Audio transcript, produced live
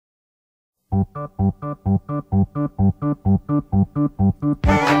Happy,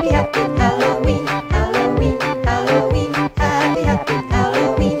 happy Halloween, Halloween, Halloween. Happy, happy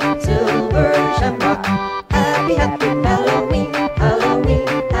Halloween, Silver Shamrock. Happy, happy Halloween, Halloween,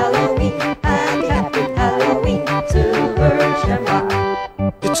 Halloween. Happy, happy Halloween, Silver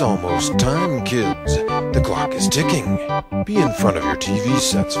Shamrock. It's almost time, kids. The clock is ticking. Be in front of your TV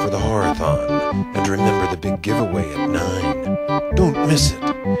sets for the Horathon. And remember the big giveaway at 9. Don't miss it.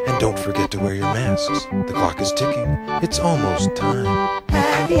 And don't forget to wear your masks. The clock is ticking. It's almost time.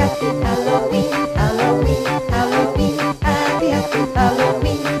 Happy, happy Halloween, Halloween, Halloween. Happy, happy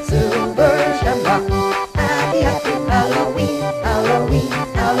Halloween, Silver Shamrock. Happy, happy Halloween, Halloween,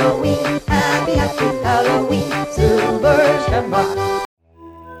 Halloween. Happy, happy Halloween, Silver Shamrock.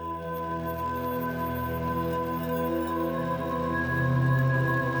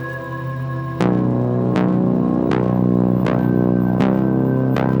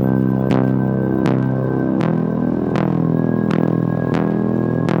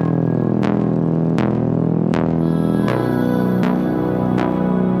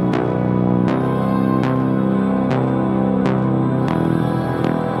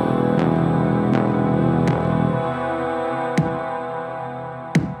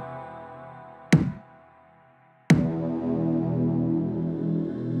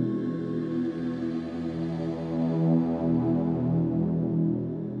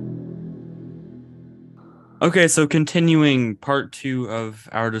 Okay, so continuing part 2 of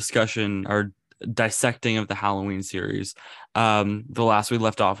our discussion, our dissecting of the Halloween series. The last we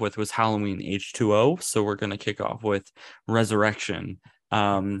left off with was Halloween H2O, so we're going to kick off with Resurrection.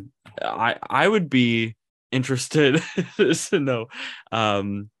 I would be interested to know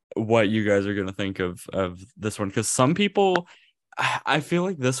what you guys are going to think of this one, because some people, I feel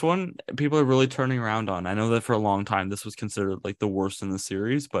like this one, people are really turning around on. I know that for a long time this was considered like the worst in the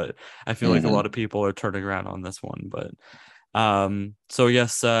series, but I feel like a lot of people are turning around on this one. But so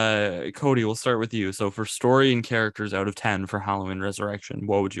yes, Cody, we'll start with you. So for story and characters out of 10 for Halloween Resurrection,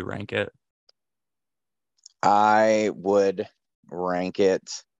 what would you rank it? I would rank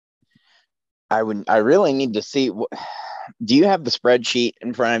it. I really need to see. Do you have the spreadsheet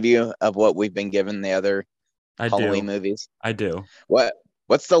in front of you of what we've been given the other Halloween movies? I do.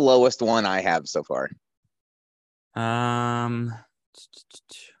 What's the lowest one I have so far? Hold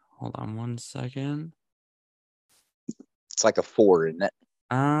on one second. It's like a 4, isn't it?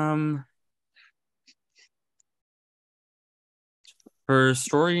 For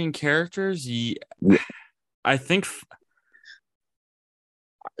story and characters, I think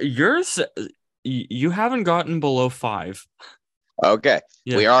yours, you haven't gotten below 5. Okay,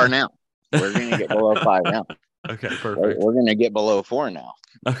 yeah. We are now. We're gonna get below 5 now. Okay, perfect. We're gonna get below 4 now.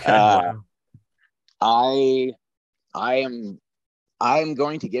 Okay. Wow. I'm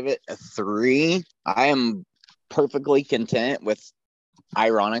going to give it a 3. I am perfectly content with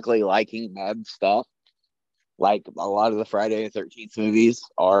ironically liking bad stuff. Like a lot of the Friday the 13th movies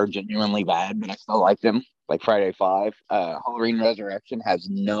are genuinely bad, but I still like them. Like Friday 5. Halloween Resurrection has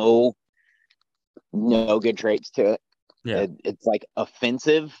no good traits to it. Yeah. It's like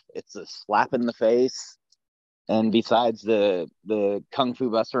offensive. It's a slap in the face. And besides the Kung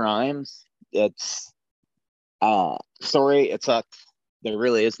Fu Buster Rhymes, it's story. It sucks. There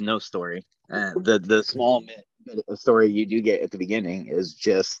really is no story. The small bit of story you do get at the beginning is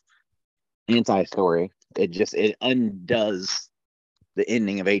just anti-story. It undoes the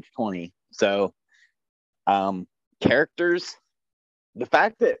ending of H20. So, characters, the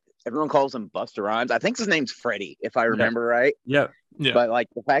fact that everyone calls him Buster Rhymes, I think his name's Freddy, if I remember right. Yeah. But like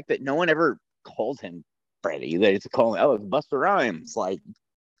the fact that no one ever calls him Freddy, they just call him, it's Buster Rhymes. Like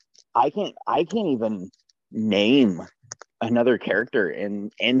I can't even name another character in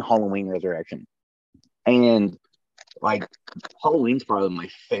Halloween Resurrection. And like Halloween's probably my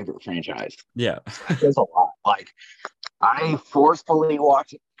favorite franchise. Yeah. There's a lot. Like I force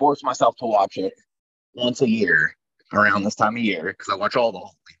myself to watch it once a year around this time of year because I watch all the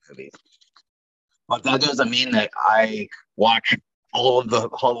Halloween movies. But that doesn't mean that I watch all of the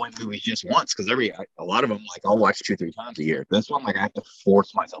Halloween movies just once, because a lot of them, like I'll watch 2-3 times a year. This one, like I have to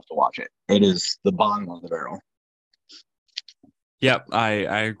force myself to watch it. It is the bottom of the barrel. Yep, I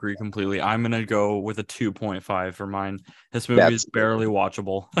agree completely. I'm gonna go with a 2.5 for mine. This movie is barely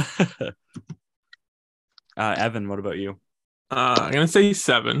watchable. Evan, what about you? I'm gonna say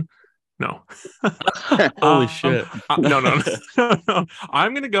 7. No. Holy shit. No.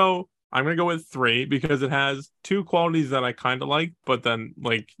 I'm gonna go with 3 because it has 2 qualities that I kind of like, but then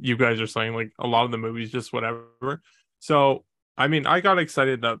like you guys are saying, like a lot of the movies just whatever. So I mean, I got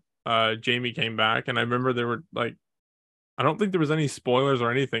excited that Jamie came back, and I remember there were like I don't think there was any spoilers or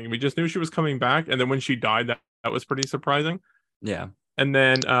anything. We just knew she was coming back, and then when she died, that was pretty surprising. Yeah. And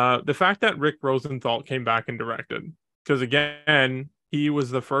then the fact that Rick Rosenthal came back and directed, because again, he was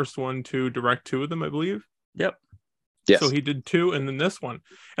the first one to direct 2 of them, I believe. Yep. Yes. So he did 2 and then this one.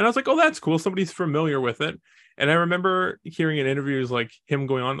 And I was like, oh, that's cool. Somebody's familiar with it. And I remember hearing in interviews like him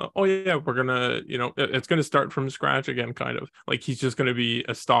going on, oh, yeah, we're going to, it's going to start from scratch again, kind of. Like he's just going to be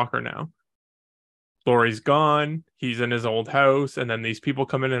a stalker now. Laurie's gone. He's in his old house. And then these people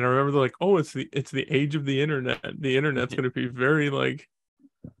come in and I remember they're like, oh, it's the age of the internet. The internet's going to be very like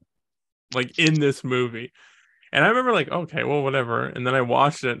in this movie. And I remember like, okay, well, whatever. And then I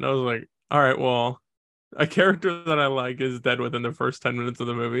watched it and I was like, all right, well, a character that I like is dead within the first 10 minutes of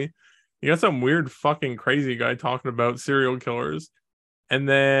the movie. You got some weird fucking crazy guy talking about serial killers. And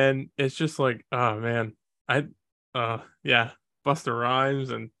then it's just like, oh man, Busta Rhymes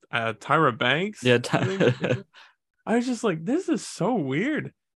and Tyra Banks. Yeah. I was just like, this is so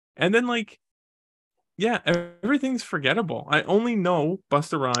weird. And then like, yeah, everything's forgettable. I only know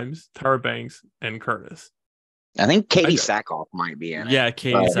Busta Rhymes, Tyra Banks, and Curtis. I think Katie Sackhoff might be in it. Yeah,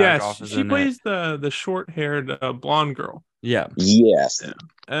 Katie Sackhoff Yes, is she in plays it. the short-haired blonde girl. Yeah. Yes. Yeah.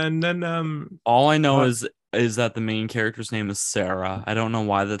 And then All I know what? is that the main character's name is Sarah. I don't know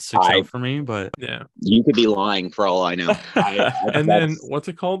why that sticks out for me, but yeah. You could be lying for all I know. And then what's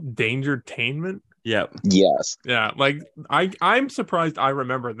it called? Dangertainment? yep. Yes. Yeah, like I'm surprised I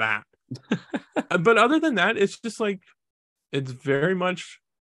remember that. But other than that, it's just like it's very much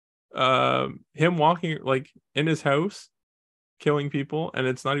him walking like in his house killing people, and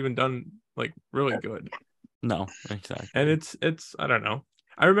it's not even done like really good. No, exactly. And it's I don't know.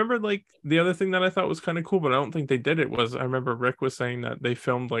 I remember like the other thing that I thought was kind of cool, but I don't think they did it, was I remember Rick was saying that they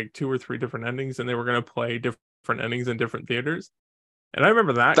filmed like 2 or 3 different endings and they were going to play different endings in different theaters. And I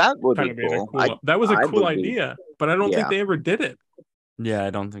remember that would kind be of being cool. that was a I cool would be- idea, but I don't think they ever did it. Yeah,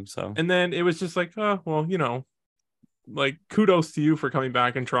 I don't think so. And then it was just like, oh, well, like kudos to you for coming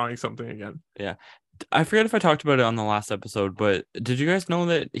back and trying something again. Yeah. I forget if I talked about it on the last episode, but did you guys know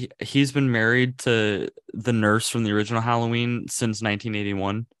that he's been married to the nurse from the original Halloween since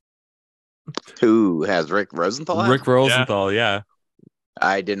 1981? Who has Rick Rosenthal? Rick Rosenthal, yeah.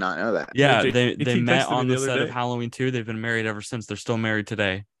 I did not know that. Yeah, Yeah, they JT met texted me on the the other set of day. Halloween 2. They've been married ever since. They're still married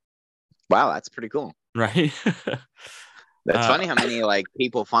today, Wow, that's pretty cool. right? That's funny how many like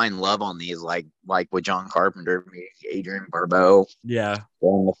people find love on these, like with John Carpenter, Adrian Barbeau, Yeah.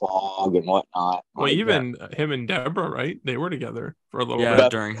 in the fog and whatnot. Well, Like, even him and Deborah, right? They were together for a little Yeah, bit.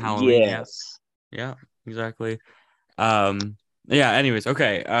 during Halloween. yes. Yeah, exactly. Yeah, anyways,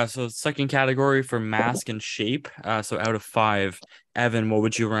 okay. So second category for mask and shape. So out of 5, Evan, what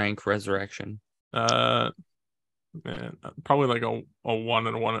would you rank Resurrection? Man, probably like a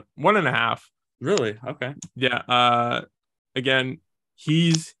 1.5. Really? Okay. Yeah. Again,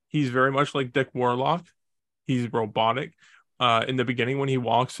 he's very much like Dick Warlock. He's robotic. In the beginning, when he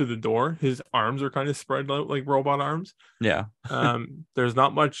walks through the door, his arms are kind of spread out like robot arms. Yeah. There's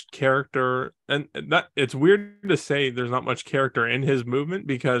not much character, and that it's weird to say there's not much character in his movement,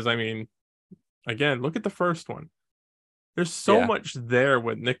 because I mean, again, look at the first one. There's so much there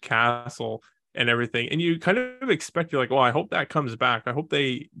with Nick Castle and everything, and you kind of expect, you're like, well, I hope that comes back. I hope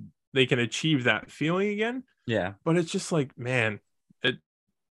they can achieve that feeling again. Yeah. But it's just like, man,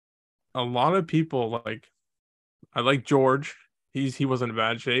 a lot of people like, I like George. He wasn't in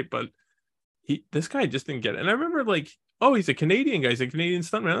bad shape, but this guy just didn't get it. And I remember like, oh, he's a Canadian guy. He's a Canadian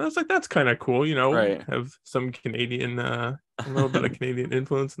stuntman. I was like, that's kind of cool, Right. have some Canadian, a little bit of Canadian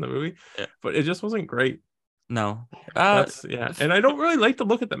influence in the movie. Yeah. But it just wasn't great. No. That's and I don't really like to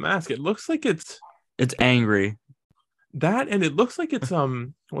look at the mask. It looks like it's angry. that, and it looks like it's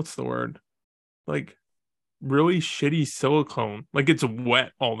what's the word? Like really shitty silicone. Like it's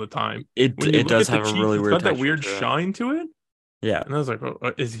wet all the time. It When you look does at the have a cheek, really it's weird got that texture weird to it. shine to it. Yeah. And I was like,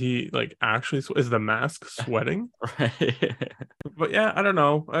 oh, is he like actually? Is the mask sweating? Right. But yeah, I don't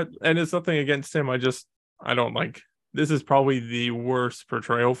know. And it's nothing against him. I don't like. This is probably the worst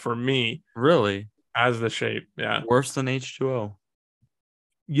portrayal for me Really? as the shape. Yeah. Worse than H2O.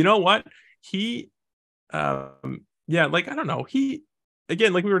 You know what? He, yeah, like I don't know. He,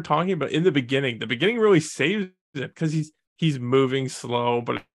 again, like we were talking about in the beginning really saves it because he's moving slow,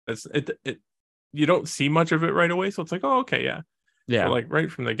 but it you don't see much of it right away. So it's like, oh, okay, yeah. Yeah. But like right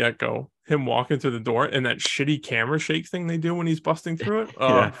from the get-go, him walking through the door and that shitty camera shake thing they do when he's busting through it.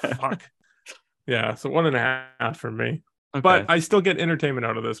 Oh, Yeah. fuck. Yeah, so 1.5 for me. Okay. But I still get entertainment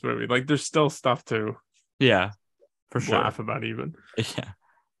out of this movie. Like there's still stuff to yeah, for sure. laugh about even.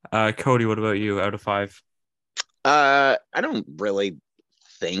 Yeah. Cody, what about you? Out of 5? I don't really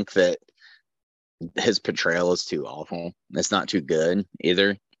think that his portrayal is too awful. It's not too good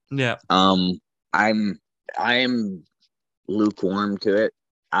either. Yeah. I'm lukewarm to it.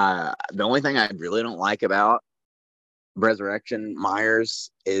 The only thing I really don't like about Resurrection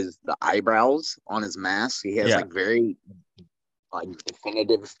Myers is the eyebrows on his mask. He has Yeah. like very like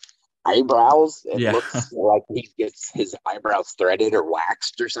definitive eyebrows. It Yeah. looks like he gets his eyebrows threaded or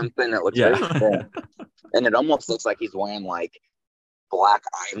waxed or something. It looks Yeah. very thin. And it almost looks like he's wearing like black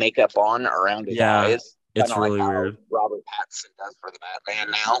eye makeup on around his Yeah, eyes. it's Kinda really like how weird. Robert Pattinson does for the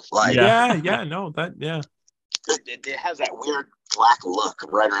Batman now. Like Yeah. it has that weird black look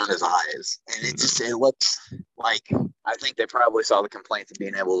right around his eyes, and it looks like, I think they probably saw the complaints of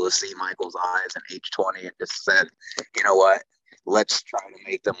being able to see Michael's eyes in H20 and just said, you know what, let's try to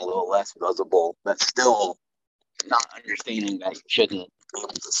make them a little less visible, but still not understanding that you shouldn't be able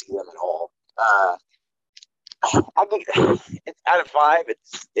to see them at all. I think it's out of 5.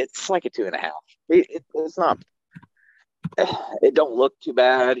 It's like a 2.5. It's not. It don't look too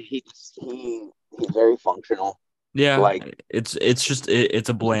bad. He's very functional. Yeah, Like it's just it's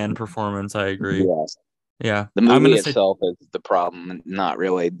a bland performance. I agree. yes, Yeah, the I'm movie gonna say itself is the problem, not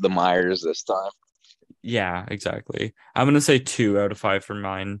really the Myers this time. yeah, exactly. I'm gonna say 2 out of 5 for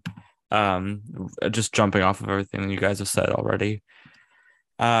mine. Just jumping off of everything you guys have said already.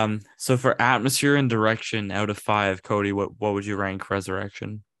 So for atmosphere and direction out of 5, Cody, what would you rank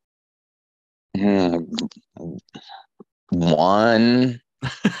Resurrection? 1.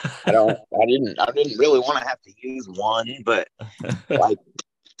 I didn't really want to have to use 1, but like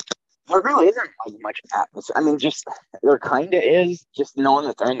there really isn't like much atmosphere. I mean, just there kind of is, just knowing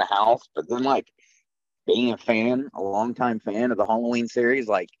that they're in the house, but then like being a longtime fan of the Halloween series,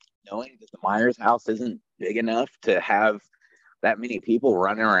 like knowing that the Myers house isn't big enough to have that many people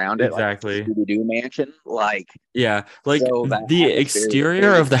running around it, Exactly. like Scooby-Doo mansion, like Yeah, like so that the atmosphere is exterior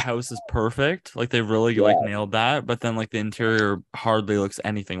very- of the house is perfect. Like they really like nailed that, but then like the interior hardly looks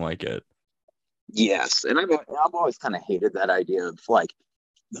anything like it. Yes, and I've always kind of hated that idea of like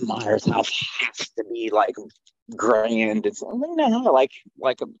the Myers house has to be like grand. It's we'll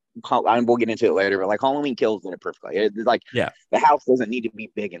get into it later, but like Halloween Kills did it perfectly. It's like Yeah. the house doesn't need to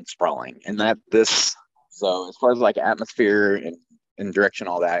be big and sprawling, and so as far as like atmosphere and direction,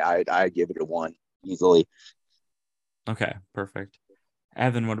 all that, I give it a 1 easily. Okay, perfect.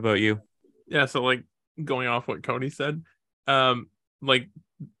 Evan, what about you? Yeah, so like going off what Cody said, like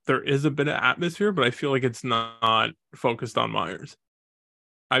there is a bit of atmosphere, but I feel like it's not focused on Myers.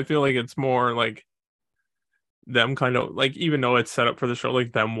 I feel like it's more like them kind of like, even though it's set up for the show,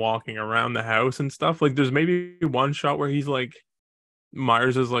 like them walking around the house and stuff. Like there's maybe one shot where he's like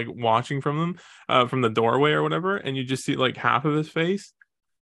Myers is like watching from them, from the doorway or whatever, and you just see like half of his face.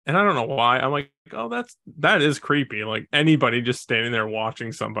 And I don't know why. I'm like, oh, that is creepy. Like anybody just standing there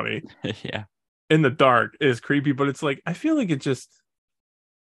watching somebody Yeah. in the dark is creepy, but it's like I feel like it's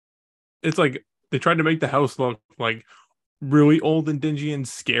like they tried to make the house look like really old and dingy and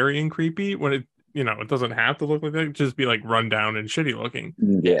scary and creepy when it doesn't have to look like that. Just be like run down and shitty looking.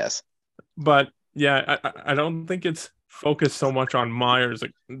 Yes, But yeah, I don't think it's focused so much on Myers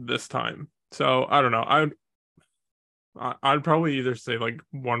like this time. So I don't know. I'd probably either say like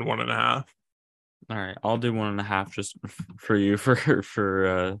 1.5. All right, I'll do 1.5 just for you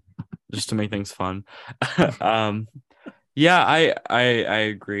for just to make things fun. Yeah, I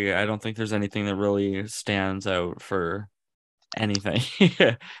agree. I don't think there's anything that really stands out for anything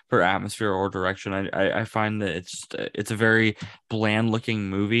for atmosphere or direction. I find that it's a very bland looking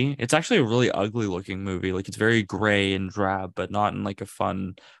movie. It's actually a really ugly looking movie. Like it's very gray and drab, but not in like a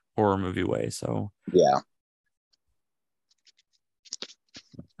fun horror movie way. So yeah.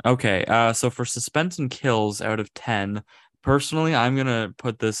 okay, so for suspense and kills out of 10, personally, I'm gonna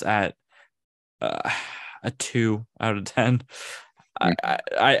put this at a 2 out of 10.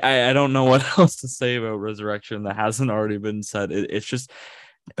 I don't know what else to say about Resurrection that hasn't already been said. It's just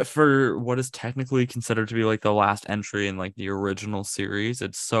for what is technically considered to be like the last entry in like the original series.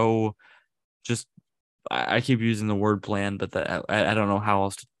 It's so just I keep using the word bland, but that I don't know how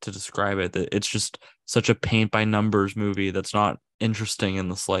else to describe it. That it's just such a paint by numbers movie that's not interesting in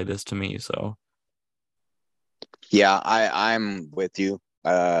the slightest to me. So Yeah, I'm with you.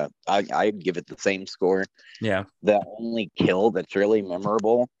 I'd give it the same score. yeah, The only kill that's really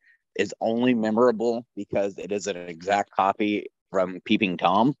memorable is only memorable because it is an exact copy from Peeping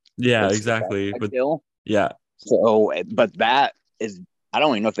Tom. yeah, It's exactly. a But kill. yeah, So, but that is I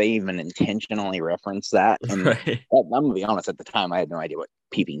don't even know if they even intentionally referenced that. And Right. I'm gonna be honest, at the time I had no idea what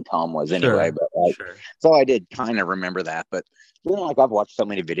Peeping Tom was anyway. Sure. But like, Sure. so I did kind of remember that. But you know, like I've watched so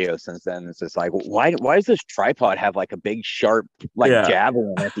many videos since then. It's just like, why does this tripod have like a big sharp like Yeah.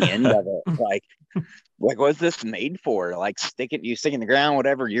 javelin at the end of it? Like what's this made for? Like stick it in the ground,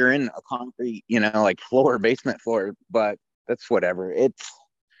 whatever. You're in a concrete, you know, like floor, basement floor. But that's whatever.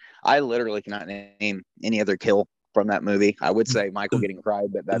 I literally cannot name any other kill from that movie. I would say Michael getting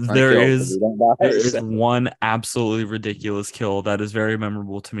fried, but that's not a There kill because is he don't die. there is So, one absolutely ridiculous kill that is very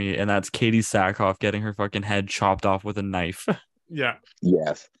memorable to me, and that's Katie Sackhoff getting her fucking head chopped off with a knife. Yeah.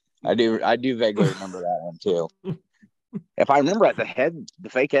 yes, I do vaguely remember that one too. If I remember right, the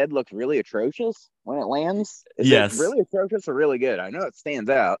fake head looks really atrocious when it lands. Is Yes. it really atrocious or really good? I know it stands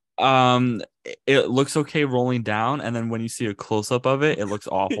out. It looks okay rolling down, and then when you see a close up of it, it looks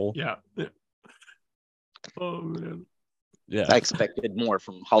awful. Yeah. Oh man. Yeah, I expected more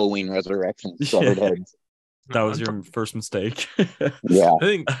from Halloween Resurrection severed Yeah. heads. that was your first mistake. Yeah, I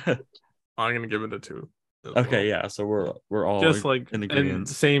think I'm gonna give it a 2. as well. Okay, yeah. So we're all Just like in and agreement.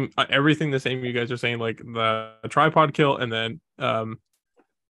 same everything the same you guys are saying, like the tripod kill and then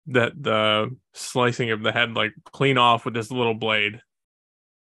that the slicing of the head like clean off with this little blade.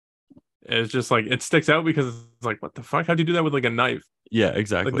 It's just like it sticks out because it's like, what the fuck? How'd you do that with like a knife? Yeah, Like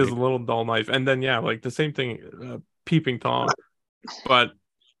exactly. this little dull knife. And then yeah, like the same thing, Peeping Tom. But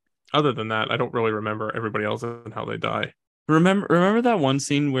other than that, I don't really remember everybody else and how they die. Remember that one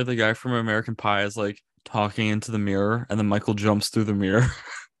scene where the guy from American Pie is like talking into the mirror, and then Michael jumps through the mirror.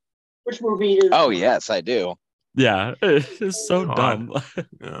 Which movie is? oh yes, I do. Yeah, it's so God. dumb.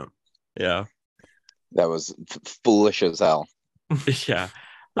 Yeah. Yeah, That was foolish as hell. yeah.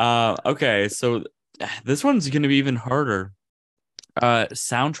 Okay, so this one's gonna be even harder.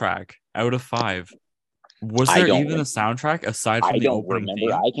 Soundtrack out of 5. Was I there don't even a soundtrack aside from I the don't opening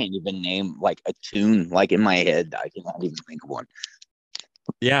remember. theme? I can't even name like a tune like in my head. I cannot even think of one.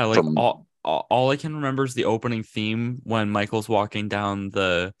 Yeah, like From- all I can remember is the opening theme when Michael's walking down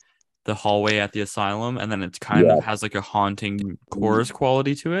the hallway at the asylum, and then it's kind of has like a haunting chorus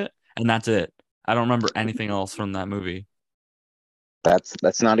quality to it, and that's it. I don't remember anything else from that movie.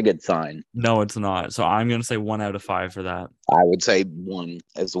 That's not a good sign. No, it's not. So I'm gonna say 1 out of 5 for that. I would say 1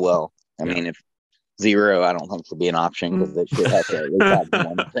 as well. I Yeah. mean, if 0, I don't think should be an option because it should have to at least have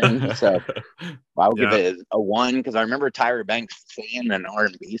one thing. So I'll give it a 1 because I remember Tyra Banks singing an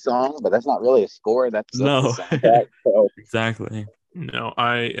R&B song, but that's not really a score. That's No. the soundtrack. So Exactly. No,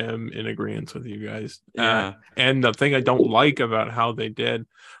 I am in agreement with you guys. Yeah. And the thing I don't like about how they did,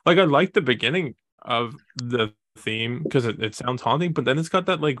 like I like the beginning of the theme because it sounds haunting, but then it's got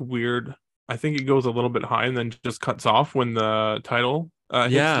that like weird, I think it goes a little bit high and then just cuts off when the title hits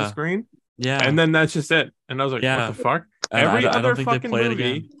the Yeah. screen. Yeah. And then that's just it. And I was like, Yeah. what the fuck? And Every I other don't think they fucking play it movie,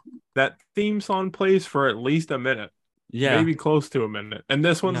 again. that theme song plays for at least a minute. Yeah. Maybe close to a minute. And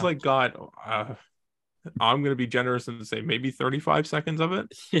this one's Yeah. like, God, I'm going to be generous and say maybe 35 seconds of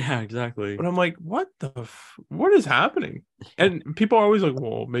it. Yeah, exactly. But I'm like, what what is happening? And people are always like,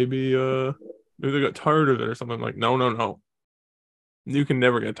 well, maybe they got tired of it or something. I'm like, no. You can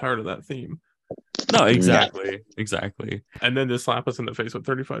never get tired of that theme. No, exactly. Exactly. And then just slap us in the face with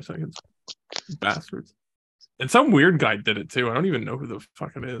 35 seconds. Bastards. And some weird guy did it too. I don't even know who the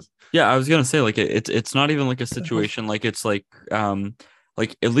fuck it is. Yeah, I was gonna say like it's not even like a situation like it's like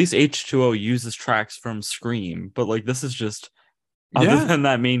at least H2O uses tracks from Scream, but like this is just other than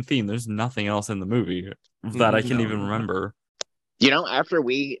that main theme, there's nothing else in the movie that I can No. even remember. You know, after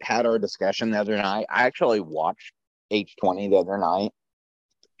we had our discussion the other night, I actually watched H20 the other night,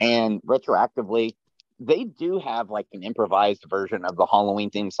 and retroactively, they do have like an improvised version of the Halloween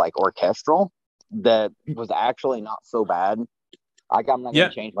themes, like orchestral, that was actually not so bad. Like, I'm not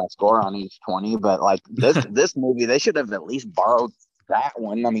gonna change my score on H20, but like this movie, they should have at least borrowed that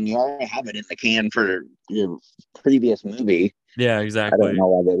one. I mean, you already have it in the can for your previous movie. Yeah, I exactly. don't know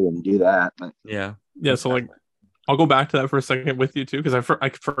why they wouldn't do that, but Yeah. So like I'll go back to that for a second with you too, because I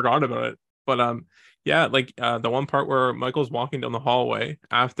forgot about it. But the one part where Michael's walking down the hallway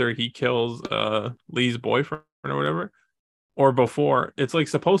after he kills Lee's boyfriend or whatever, or before, it's like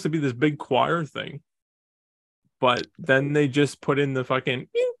supposed to be this big choir thing. But then they just put in the fucking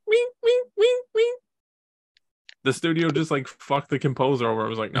the studio just like fucked the composer over. I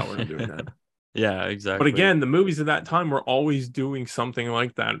was like, no, we're not doing that. Yeah, exactly. But again, the movies at that time were always doing something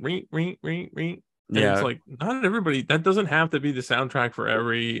like that. Ring. And it's like, not everybody, that doesn't have to be the soundtrack for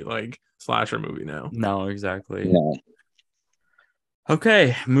every like slasher movie now. No, exactly. no.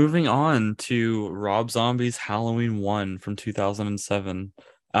 Okay, moving on to Rob Zombie's Halloween 1 from 2007.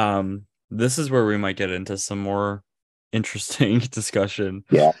 This is where we might get into some more interesting discussion.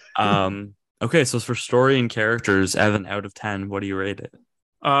 Yeah. Okay, so for story and characters, Evan, out of 10, what do you rate it?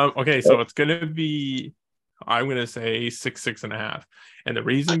 Okay, so it's gonna be, I'm gonna say 6.5, and the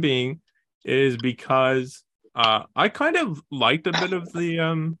reason being is because I kind of liked a bit of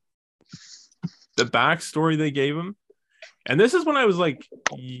the backstory they gave him, and this is when I was like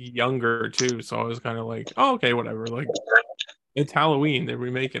younger too, so I was kind of like, oh, okay, whatever, like it's Halloween, they're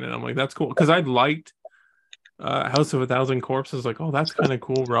remaking it. I'm like, that's cool, because I liked House of a Thousand Corpses, like, oh, that's kind of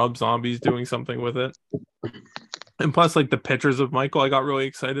cool. Rob Zombie's doing something with it. And plus, like the pictures of Michael, I got really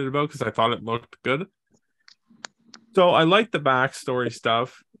excited about because I thought it looked good. So I liked the backstory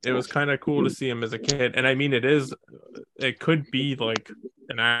stuff. It was kind of cool to see him as a kid. And I mean, it could be like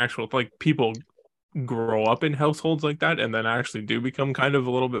an actual, like people grow up in households like that and then actually do become kind of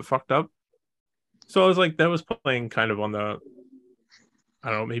a little bit fucked up. So I was like, that was playing kind of on the, I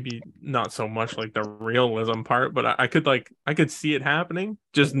don't know, maybe not so much like the realism part, but I could see it happening,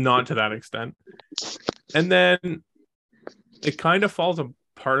 just not to that extent. And then it kind of falls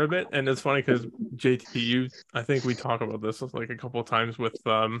apart a bit, and it's funny because JT, I think we talk about this like a couple of times with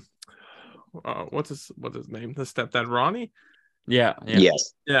what's his name, the stepdad Ronnie. Yeah.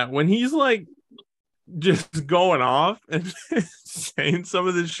 Yes. Yeah, when he's like just going off and saying some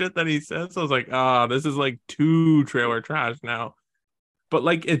of the shit that he says, I was like, this is like too trailer trash now. But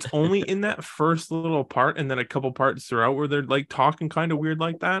like it's only in that first little part and then a couple parts throughout where they're like talking kind of weird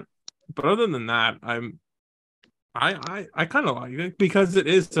like that. But other than that, I kind of like it because it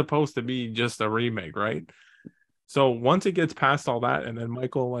is supposed to be just a remake, right? So once it gets past all that and then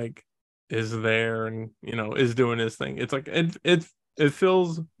Michael like is there and is doing his thing, it's like it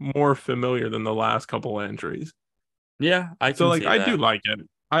feels more familiar than the last couple entries. Yeah, I So can like see I that. do like it.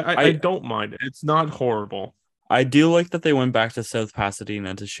 I don't mind it. It's not horrible. I do like that they went back to South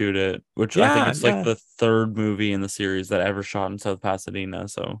Pasadena to shoot it, which I think it's like the third movie in the series that ever shot in South Pasadena.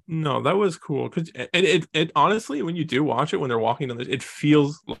 So No, that was cool because it honestly, when you do watch it, when they're walking down it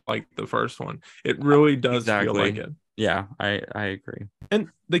feels like the first one. It really does feel like it. Yeah, I agree. And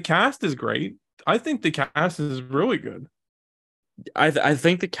the cast is great. I think the cast is really good. I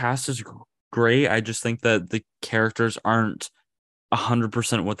think the cast is great. I just think that the characters aren't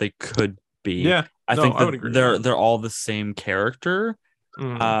 100% what they could be. Yeah, I think I would agree they're all the same character,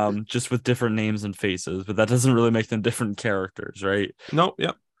 just with different names and faces, but that doesn't really make them different characters, right? No,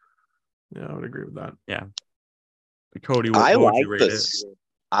 yeah, I would agree with that. Yeah, Cody, I what would like you rate this. it?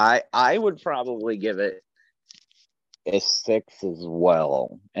 I would probably give it a 6 as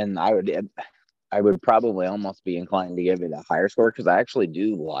well, and I would probably almost be inclined to give it a higher score because I actually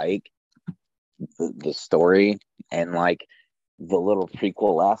do like the story and like the little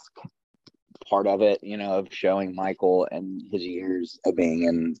prequel-esque part of it, of showing Michael and his years of being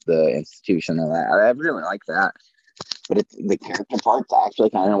in the institution and that. I really like that. But it's the character part's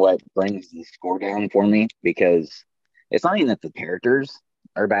actually kind of what brings the score down for me because it's not even that the characters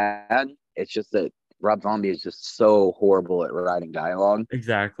are bad. It's just that Rob Zombie is just so horrible at writing dialogue.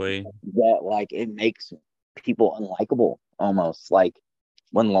 Exactly. That like it makes people unlikable almost. Like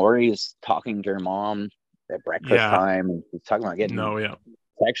when Laurie's talking to her mom at breakfast time and she's talking about getting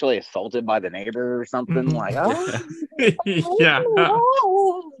sexually assaulted by the neighbor or something like yeah.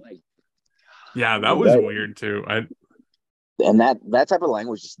 Yeah, that was weird too. And that type of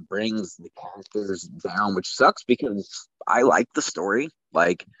language just brings the characters down, which sucks because I like the story.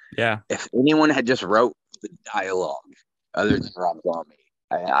 Like, if anyone had just wrote the dialogue other than Rob Zombie,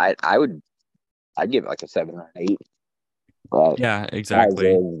 I'd give it like a 7 or an 8. But yeah,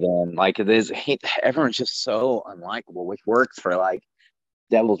 exactly. Then like it is, everyone's just so unlikable, which works for like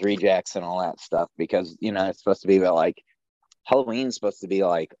Devil's Rejects and all that stuff because it's supposed to be about like Halloween's supposed to be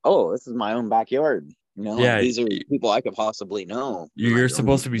like, oh, this is my own backyard. These are people I could possibly know. You're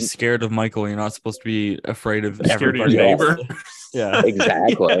supposed to be scared of Michael. You're not supposed to be afraid of everybody else. Yeah,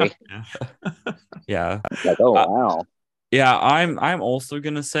 exactly. Yeah. Like, oh wow. Yeah, I'm also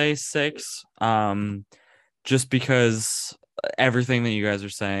gonna say 6. Just because everything that you guys are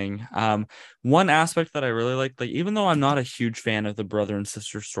saying. One aspect that I really like even though I'm not a huge fan of the brother and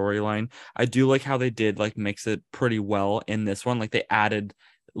sister storyline, I do like how they did like mix it pretty well in this one. Like they added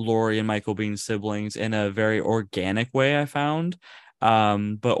Laurie and Michael being siblings in a very organic way, I found.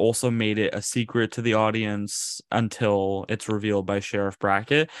 But also made it a secret to the audience until it's revealed by Sheriff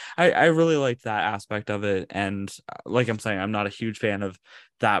Brackett. I really liked that aspect of it. And like I'm saying, I'm not a huge fan of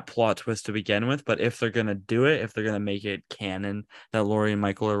that plot twist to begin with, but if they're going to do it, if they're going to make it canon that Laurie and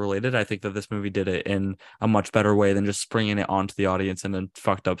Michael are related, I think that this movie did it in a much better way than just springing it onto the audience in a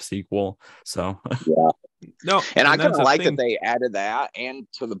fucked up sequel. So yeah. No, and I kind of like that they added that, and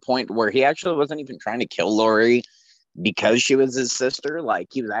to the point where he actually wasn't even trying to kill Laurie. because she was his sister. Like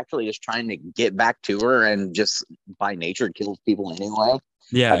he was actually just trying to get back to her, and just by nature kills people anyway.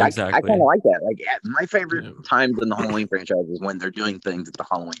 Yeah, Like I exactly. kind of like that. Like my favorite Yeah. times in the Halloween franchise is when they're doing things that the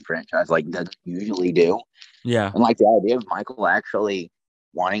Halloween franchise like doesn't usually do. Yeah. And like the idea of Michael actually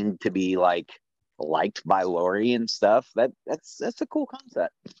wanting to be like liked by Laurie and stuff, that's a cool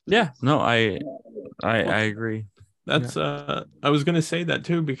concept. Yeah. No, I agree. That's I was gonna say that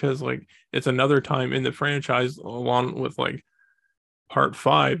too, because like it's another time in the franchise along with like part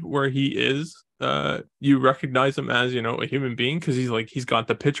 5 where he is you recognize him as, you know, a human being, because he's got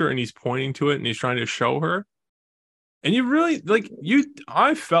the picture and he's pointing to it and he's trying to show her. And you really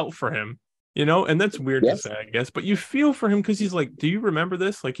I felt for him, you know, and that's weird to say, I guess, but you feel for him because he's like, do you remember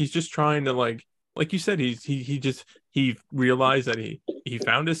this? Like he's just trying to like you said, he realized that he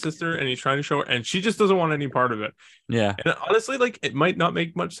found his sister and he's trying to show her, and she just doesn't want any part of it. Yeah. And honestly, like it might not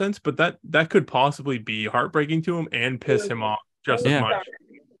make much sense, but that could possibly be heartbreaking to him and piss him off just as much.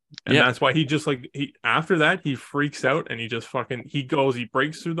 And that's why he just like after that he freaks out and he just he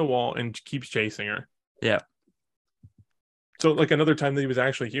breaks through the wall and keeps chasing her. Yeah. So like another time that he was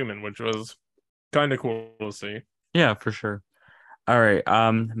actually human, which was kind of cool to see. Yeah, for sure. All right.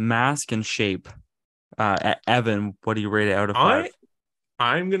 Mask and shape. Evan, what do you rate it out of 5?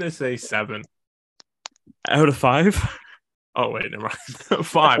 I'm gonna say 7. Out of 5? Oh wait, never mind.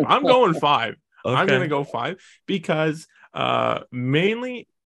 5. I'm going 5. Okay. I'm gonna go 5 because mainly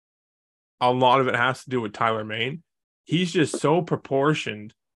a lot of it has to do with Tyler Mane. He's just so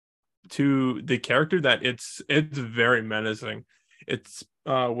proportioned to the character that it's very menacing. It's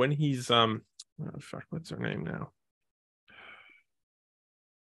when he's what's her name now?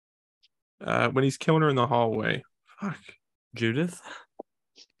 When he's killing her in the hallway. Fuck. Judith?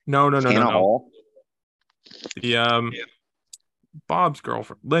 No. Hall. The Bob's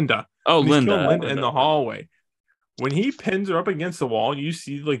girlfriend, Linda. Oh, When he's Linda. killing Linda in the hallway. When he pins her up against the wall, you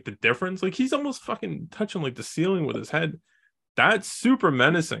see like the difference. Like he's almost fucking touching like the ceiling with his head. That's super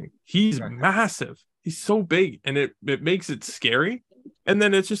menacing. He's massive. He's so big, and it makes it scary. And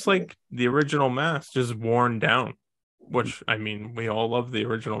then it's just like the original Mask just worn down, which I mean, we all love the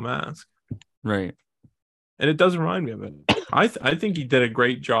original Mask, Right. and it does remind me of it. I think he did a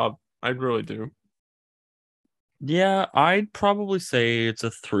great job. I really do. Yeah, I'd probably say it's a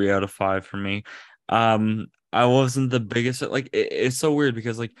 3 out of 5 for me. I wasn't the biggest like it's so weird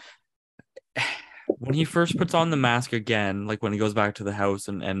because like when he first puts on the mask again, like when he goes back to the house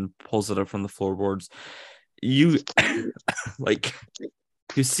and pulls it up from the floorboards, you like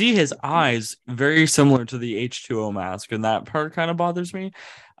you see his eyes very similar to the H2O mask, and that part kind of bothers me.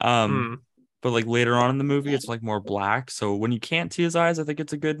 But like later on in the movie, it's like more black. So when you can't see his eyes, I think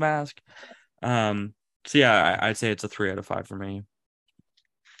it's a good mask. So yeah, I'd say it's a 3 out of 5 for me.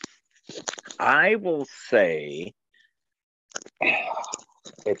 I will say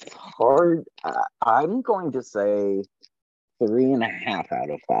it's hard. I'm going to say 3.5 out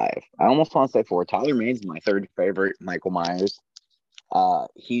of 5. I almost want to say 4. Tyler Mane's my third favorite Michael Myers.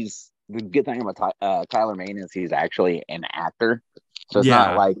 He's the good thing about Tyler Mane is he's actually an actor, so it's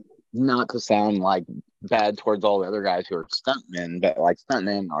not like, not to sound like bad towards all the other guys who are stuntmen, but like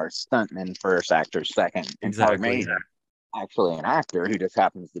stuntmen are stuntmen first, actors second. And Tyler Mane actually an actor who just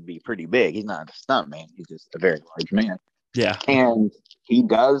happens to be pretty big. He's not a stuntman. He's just a very large man. Yeah. And he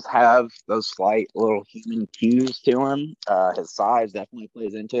does have those slight little human cues to him. His size definitely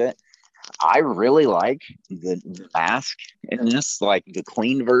plays into it. I really like the mask in this, like the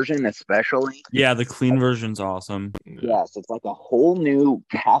clean version especially. Yeah, the clean version's awesome. Yes, it's like a whole new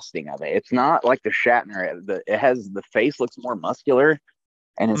casting of it. It's not like the Shatner. It has the face looks more muscular.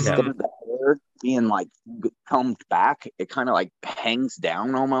 And instead of the hair being like combed back, it kind of like hangs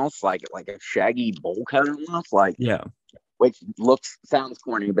down almost like a shaggy bowl cut almost. Like, which sounds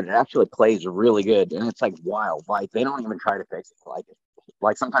corny, but it actually plays really good. And it's like wild. Like they don't even try to fix it.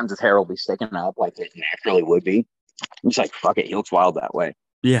 Like sometimes his hair will be sticking up like it naturally would be. It's like, fuck it, he looks wild that way.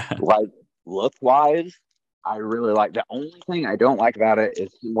 Yeah. Like look wise, I really like. The only thing I don't like about it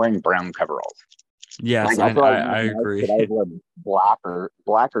is him wearing brown coveralls. Yes, like, I agree. I wear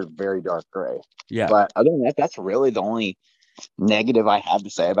black or very dark gray. Yeah. But other than that, that's really the only negative I have to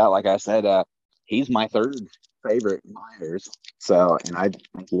say about it. Like I said, he's my third favorite Myers. So, and I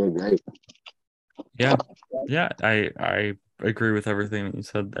think he did great. Yeah. Yeah, I agree with everything that you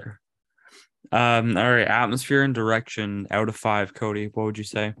said there. All right, atmosphere and direction out of 5, Cody, what would you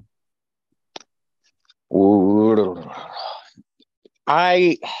say?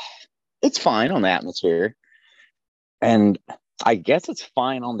 It's fine on the atmosphere, and I guess it's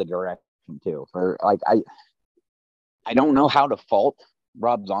fine on the direction too. For like, I don't know how to fault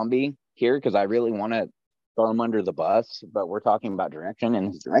Rob Zombie here because I really want to throw him under the bus, but we're talking about direction, and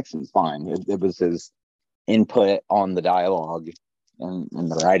his direction's fine. It was his input on the dialogue and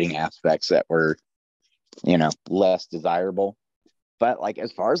the writing aspects that were, less desirable. But like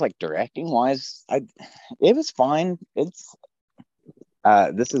as far as like directing wise, it was fine. It's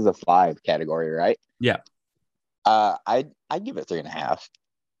this is a 5 category, right? Yeah. I'd give it 3.5.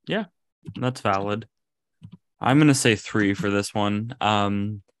 Yeah, that's valid. I'm gonna say 3 for this one.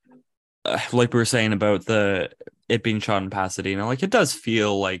 Like we were saying about it being shot in Pasadena, like it does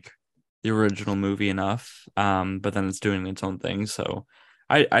feel like the original movie enough. But then it's doing its own thing. So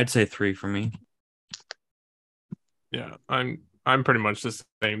I'd say 3 for me. Yeah, I'm pretty much the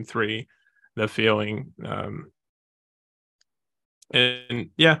same 3. The feeling, and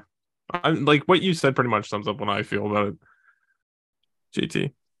yeah, I'm like what you said pretty much sums up what I feel about it.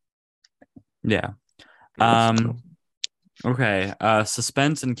 GT. Yeah. Okay.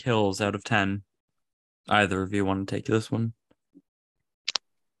 Suspense and kills out of 10. Either of you want to take this one?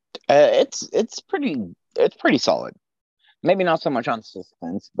 It's pretty solid. Maybe not so much on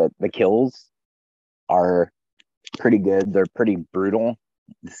suspense, but the kills are pretty good. They're pretty brutal.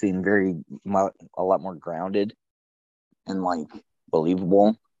 They seem a lot more grounded and like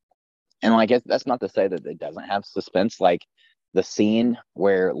believable. And like that's not to say that it doesn't have suspense. Like the scene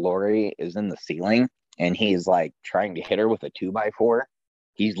where Laurie is in the ceiling and he's like trying to hit her with a 2x4.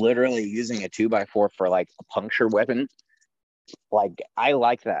 He's literally using a 2x4 for like a puncture weapon. Like I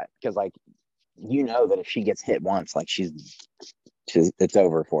like that because like that if she gets hit once, like she's it's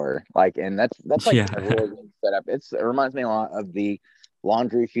over for her. Like, and that's like a really good setup. It reminds me a lot of the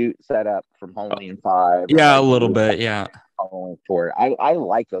laundry chute setup from Halloween 5. Yeah, like, a little bit. Yeah. Halloween 4. I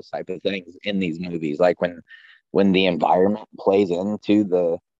like those type of things in these movies. Like when the environment plays into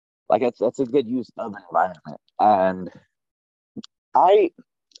the that's a good use of environment. And I'd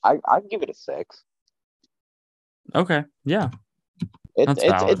give it a 6. Okay. Yeah.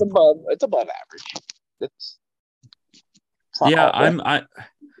 It's above average. It's yeah.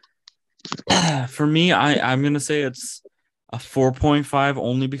 For me, I'm gonna say it's a 4.5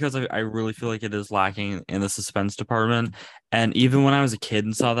 only because I really feel like it is lacking in the suspense department. And even when I was a kid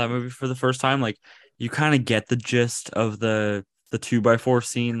and saw that movie for the first time, like you kind of get the gist of the 2x4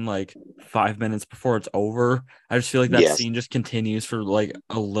 scene like 5 minutes before it's over. I just feel like that scene just continues for like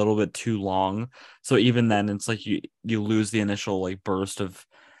a little bit too long. So even then it's like you lose the initial like burst of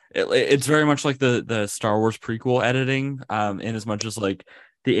it's very much like the Star Wars prequel editing, in as much as like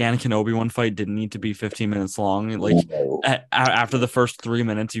the Anakin Obi-Wan fight didn't need to be 15 minutes long. Like after the first 3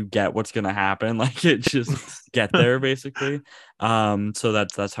 minutes, you get what's gonna happen. Like it just get there basically. So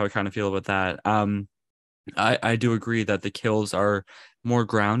that's how I kind of feel about that. I do agree that the kills are more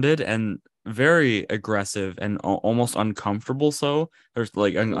grounded and very aggressive and almost uncomfortable. So there's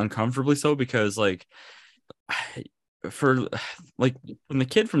like uncomfortably so because like for like when the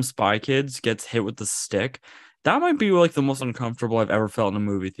kid from Spy Kids gets hit with the stick, that might be like the most uncomfortable I've ever felt in a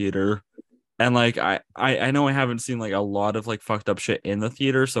movie theater. And like I know I haven't seen like a lot of like fucked up shit in the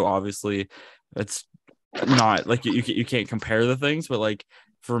theater, so obviously it's not like you can't compare the things, but like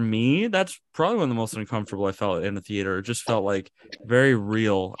for me, that's probably one of the most uncomfortable I felt in the theater. It just felt like very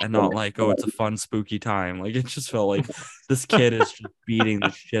real and not like, oh, it's a fun, spooky time. Like it just felt like this kid is just beating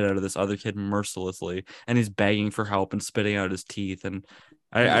the shit out of this other kid mercilessly, and he's begging for help and spitting out his teeth. And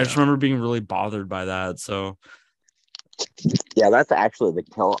I just remember being really bothered by that. So yeah, that's actually the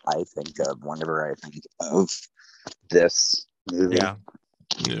kill I think of whenever I think of this movie. Yeah.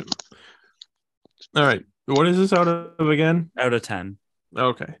 All right. What is this out of again? Out of 10.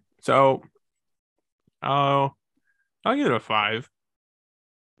 Okay. So I'll give it a 5.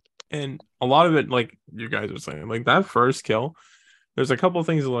 And a lot of it, like you guys are saying, like that first kill, there's a couple of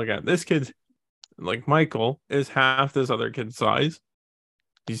things to look at. This kid's like Michael is half this other kid's size.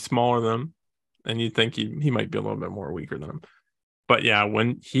 He's smaller than him, and you'd think he might be a little bit more weaker than him. But yeah,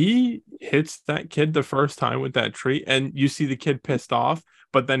 when he hits that kid the first time with that tree, and you see the kid pissed off,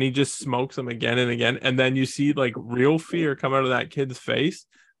 but then he just smokes him again and again, and then you see like real fear come out of that kid's face.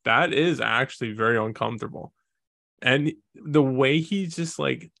 That is actually very uncomfortable. And the way he's just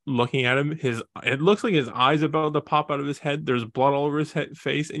like looking at him, it looks like his eyes about to pop out of his head. There's blood all over his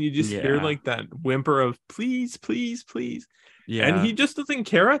face, and you just hear like that whimper of please, please, please. Yeah. And he just doesn't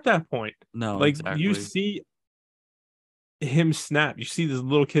care at that point. No, like exactly. You see him snap. You see this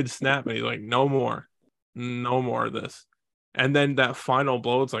little kid snap, and he's like, no more of this. And then that final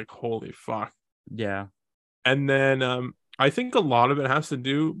blow, it's like, holy fuck. Yeah. And then I think a lot of it has to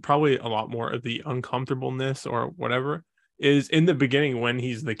do, probably a lot more of the uncomfortableness or whatever, is in the beginning when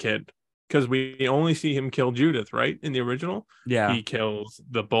he's the kid. because we only see him kill Judith, right? In the original, Yeah. he kills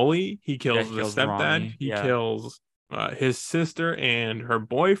the bully, he kills he the kills stepdad, Ronnie, he yeah. kills his sister and her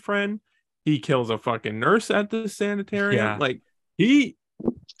boyfriend, he kills a fucking nurse at the sanitarium. Yeah. Like he,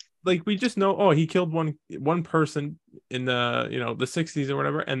 like we just know, oh, he killed one person in the the 60s or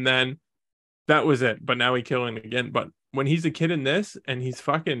whatever, and then that was it. But now he's killing again. But when he's a kid in this and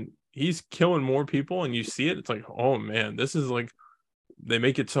he's killing more people and you see it, it's like, oh man, this is like, they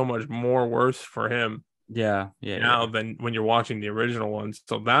make it so much more worse for him Yeah. now than when you're watching the original ones.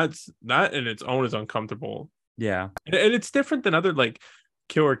 So that in its own is uncomfortable. Yeah. And it's different than other like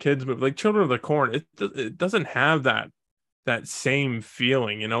killer kids movies, like Children of the Corn. It doesn't have that same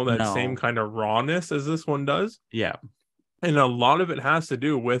feeling, that same No. kind of rawness as this one does. Yeah. And a lot of it has to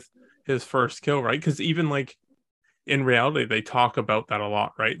do with his first kill, right? Because even like in reality, they talk about that a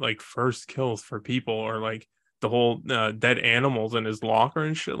lot, right? Like first kills for people, or like the whole dead animals in his locker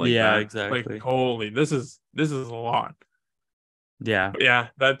and shit like Yeah, that. exactly. Like, holy, this is a lot. Yeah. But yeah,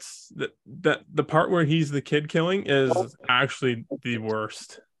 that's the part where he's the kid killing is actually the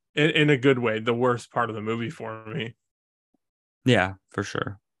worst in a good way, the worst part of the movie for me. Yeah, for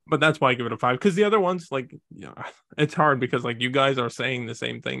sure. But that's why I give it a 5, because the other ones, like, it's hard because like you guys are saying the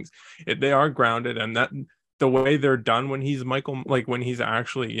same things. They are grounded, and that the way they're done when he's Michael, like when he's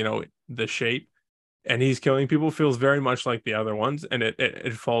actually the shape and he's killing people, feels very much like the other ones, and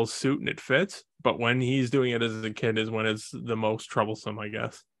it falls suit and it fits. But when he's doing it as a kid is when it's the most troublesome, I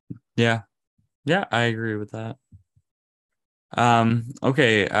guess. Yeah, I agree with that.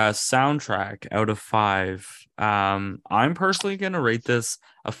 Okay, soundtrack out of 5. I'm personally gonna rate this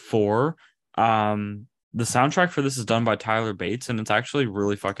a 4. The soundtrack for this is done by Tyler Bates, and it's actually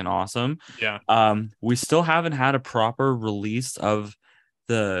really fucking awesome. Yeah. We still haven't had a proper release of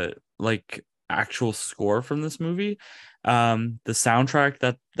the like actual score from this movie. The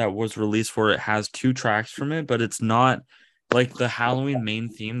soundtrack that was released for it has 2 tracks from it, but it's not like the Halloween main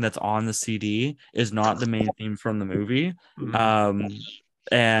theme that's on the CD is not the main theme from the movie.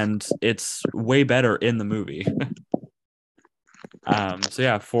 And it's way better in the movie. So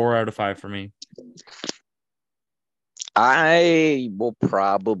yeah, 4 out of 5 for me. I will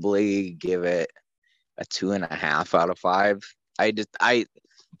probably give it a 2.5 out of 5. The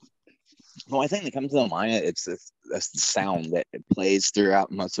only thing that comes to mind, it's the sound that it plays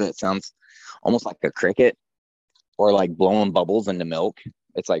throughout. Most of it sounds almost like a cricket or like blowing bubbles into milk.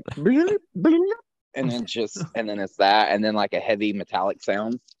 It's like bloop, bloop, and then it's that, and then like a heavy metallic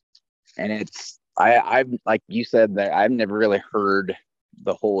sound. And it's I've like you said that I've never really heard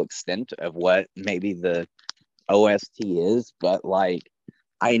the whole extent of what maybe the OST is, but like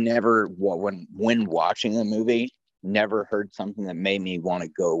I never when watching the movie never heard something that made me want to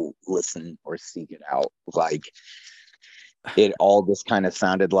go listen or seek it out. Like it all just kind of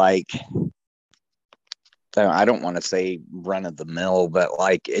sounded like, I don't want to say run of the mill, but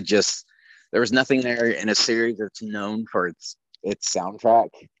like it just, there was nothing there in a series that's known for its soundtrack.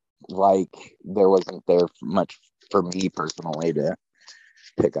 Like there wasn't there much for me personally to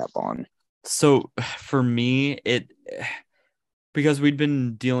pick up on. So for me, because we'd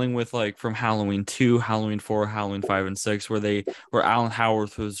been dealing with like from Halloween 2, Halloween 4, Halloween 5 and 6, where Alan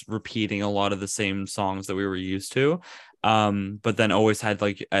Howarth was repeating a lot of the same songs that we were used to, but then always had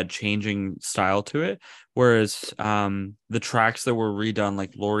like a changing style to it. Whereas the tracks that were redone,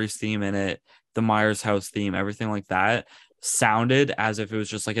 like Laurie's theme in it, the Myers house theme, everything like that, sounded as if it was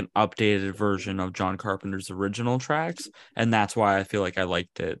just like an updated version of John Carpenter's original tracks, and that's why I feel like I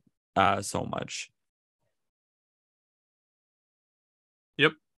liked it so much.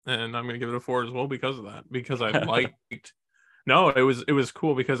 Yep, and I'm gonna give it a 4 as well because of that. Because I liked. No, it was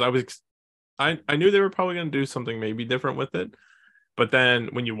cool because I knew they were probably gonna do something maybe different with it, but then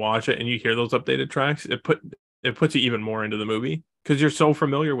when you watch it and you hear those updated tracks, it puts you even more into the movie because you're so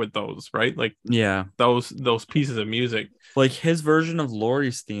familiar with those, right? Like yeah, those pieces of music. Like his version of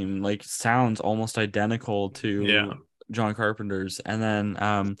Laurie's theme like sounds almost identical to John Carpenter's, and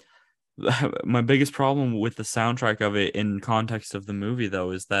then my biggest problem with the soundtrack of it in context of the movie though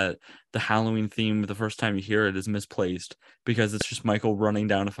is that the Halloween theme, the first time you hear it, is misplaced because it's just Michael running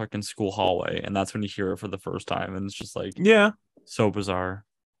down a fucking school hallway, and that's when you hear it for the first time, and it's just like so bizarre.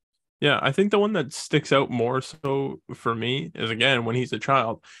 Yeah, I think the one that sticks out more so for me is again when he's a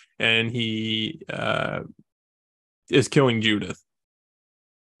child and he is killing Judith,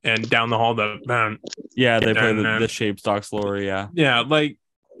 and down the hall they play the Shape Stalks Laurie. Like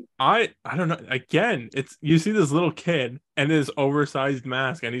I don't know, again it's you see this little kid and his oversized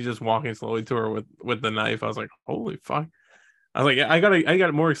mask and he's just walking slowly to her with the knife. I was like, holy fuck. I was like, I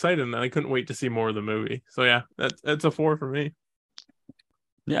got more excited and I couldn't wait to see more of the movie. So yeah, that's a 4 for me.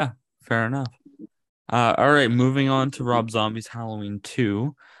 Yeah, Fair enough. All right, moving on to Rob Zombie's Halloween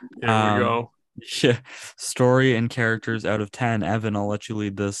 2. Here we go. Yeah, story and characters out of 10. Evan, I'll let you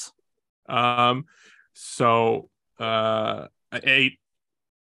lead this. So 8.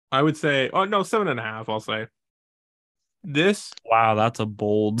 I would say, oh no, 7.5. I'll say this. Wow, that's a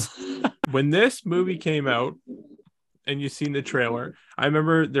bold. When this movie came out, and you seen the trailer, I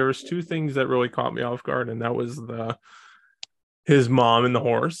remember there was 2 things that really caught me off guard, and that was his mom and the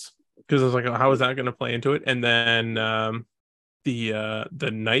horse, because I was like, oh, how is that going to play into it? And then the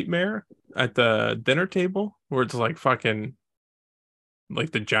nightmare at the dinner table where it's like fucking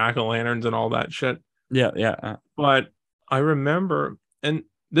like the jack-o'-lanterns and all that shit. Yeah. But I remember, and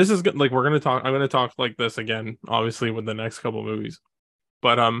this is good, like I'm going to talk like this again, obviously, with the next couple movies.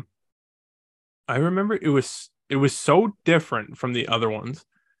 But I remember it was so different from the other ones.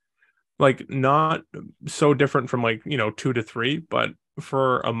 Like, not so different from, like, 2 to 3, but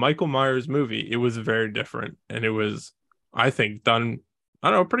for a Michael Myers movie, it was very different, and it was, I think, done,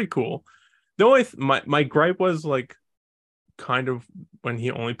 I don't know, pretty cool. The only my gripe was, like, kind of when he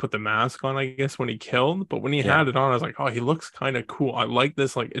only put the mask on, I guess, when he killed, but when he had it on, I was like, oh, he looks kind of cool. I like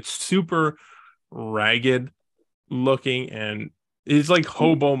this, like, it's super ragged looking, and it's like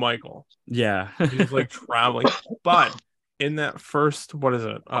Hobo Michael. Yeah. He's like traveling, but in that first,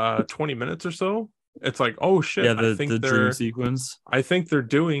 20 minutes or so, it's like, oh shit. Yeah, I think the dream sequence. I think they're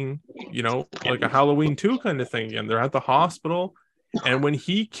doing, like a Halloween 2 kind of thing again. They're at the hospital, and when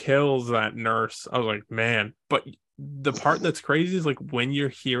he kills that nurse, I was like, man. But the part that's crazy is, like, when you're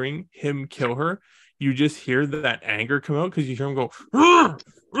hearing him kill her, you just hear that anger come out, because you hear him go, "Rrr,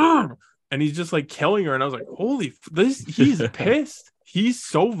 rrr," and he's just like killing her, and I was like, holy, he's pissed. He's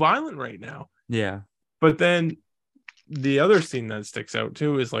so violent right now. Yeah. But then the other scene that sticks out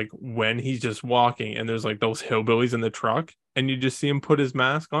too is, like, when he's just walking and there's, like, those hillbillies in the truck, and you just see him put his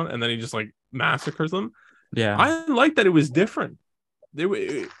mask on, and then he just, like, massacres them. Yeah. I like that it was different. It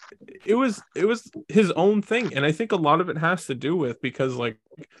was his own thing, and I think a lot of it has to do with, because, like,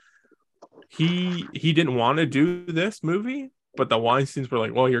 he didn't want to do this movie, but the Weinsteins were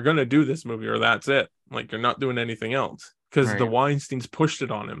like, well, you're gonna do this movie or that's it. Like, you're not doing anything else, because the Weinsteins pushed it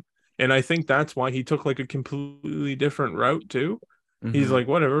on him. And I think that's why he took, like, a completely different route too. Mm-hmm. He's like,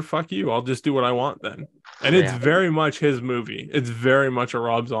 whatever, fuck you, I'll just do what I want then. And it's very much his movie. It's very much a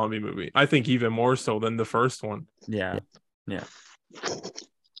Rob Zombie movie. I think even more so than the first one. Yeah.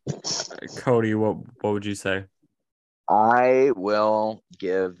 Cody, what would you say? I will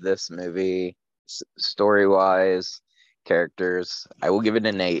give this movie, story-wise, characters, I will give it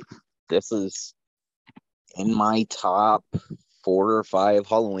an 8. This is in my top 4 or 5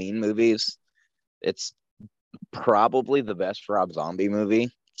 Halloween movies. It's probably the best Rob Zombie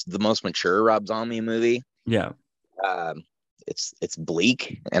movie. It's the most mature Rob Zombie movie. Yeah. It's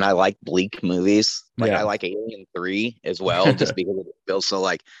bleak, and I like bleak movies. Like, I like Alien 3 as well, just because it feels so,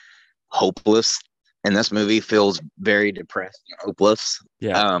 like, hopeless. And this movie feels very depressed and hopeless.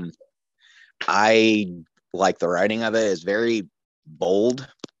 Yeah. I like the writing of it. Is very bold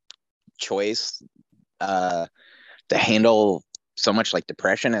choice to handle so much, like,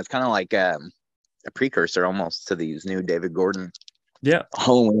 depression. It's kind of like a precursor almost to these new David Gordon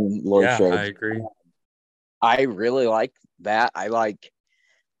Halloween lore shows. I agree. I really like that. I like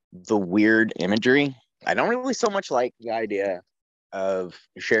the weird imagery. I don't really so much like the idea of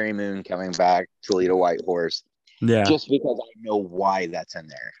Sherry Moon coming back to lead a white horse. Yeah. Just because I know why that's in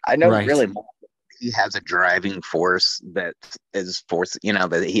there. I know really he has a driving force that is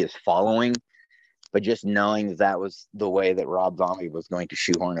that he is following. But just knowing that was the way that Rob Zombie was going to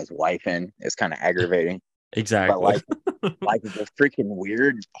shoehorn his wife in is kind of aggravating. Exactly. But like the freaking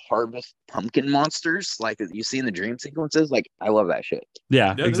weird harvest pumpkin monsters, like you see in the dream sequences, like, I love that shit.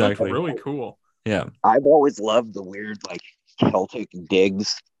 Yeah, exactly. Really cool. Yeah. I've always loved the weird, like, Celtic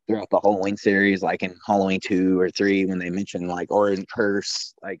digs throughout the Halloween series, like in Halloween 2 or 3, when they mention, like, or in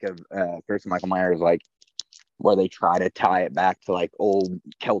Curse, like, of Curse of Michael Myers, like, where they try to tie it back to, like, old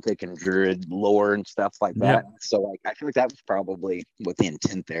Celtic and Druid lore and stuff like that. Yeah. So, like, I feel like that was probably what the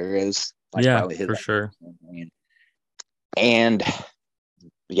intent there is. Like, yeah, for sure. And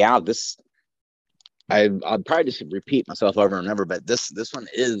yeah, I'd probably just repeat myself over and over, but this one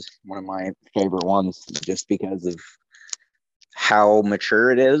is one of my favorite ones, just because of how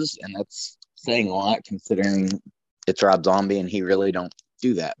mature it is, and that's saying a lot considering it's Rob Zombie, and he really don't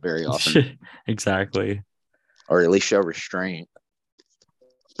do that very often. Exactly. Or at least show restraint.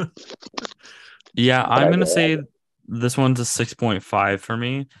 Yeah, I'm gonna say this one's a 6.5 for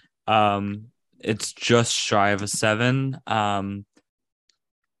me. It's just shy of a 7.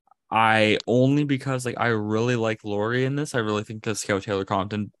 I only because like I really like Laurie in this. I really think that Scout Taylor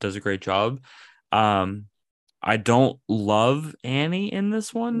Compton does a great job. Um, I don't love Annie in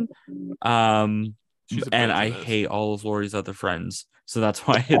this one. Um, She's a and bitch I in this. hate all of Laurie's other friends, so that's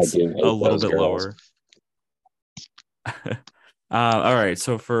why I it's do hate a little those bit girls. lower. All right.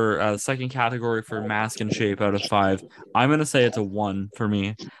 So for second category for mask and shape out of 5, I'm gonna say it's a 1 for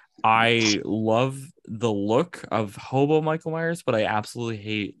me. I love the look of Hobo Michael Myers, but I absolutely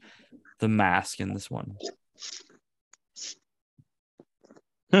hate the mask in this one.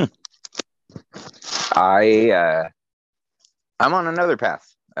 I'm on another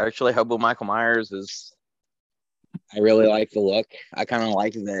path. Actually, Hobo Michael Myers is. I really like the look. I kind of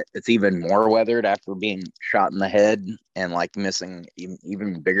like that it's even more weathered after being shot in the head and like missing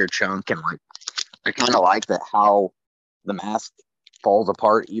even bigger chunk. And like, I kind of like that how the mask falls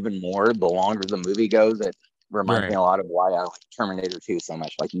apart even more the longer the movie goes. It reminds me Right. a lot of why I like Terminator 2 so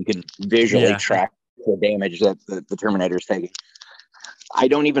much. Like, you can visually Yeah. track the damage that the Terminator's taking. I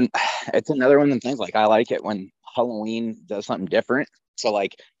don't even, it's another one of the things, like, I like it when Halloween does something different. So,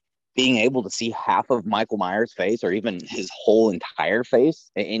 like, being able to see half of Michael Myers' face or even his whole entire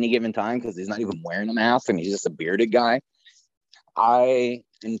face at any given time, because he's not even wearing a mask and he's just a bearded guy, I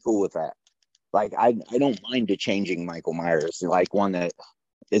am cool with that. Like, I don't mind it changing Michael Myers, like one that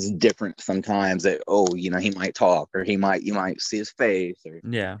is different sometimes, that, oh, you know, he might talk, or you might see his face, or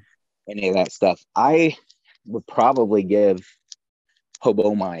Yeah. any of that stuff. I would probably give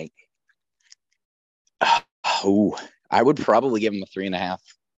Hobo Mike, I would probably give him a 3.5.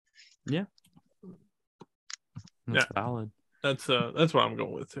 Yeah. That's valid. That's what I'm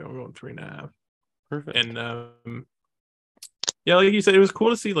going with too. I'm going 3.5. Perfect. And yeah, like you said, it was cool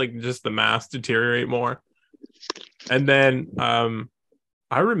to see like just the mask deteriorate more. And then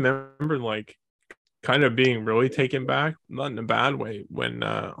I remember like kind of being really taken back, not in a bad way, when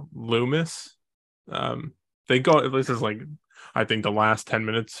Loomis they go, this is like I think the last 10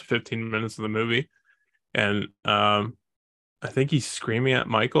 minutes, 15 minutes of the movie, and I think he's screaming at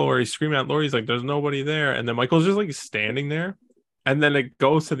Michael, or he's screaming at Laurie. He's like, there's nobody there. And then Michael's just like standing there. And then it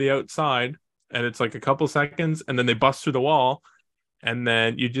goes to the outside, and it's like a couple seconds, and then they bust through the wall. And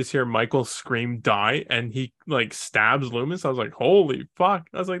then you just hear Michael scream, die, and he like stabs Loomis. I was like, holy fuck.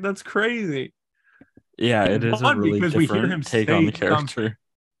 I was like, that's crazy. Yeah, it is a One, really because we hear him different take on the say character. something.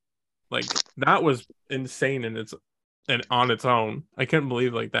 Like, that was insane, and on its own. I couldn't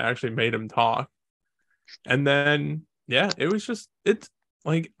believe like that actually made him talk. And then yeah, it was just, it's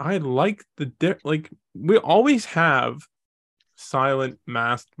like, I like like, we always have silent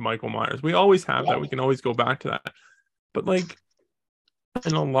masked Michael Myers. We always have that. We can always go back to that. But like,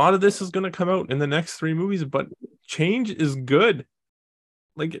 and a lot of this is going to come out in the next 3 movies, but change is good.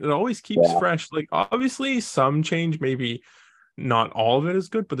 Like, it always keeps fresh. Like, obviously some change, maybe not all of it is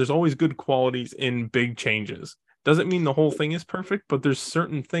good, but there's always good qualities in big changes. Doesn't mean the whole thing is perfect, but there's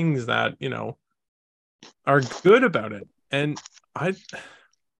certain things that, you know, are good about it. And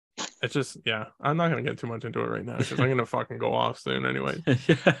it's just, yeah, I'm not gonna get too much into it right now because I'm gonna fucking go off soon anyway.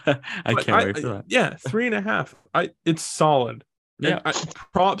 I can't wait for that. Yeah, 3.5. It's solid. Yeah. And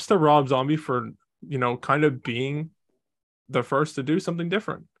props to Rob Zombie for, you know, kind of being the first to do something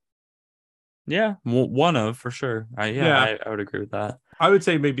different. Yeah, one of for sure. I would agree with that. I would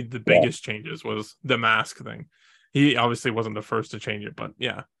say maybe the biggest changes was the mask thing. He obviously wasn't the first to change it, but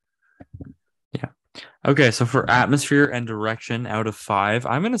yeah. Yeah. Okay, so for atmosphere and direction out of 5,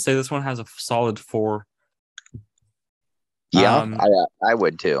 I'm gonna say this one has a solid 4. Yeah, I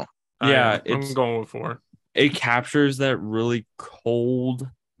would too. Yeah, I'm going with 4. It captures that really cold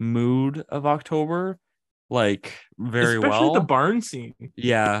mood of October, like very especially well. The barn scene.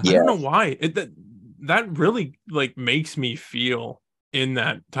 Yeah. I don't know why. That really like makes me feel in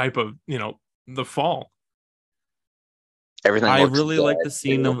that type of, you know, the fall. Everything. I really like the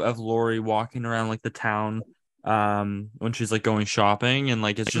scene of Laurie walking around like the town when she's like going shopping, and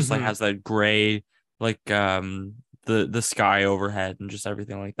like it's just like has that gray like the sky overhead and just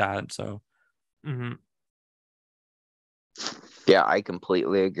everything like that. So yeah, I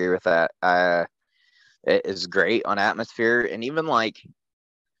completely agree with that. It is great on atmosphere, and even like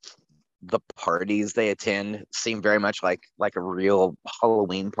the parties they attend seem very much like a real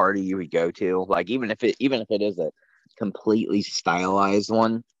Halloween party you would go to. Like, even if it is a completely stylized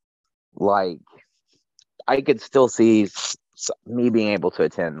one, like, I could still see me being able to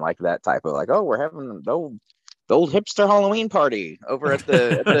attend like that type of, like, oh, we're having the old hipster Halloween party over at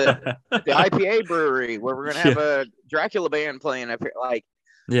the IPA brewery where we're gonna have a Dracula band playing up here. Like,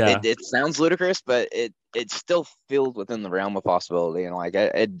 it sounds ludicrous, but it still feels within the realm of possibility, and like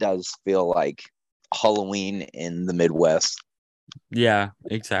it does feel like Halloween in the Midwest. Yeah,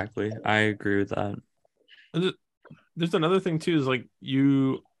 exactly. I agree with that. There's another thing too, is like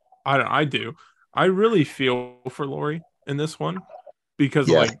I do. I really feel for Lori in this one because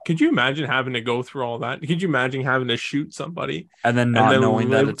Yeah. like, could you imagine having to go through all that? Could you imagine having to shoot somebody And then and not then knowing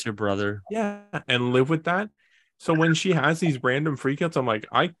that live, it's your brother. yeah, and live with that? So when she has these random freakouts, I'm like,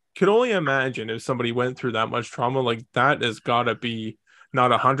 I could only imagine if somebody went through that much trauma, like that has got to be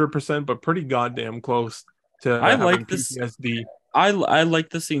not 100%, but pretty goddamn close to I having like this. PTSD. I like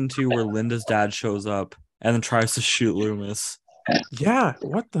the scene too where Linda's dad shows up and then tries to shoot Loomis. Yeah,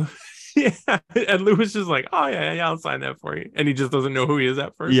 what the? Yeah, and Lewis is like, oh yeah, I'll sign that for you, and he just doesn't know who he is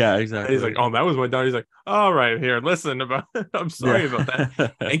at first. Yeah, And he's exactly. like, oh, that was my daughter. He's like, all right, here, listen about. I'm sorry about that. Yeah.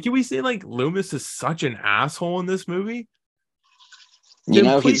 And can we say like Loomis is such an asshole in this movie? You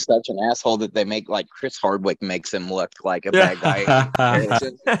know, he's such an asshole that they make like Chris Hardwick makes him look like a bad guy in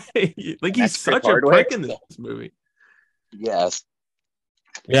comparison. Like he's That's Chris such a Hardwick. prick in this movie. Yes.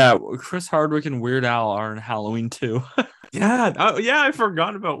 Yeah, Chris Hardwick and Weird Al are in Halloween too. Yeah, yeah, I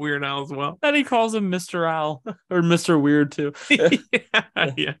forgot about Weird Al as well. And he calls him Mr. Al or Mr. Weird too. Yeah.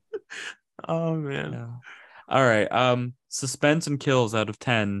 Oh man. Yeah. All right. Suspense and kills out of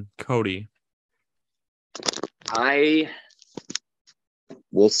 10. Cody. I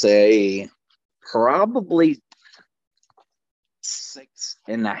will say probably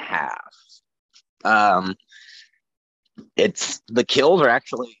 6.5. It's the kills are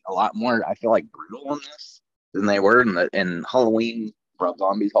actually a lot more, I feel like, brutal in this than they were in Halloween, Rob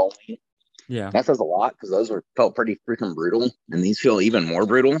Zombie's Halloween. Yeah. That says a lot because those felt pretty freaking brutal, and these feel even more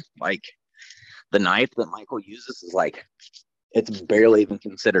brutal. Like the knife that Michael uses is like, it's barely even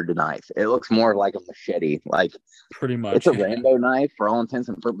considered a knife. It looks more like a machete. Like Pretty much. it's a Rambo knife for all intents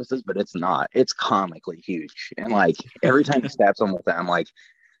and purposes, but it's not. It's comically huge, and like every time he stabs someone with that, I'm like,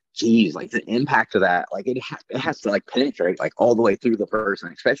 geez, like the impact of that, like it has to like penetrate like all the way through the person,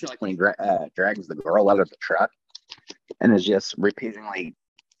 especially like when he drags the girl out of the truck and is just repeatedly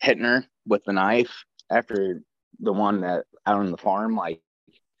hitting her with the knife after the one that out on the farm, like,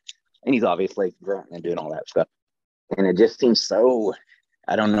 and he's obviously grunting and doing all that stuff, and it just seems so,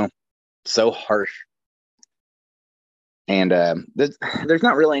 I don't know, so harsh. And there's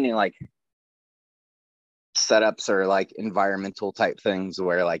not really any like setups or like environmental type things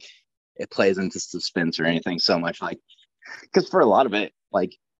where like it plays into suspense or anything so much, like, because for a lot of it,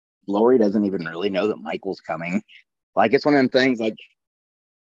 like Lori doesn't even really know that Michael's coming. Like it's one of them things, like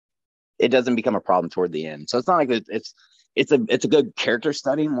it doesn't become a problem toward the end. So it's not like it's a good character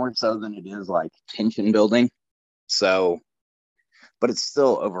study more so than it is like tension building. So, but it's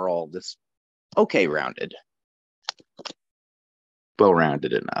still overall just okay rounded, well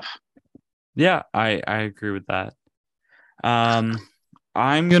rounded enough. Yeah, I agree with that. I'm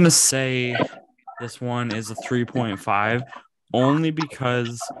gonna say this one is a 3.5 only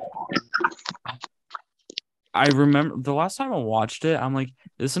because I remember the last time I watched it, I'm like,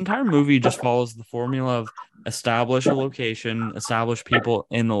 this entire movie just follows the formula of establish a location, establish people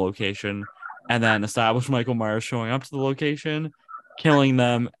in the location, and then establish Michael Myers showing up to the location, killing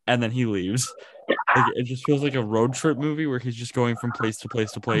them, and then he leaves. Like, it just feels like a road trip movie where he's just going from place to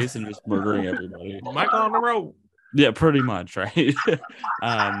place to place and just murdering everybody. Michael on the road. Yeah, pretty much, right?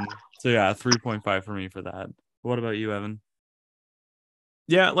 So yeah, 3.5 for me for that. What about you, Evan?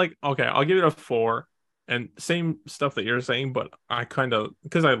 Yeah, like okay, I'll give it a 4. And same stuff that you're saying, but I kind of,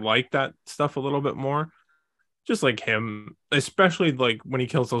 because I like that stuff a little bit more. Just like him, especially like when he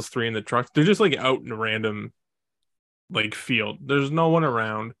kills those 3 in the truck, they're just like out in a random like field. There's no one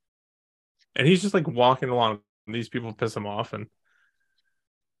around, and he's just like walking along. And these people piss him off, and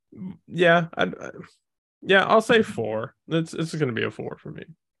yeah, yeah, I'll say 4. It's gonna be a 4 for me.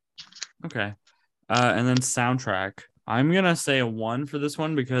 Okay. And then soundtrack. I'm gonna say a 1 for this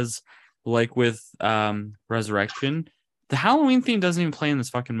one because, like with Resurrection, the Halloween theme doesn't even play in this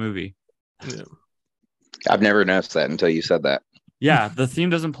fucking movie. Yeah. I've never noticed that until you said that. Yeah, the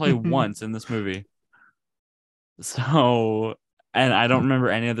theme doesn't play once in this movie. So, and I don't remember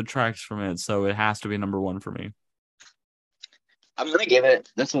any other tracks from it, so it has to be number 1 for me. I'm gonna give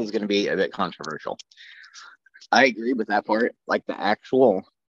it. This one's gonna be a bit controversial. I agree with that part, like the actual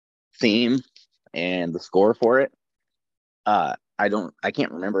theme and the score for it. I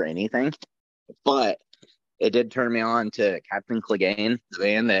can't remember anything, but it did turn me on to Captain Clegane, the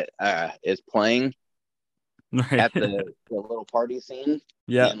band that is playing Right. at the little party scene.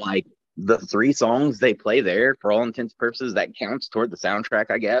 Yeah. And like the 3 songs they play there, for all intents and purposes, that counts toward the soundtrack,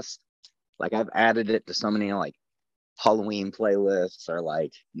 I guess. Like I've added it to so many like Halloween playlists or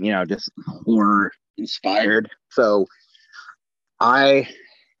like, you know, just horror inspired. So I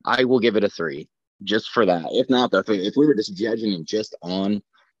will give it a 3. just for that. If not, though, if we were just judging it just on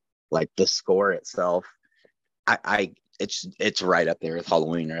like the score itself, it's right up there with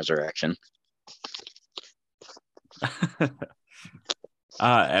Halloween Resurrection.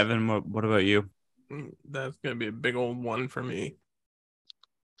 Evan, what about you? That's gonna be a big old one for me.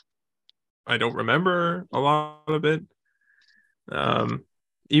 I don't remember a lot of it.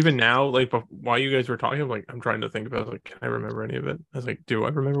 Even now, like while you guys were talking, I'm trying to think about like, can I remember any of it? I was like, do I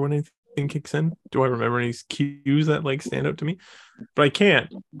remember when anything kicks in? Do I remember any cues that like stand out to me? But I can't,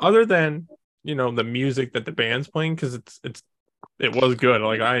 other than the music that the band's playing, because it was good.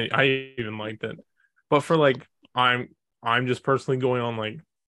 Like I even liked it. But for like I'm just personally going on like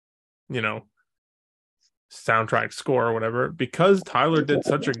soundtrack score or whatever, because Tyler did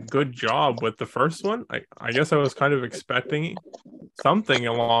such a good job with the first one. I guess I was kind of expecting something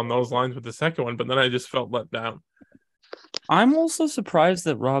along those lines with the second one, but then I just felt let down. I'm also surprised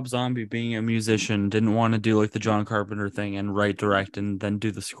that Rob Zombie, being a musician, didn't want to do like the John Carpenter thing and write, direct, and then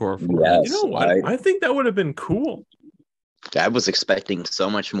do the score for it. Yes, You know what? I think that would have been cool. I was expecting so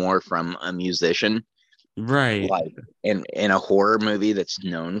much more from a musician, Right. like in a horror movie that's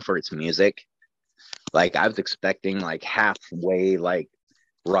known for its music. Like I was expecting like halfway like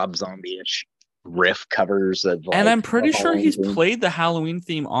Rob Zombie-ish riff covers of And like, I'm pretty sure Halloween he's theme. played the Halloween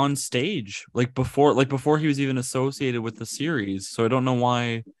theme on stage, like before he was even associated with the series. So I don't know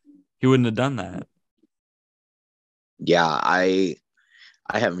why he wouldn't have done that. Yeah, I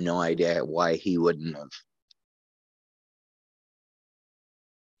have no idea why he wouldn't have.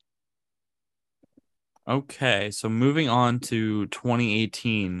 Okay, so moving on to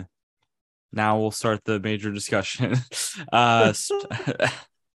 2018. Now we'll start the major discussion.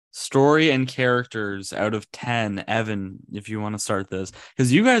 Story and characters out of 10. Evan, if you want to start this,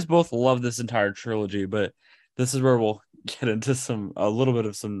 because you guys both love this entire trilogy, but this is where we'll get into a little bit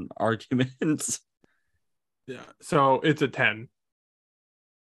of some arguments. Yeah, so it's a 10.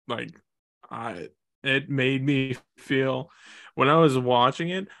 Like it made me feel, when I was watching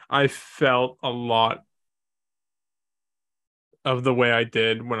it, I felt a lot of the way I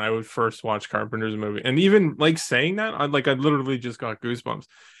did when I would first watch Carpenter's movie. And even like saying that, I literally just got goosebumps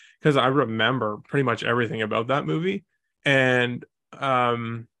because I remember pretty much everything about that movie. And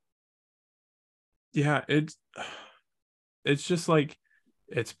yeah, it's just like,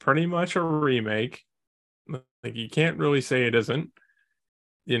 it's pretty much a remake. Like you can't really say it isn't.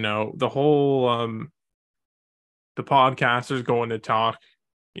 The whole the podcasters going to talk,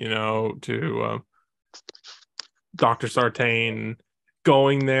 to Dr. Sartain,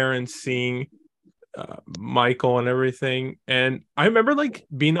 going there and seeing Michael and everything. And I remember like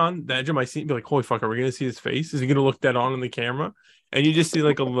being on the edge of my seat and be like, holy fuck, are we gonna see his face? Is he gonna look dead on in the camera? And you just see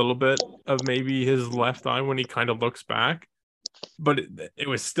like a little bit of maybe his left eye when he kind of looks back, but it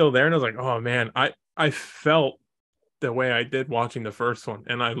was still there. And I was like, oh man, I felt the way I did watching the first one,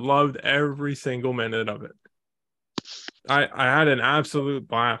 and I loved every single minute of it. I had an absolute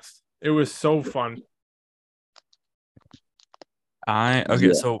blast. It was so fun.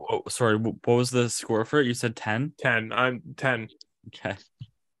 Okay, so sorry, what was the score for it? You said 10? 10. I'm 10. Okay.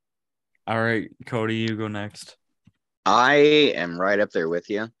 All right, Cody, you go next. I am right up there with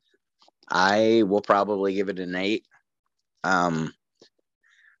you. I will probably give it an 8.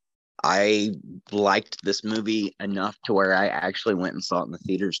 I liked this movie enough to where I actually went and saw it in the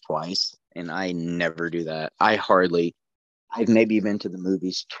theaters twice, and I never do that. I've maybe been to the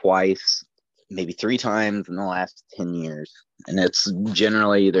movies twice, maybe 3 times in the last 10 years. And it's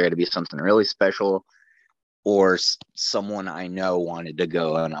generally either to be something really special or someone I know wanted to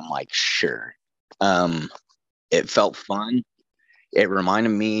go, and I'm like, sure. It felt fun. It reminded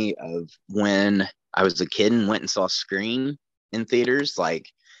me of when I was a kid and went and saw Scream in theaters, like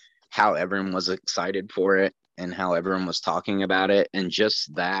how everyone was excited for it and how everyone was talking about it. And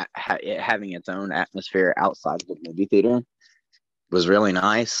just that, it having its own atmosphere outside of the movie theater was really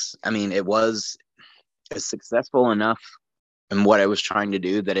nice. I mean, it was successful enough in what I was trying to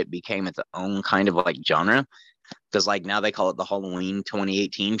do that it became its own kind of like genre. Because like now they call it the Halloween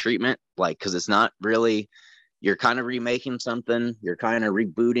 2018 treatment, like, because it's not really, you're kind of remaking something, you're kind of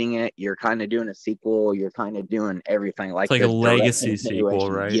rebooting it, you're kind of doing a sequel, you're kind of doing everything like It's like a this legacy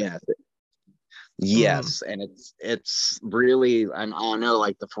sequel, right? Yes, and it's really, I know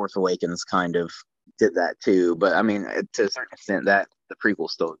like the Force Awakens kind of did that too, but I mean to a certain extent that the prequel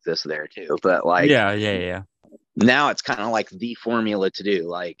still exists there too, but like yeah. Now it's kind of like the formula to do,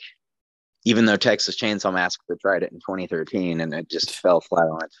 like, even though Texas Chainsaw Massacre tried it in 2013 and it just fell flat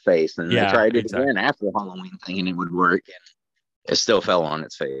on its face, and they tried it again after the Halloween thing and it would work, and it still fell on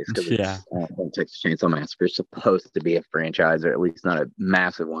its face because I don't think Texas Chainsaw Massacre is supposed to be a franchise, or at least not a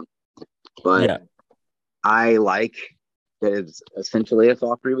massive one. But I like that it's essentially a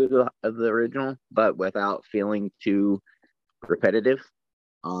soft reboot of the original, but without feeling too repetitive.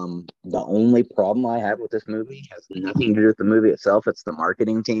 The only problem I have with this movie has nothing to do with the movie itself. It's the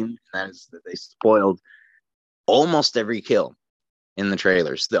marketing team. That is that they spoiled almost every kill in the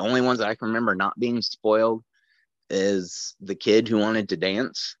trailers. The only ones that I can remember not being spoiled is the kid who wanted to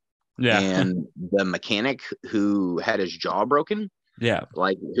dance Yeah. and the mechanic who had his jaw broken, Yeah.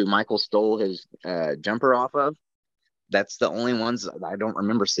 like who Michael stole his jumper off of. That's the only ones that I don't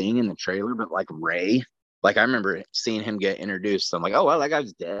remember seeing in the trailer. But like Ray, like I remember seeing him get introduced. I'm like, oh well, that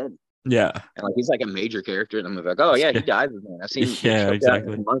guy's dead, Yeah. and like he's like a major character in the movie. Like, oh yeah, he dies. Man, I've seen him get Yeah, choked out in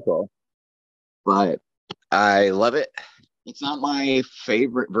exactly. a commercial. But I love it. It's not my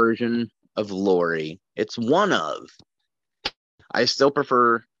favorite version of Laurie. It's one of. I still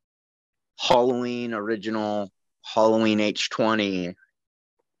prefer Halloween original, Halloween H20,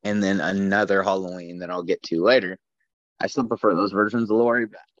 and then another Halloween that I'll get to later. I still prefer those versions of Laurie,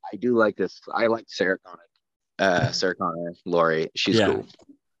 but I do like this. I like Sarah Connor, Laurie. She's Yeah. cool.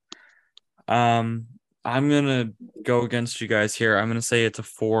 I'm gonna go against you guys here. I'm gonna say it's a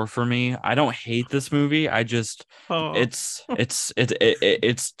 4 for me. I don't hate this movie. I just it's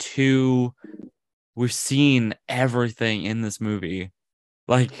too. We've seen everything in this movie.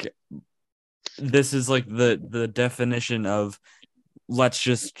 Like this is like the definition of let's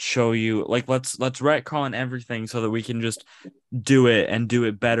just show you, like let's retcon everything so that we can just do it and do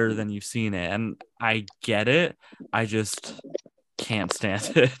it better than you've seen it. And I get it. I just can't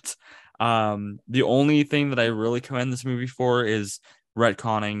stand it. The only thing that I really commend this movie for is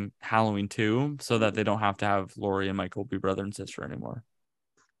retconning Halloween 2 so that they don't have to have Laurie and Michael be brother and sister anymore.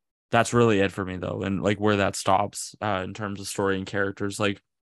 That's really it for me though, and like where that stops in terms of story and characters. Like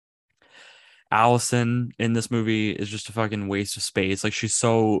Allison in this movie is just a fucking waste of space. Like she's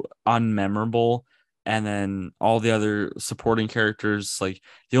so unmemorable. And then all the other supporting characters, like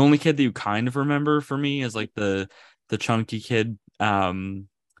the only kid that you kind of remember for me is like the chunky kid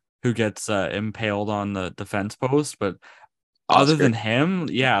who gets impaled on the fence post. But other Oscar. than him,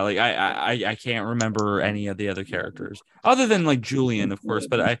 yeah, like I can't remember any of the other characters other than like Julian, of course.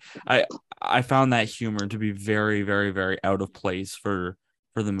 But I found that humor to be very, very, very out of place for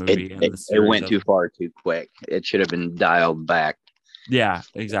the movie and the It series. went too far too quick. It should have been dialed back. Yeah,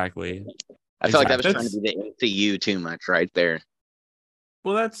 exactly. I feel like that was Exactly. trying to be the MCU too much right there.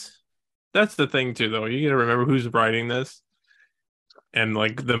 Well, that's the thing too, though. You got to remember who's writing this, and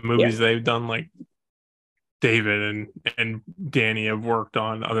like the movies they've done. Like David and Danny have worked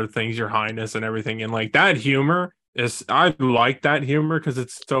on other things, Your Highness and everything, and like that humor is. I like that humor because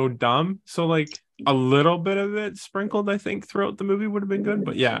it's so dumb. So like a little bit of it sprinkled, I think, throughout the movie would have been good.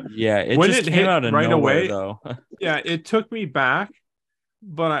 But yeah, it when just it came hit out of right nowhere away, though. yeah, it took me back.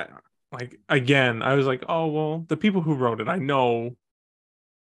 But I like again, I was like, oh well, the people who wrote it, I know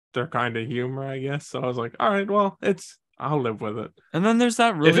their kind of humor, I guess. So I was like, all right, well, I'll live with it. And then there's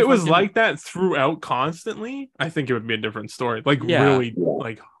that really If it was fucking, like that throughout constantly, I think it would be a different story. Like Yeah. really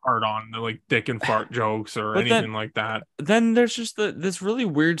like hard on the like dick and fart jokes or But then- anything like that. then there's just this really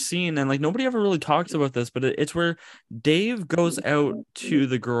weird scene, and like nobody ever really talks about this, but it's where Dave goes out to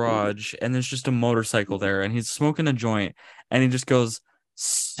the garage and there's just a motorcycle there and he's smoking a joint and he just goes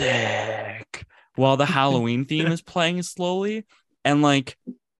sick while the Halloween theme is playing slowly. And like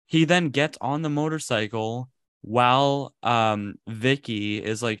he then gets on the motorcycle while Vicky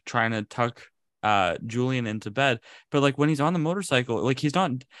is like trying to tuck Julian into bed. But like when he's on the motorcycle, like he's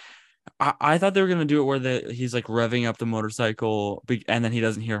not. I thought they were gonna do it where he's like revving up the motorcycle and then he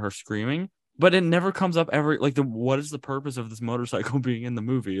doesn't hear her screaming. But it never comes up ever. Like what is the purpose of this motorcycle being in the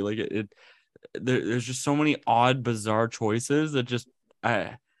movie? Like there's just so many odd, bizarre choices that just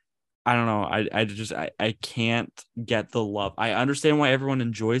I don't know. I can't get the love. I understand why everyone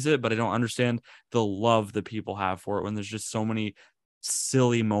enjoys it, but I don't understand the love that people have for it when there's just so many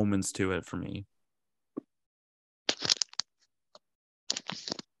silly moments to it for me.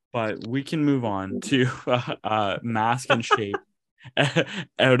 But we can move on to Mask and Shape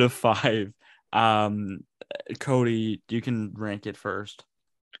out of 5. Cody, you can rank it first.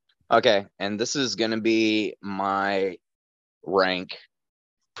 Okay, and this is going to be my rank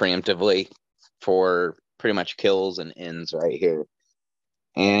preemptively for pretty much kills and ends right here.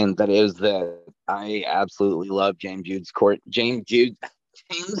 And that is that I absolutely love James Jude Courtney.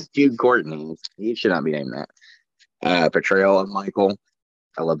 He should not be named that. Portrayal of Michael.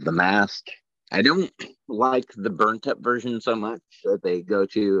 I love the mask. I don't like the burnt up version so much that they go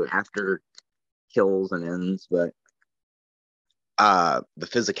to after kills and ends, but the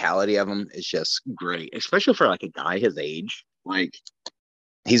physicality of him is just great, especially for like a guy his age. Like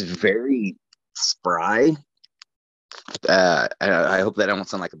he's very spry. I hope that I don't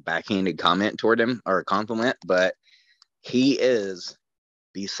sound like a backhanded comment toward him or a compliment, but he is,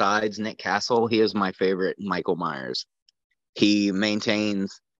 besides Nick Castle, he is my favorite Michael Myers. He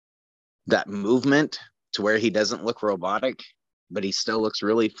maintains that movement to where he doesn't look robotic, but he still looks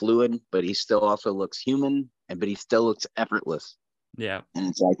really fluid, but he still also looks human, but he still looks effortless. Yeah. And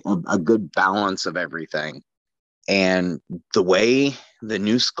it's like a good balance of everything. And the way the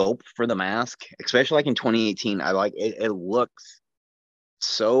new sculpt for the mask, especially like in 2018, I like it. It looks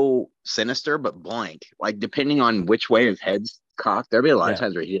so sinister but blank. Like depending on which way his head's cocked, there'll be a lot of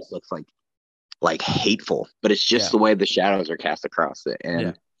times where he just looks like hateful. But it's just the way the shadows are cast across it,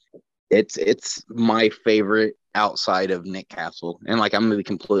 and it's my favorite outside of Nick Castle. And like I'm gonna be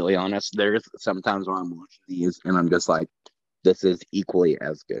completely honest, there's sometimes when I'm watching these and I'm just like, this is equally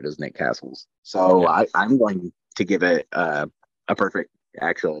as good as Nick Castle's. So I'm going to give it a perfect,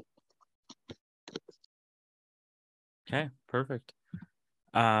 actually. Okay, perfect.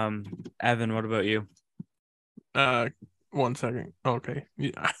 Evan, what about you? 1 second. Okay.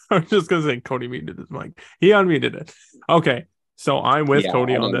 Yeah, I was just gonna say Cody muted his mic. He unmuted it. Okay. So I'm with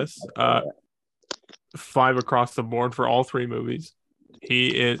Cody on this. 5 across the board for all 3 movies. He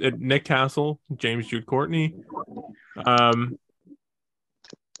is Nick Castle, James Jude Courtney.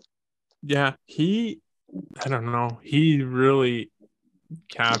 Yeah, I don't know. He really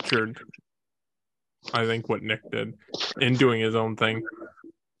captured, I think, what Nick did in doing his own thing.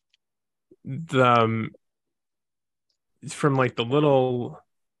 From like the little,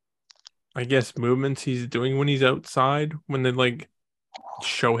 I guess, movements he's doing when he's outside, when they like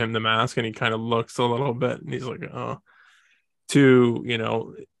show him the mask and he kind of looks a little bit and he's like, oh, to, you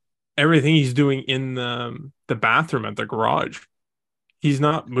know, everything he's doing in the bathroom at the garage. He's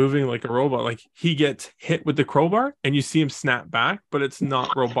not moving like a robot. Like he gets hit with the crowbar and you see him snap back, but it's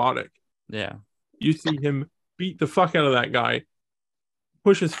not robotic. Yeah. You see him beat the fuck out of that guy,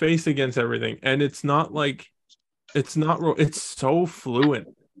 push his face against everything. And it's not like, it's so fluent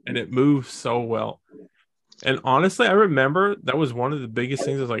and it moves so well. And honestly, I remember that was one of the biggest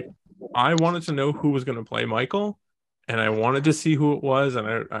things. Is like, I wanted to know who was going to play Michael and I wanted to see who it was.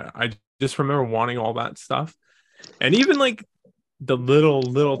 And I just remember wanting all that stuff. And even like, the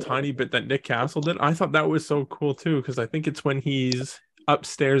little tiny bit that Nick Castle did, I thought that was so cool too, because I think it's when he's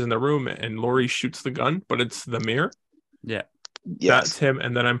upstairs in the room and Laurie shoots the gun, but it's the mirror. Yeah. Yes. That's him.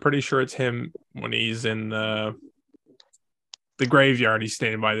 And then I'm pretty sure it's him when he's in the graveyard, he's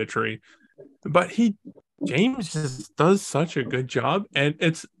standing by the tree. But James just does such a good job. And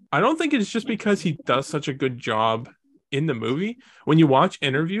I don't think it's just because he does such a good job in the movie. When you watch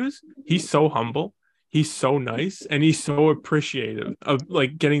interviews, he's so humble. He's so nice and he's so appreciative of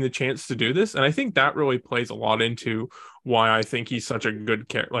like getting the chance to do this. And I think that really plays a lot into why I think he's such a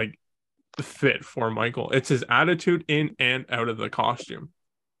good fit for Michael. It's his attitude in and out of the costume.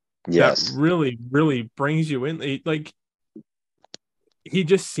 Yes. That really, really brings you in. He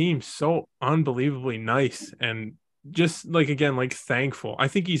just seems so unbelievably nice and just like, again, like thankful. I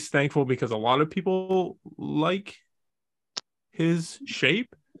think he's thankful because a lot of people like his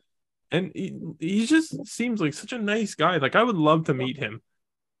shape. And he just seems like such a nice guy. Like I would love to meet him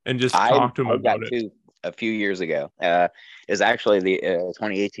and just talk to him about it. A few years ago, is actually the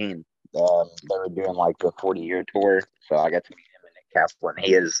 2018. They were doing like the 40-year tour, so I got to meet him and Nick Castle, and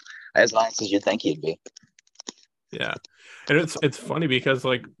he is as nice as you'd think he'd be. Yeah, and it's funny because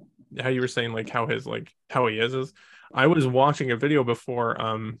like how you were saying like how he is. I was watching a video before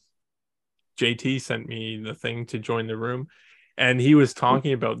JT sent me the thing to join the room. And he was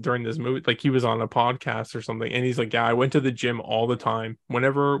talking about during this movie, like he was on a podcast or something. And he's like, yeah, I went to the gym all the time.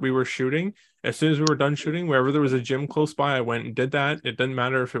 Whenever we were shooting, as soon as we were done shooting, wherever there was a gym close by, I went and did that. It didn't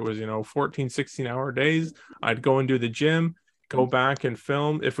matter if it was, 14, 16-hour days. I'd go and do the gym, go back and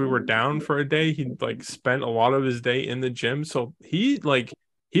film. If we were down for a day, he'd like spent a lot of his day in the gym. So he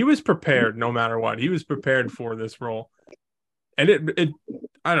was prepared no matter what. He was prepared for this role. And it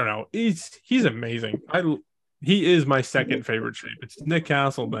I don't know. He's amazing. He is my second favorite shape. It's Nick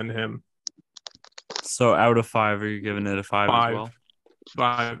Castle, then him. So out of 5, are you giving it a 5 as well?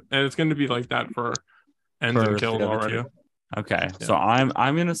 5, and it's going to be like that for Ends and Kills already. Okay, yeah. So I'm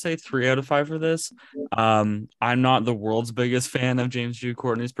gonna say 3 out of 5 for this. I'm not the world's biggest fan of James Jude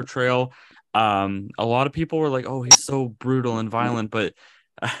Courtney's portrayal. A lot of people were like, "Oh, he's so brutal and violent," but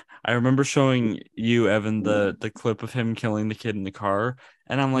I remember showing you, Evan, the clip of him killing the kid in the car,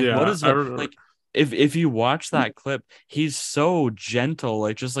 and I'm like, "What is it like?" if you watch that clip, he's so gentle,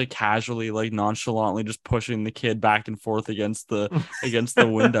 like just like casually, like nonchalantly, just pushing the kid back and forth against the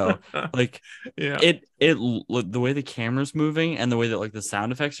window. Like Yeah. the way the camera's moving and the way that like the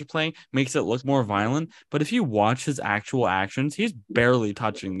sound effects are playing makes it look more violent. But if you watch his actual actions, he's barely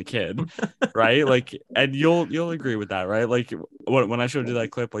touching the kid, right? Like, and you'll agree with that, right? Like when I showed you that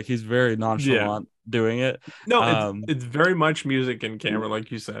clip, like he's very nonchalant doing it. No, it's very much music and camera,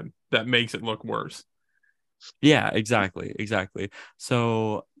 like you said, that makes it look worse. Yeah, exactly.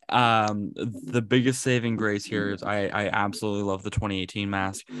 So the biggest saving grace here is I absolutely love the 2018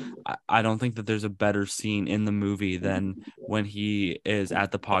 mask. I don't think that there's a better scene in the movie than when he is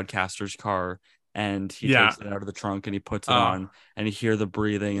at the podcaster's car and he takes it out of the trunk and he puts it on and you hear the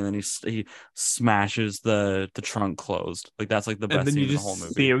breathing and then he smashes the trunk closed. Like that's like the best scene in the whole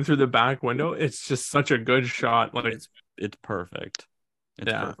movie. See him through the back window. It's just such a good shot. Like it's perfect.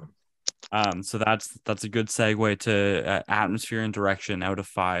 Perfect. So that's a good segue to atmosphere and direction out of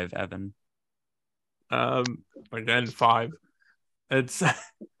 5, Evan. Again, 5. It's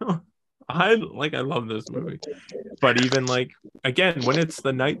I love this movie, but even like again when it's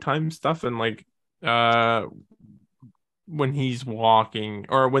the nighttime stuff and like when he's walking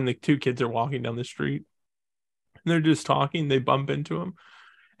or when the 2 kids are walking down the street and they're just talking, they bump into him.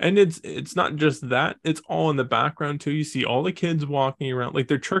 And it's not just that, it's all in the background too. You see all the kids walking around like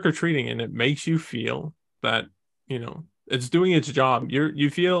they're trick-or-treating, and it makes you feel that, it's doing its job. You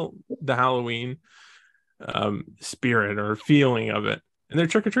feel the Halloween spirit or feeling of it. And they're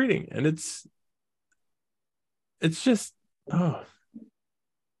trick-or-treating. And it's just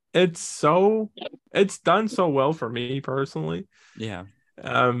it's done so well for me personally. Yeah.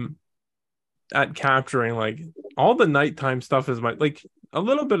 At capturing like all the nighttime stuff is like a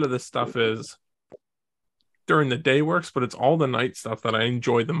little bit of this stuff is during the day works, but it's all the night stuff that I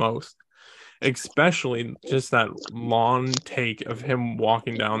enjoy the most, especially just that long take of him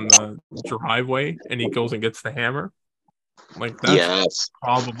walking down the driveway and he goes and gets the hammer. Like that's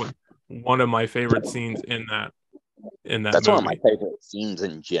probably one of my favorite scenes in that that's movie. One of my favorite scenes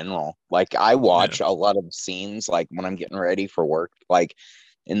in general. Like I watch a lot of scenes like when I'm getting ready for work, like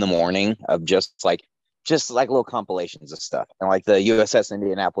in the morning, of just like little compilations of stuff, and like the USS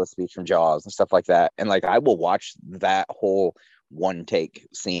Indianapolis speech from Jaws and stuff like that. And like I will watch that whole one take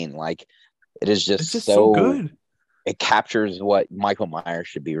scene. Like it is just so good. It captures what Michael Myers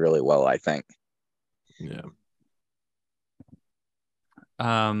should be really well, I think. Yeah.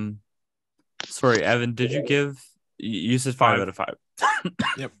 Sorry, Evan, did you give? You said 5 out of 5.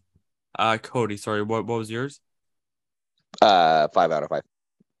 Yep. Cody, sorry, what was yours? 5 out of 5.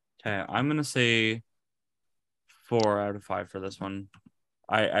 Okay, I'm gonna say 4 out of 5 for this one.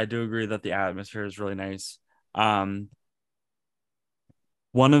 I do agree that the atmosphere is really nice.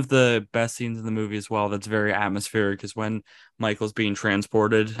 One of the best scenes in the movie as well that's very atmospheric is when Michael's being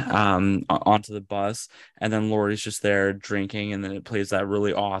transported onto the bus, and then Laurie's just there drinking, and then it plays that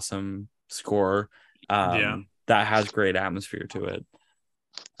really awesome score that has great atmosphere to it.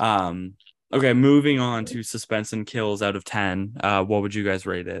 Okay, moving on to suspense and kills out of 10. What would you guys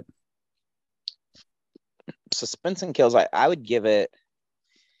rate it? Suspense and kills, I would give it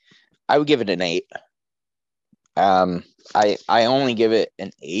an 8. I only give it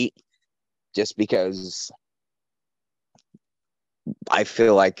an 8 just because I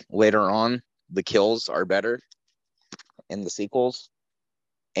feel like later on the kills are better in the sequels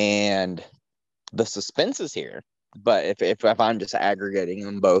and the suspense is here. But if I'm just aggregating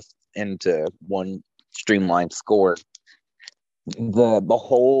them both into one streamlined score, the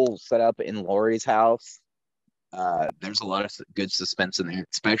whole setup in Laurie's house, there's a lot of good suspense in there,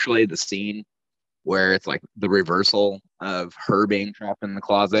 especially the scene where it's like the reversal of her being trapped in the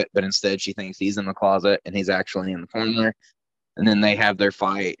closet, but instead she thinks he's in the closet and he's actually in the corner. And then they have their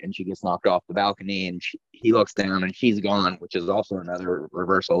fight and she gets knocked off the balcony and he looks down and she's gone, which is also another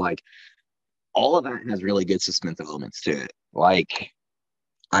reversal. Like all of that has really good suspense elements to it. Like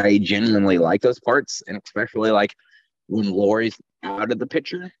I genuinely like those parts, and especially like when Laurie's out of the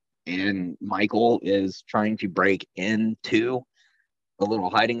picture and Michael is trying to break into a little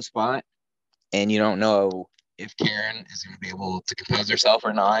hiding spot, and you don't know if Karen is going to be able to compose herself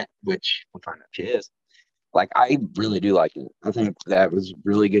or not, which we'll find out she is. Like, I really do like it. I think that was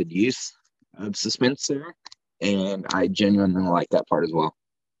really good use of suspense there, and I genuinely like that part as well.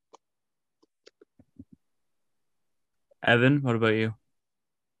 Evan, what about you?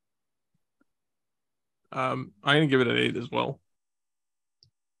 I'm gonna give it an 8 as well.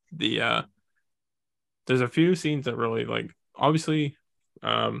 There's a few scenes that really like, obviously,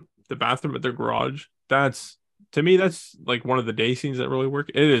 the bathroom at their garage. To me, that's like one of the day scenes that really work.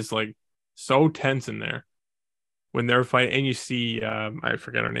 It is like so tense in there when they're fighting, and you see I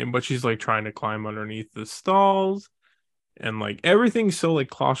forget her name, but she's like trying to climb underneath the stalls, and like everything's so like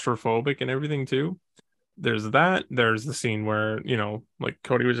claustrophobic and everything too. There's that. There's the scene where, like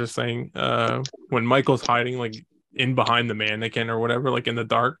Cody was just saying, when Michael's hiding like in behind the mannequin or whatever, like in the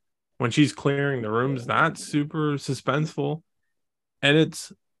dark, when she's clearing the rooms, that's super suspenseful. And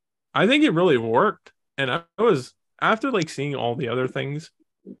I think it really worked. And I was, after like seeing all the other things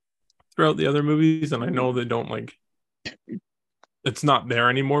throughout the other movies, and I know they don't like, it's not there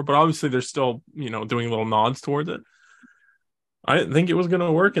anymore, but obviously they're still, doing little nods towards it. I didn't think it was going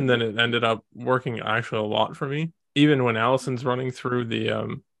to work, and then it ended up working actually a lot for me. Even when Allison's running through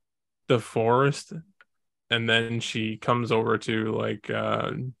the forest, and then she comes over to like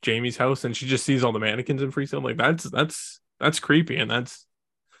Jamie's house, and she just sees all the mannequins in freestyle. Like that's creepy, and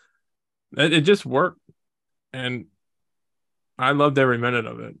it just worked, and I loved every minute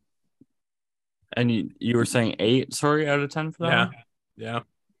of it. And you were saying 8, sorry, out of 10 for that? Yeah, one? yeah.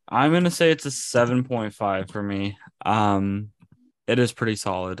 I'm gonna say it's a 7.5 for me. It is pretty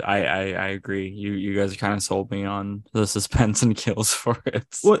solid. I agree. You guys kind of sold me on the suspense and kills for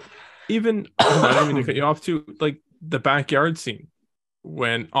it. What even I didn't mean to cut you off too. Like the backyard scene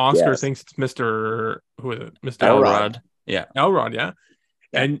when Oscar thinks it's Mr. Who is it? Mr. Elrod. Yeah. Elrod, yeah.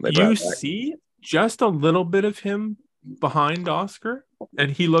 And you see just a little bit of him behind Oscar,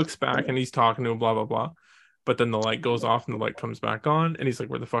 and he looks back and he's talking to him, blah blah blah. But then the light goes off and the light comes back on, and he's like,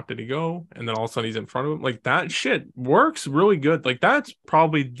 where the fuck did he go? And then all of a sudden he's in front of him. Like that shit works really good. Like that's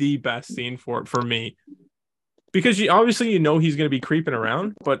probably the best scene for me. Because obviously he's going to be creeping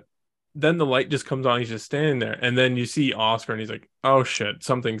around, but then the light just comes on, he's just standing there. And then you see Oscar and he's like, oh shit,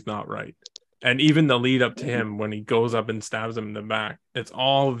 something's not right. And even the lead up to him when he goes up and stabs him in the back, it's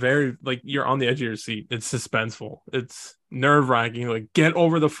all very like you're on the edge of your seat. It's suspenseful. It's nerve-wracking. Like, get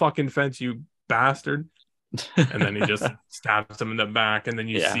over the fucking fence, you bastard. And then he just stabs him in the back, and then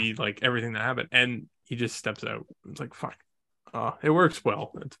you see like everything that happened, and he just steps out. It's like fuck. It works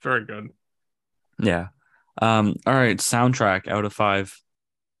well. It's very good. Yeah. All right. Soundtrack out of 5.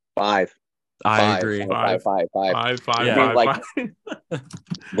 5. I agree. 5. Yeah. Like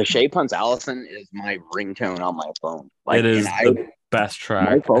the Shape Hunts Allison is my ringtone on my phone. Like, it is the best track.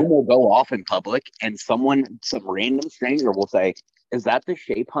 My phone will go off in public, and some random stranger will say, "Is that the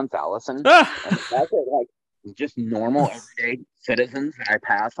Shape Hunts Allison?" And that's it, like just normal everyday citizens that I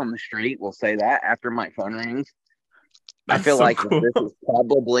pass on the street will say that after my phone rings. That's I feel so like cool. this is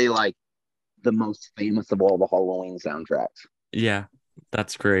probably like the most famous of all the Halloween soundtracks. Yeah,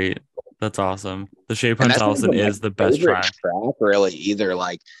 that's great. That's awesome. The Shape Hunts Allison is the best track. Really, either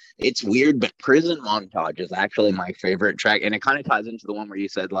like it's weird, but Prison Montage is actually my favorite track, and it kind of ties into the one where you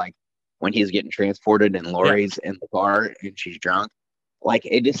said like when he's getting transported and Lori's in the car and she's drunk. Like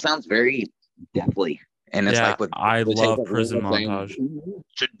it just sounds very deathly. And it's like I love Prison Montage.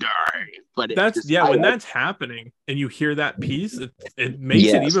 To die, but that's when that's happening, and you hear that piece, it makes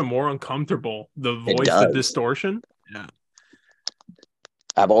it even more uncomfortable. The voice, the distortion. Yeah,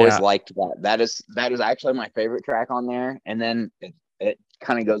 I've always liked that. That is actually my favorite track on there. And then it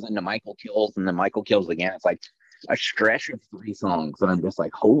kind of goes into Michael Kills, and then Michael Kills again. It's like a stretch of 3 songs, and I'm just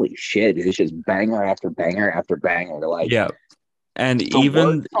like, holy shit! It's just banger after banger after banger. Like, yeah, and the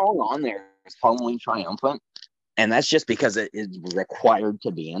even song on there is Halloween Triumphant, and that's just because it is required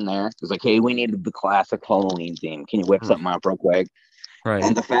to be in there. It's like, hey, we need the classic Halloween theme. Can you whip something up real quick? Right.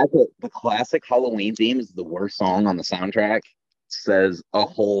 And the fact that the classic Halloween theme is the worst song on the soundtrack says a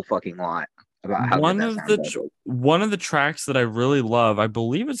whole fucking lot about how one of the tracks that I really love, I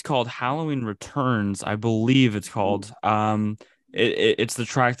believe it's called Halloween Returns. I believe it's called. It's the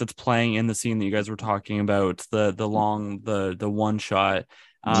track that's playing in the scene that you guys were talking about, the one shot.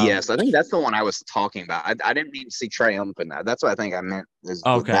 Yes, I think that's the one I was talking about. I didn't mean to see Triumph in that. That's what I think I meant.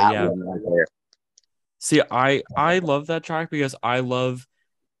 One right there. See, I love that track because I love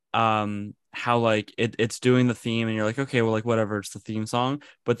how like it's doing the theme, and you're like, okay, well, like whatever, it's the theme song,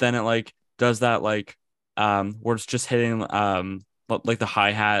 but then it like does that like where it's just hitting like the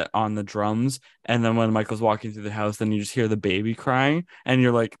hi-hat on the drums, and then when Michael's walking through the house, then you just hear the baby crying, and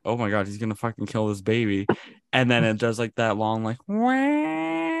you're like, oh my god, he's gonna fucking kill this baby. And then it does like that long like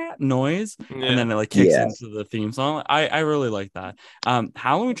wah noise, and then it like kicks into the theme song. I really like that.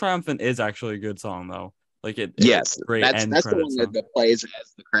 Halloween Triumphant is actually a good song though. Like it's great. That's the one that plays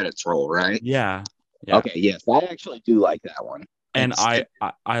as the credits roll, right? Yeah. Okay, yes, I actually do like that one. And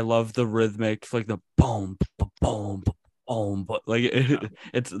I love the rhythmic, like the boom, boom, boom, but like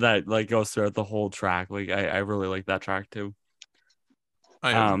it's that like goes throughout the whole track. Like I really like that track too.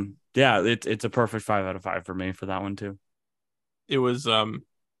 It's a perfect 5 out of 5 for me for that one too. It was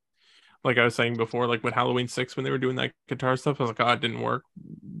like I was saying before, like with Halloween 6 when they were doing that guitar stuff, I was like, oh, it didn't work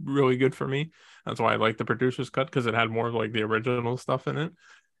really good for me. That's why I like the producer's cut, because it had more of like the original stuff in it.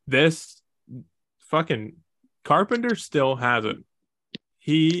 This fucking Carpenter still has it.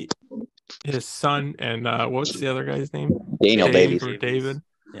 His son, and what's the other guy's name? Daniel Dave Davies. or David.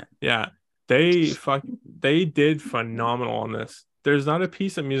 Yeah. Yeah. They did phenomenal on this. There's not a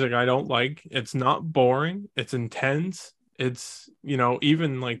piece of music I don't like. It's not boring. It's intense. It's,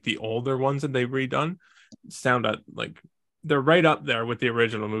 even like the older ones that they've redone sound like they're right up there with the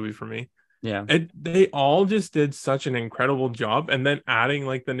original movie for me. Yeah. They all just did such an incredible job, and then adding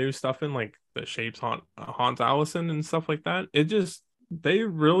like the new stuff in, like the shapes haunts Allison and stuff like that. They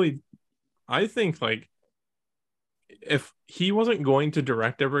really, I think, like, if he wasn't going to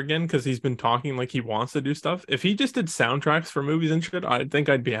direct ever again, because he's been talking like he wants to do stuff, if he just did soundtracks for movies and shit, I think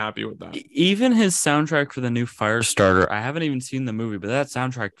I'd be happy with that. Even his soundtrack for the new Firestarter, I haven't even seen the movie, but that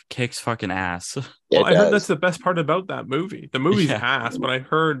soundtrack kicks fucking ass. Well, I heard does. that's the best part about that movie. The movie's Yeah. ass, but I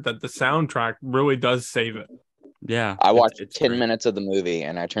heard that the soundtrack really does save it. Yeah. I watched it's 10 great. minutes of the movie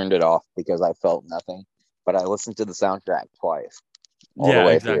and I turned it off because I felt nothing. But I listened to the soundtrack twice. All Yeah, the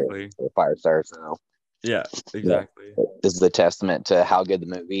way exactly. through Firestar. So Yeah, exactly. this is a testament to how good the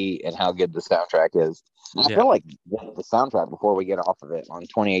movie and how good the soundtrack is. And I Yeah. feel like the soundtrack, before we get off of it, on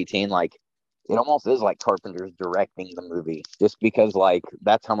 2018, like, it almost is like Carpenter's directing the movie, just because like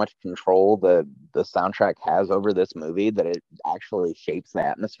that's how much control the soundtrack has over this movie, that it actually shapes the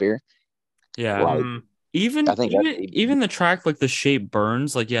atmosphere. Yeah. Like, Mhm. Even I think even the track, like The Shape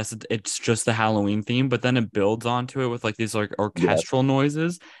Burns, like, yes, it's just the Halloween theme, but then it builds onto it with like these like orchestral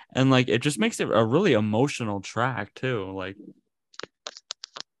noises, and like it just makes it a really emotional track too. Like,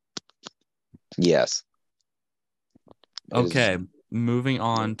 yes. It is- okay, moving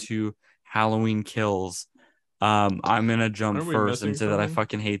on to Halloween Kills. I'm gonna jump Are we first and missing say that I something?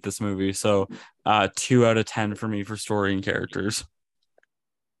 fucking hate this movie. So 2 out of 10 for me for story and characters.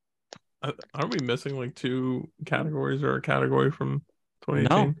 Aren't we missing like 2 categories or a category from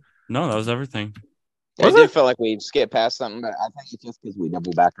 2018? No, that was everything. I Was did it? feel like we skipped past something, but I think it's just because we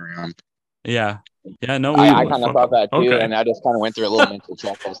double back around. Yeah, no, I we kind of thought that too, Okay. and I just kind of went through a little mental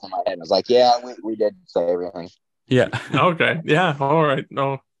checklist in my head. And I was like, yeah, we did say everything. yeah. Okay. Yeah. All right.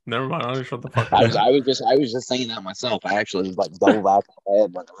 No, never mind. I'll just shut the fuck I up. was just saying that myself. I actually was like double back in my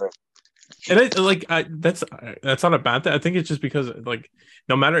head whenever. And that's not a bad thing. I think it's just because, like,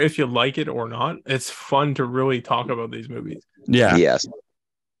 no matter if you like it or not, it's fun to really talk about these movies. Yeah. Yes.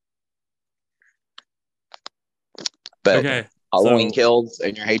 But Okay. Halloween so- Kills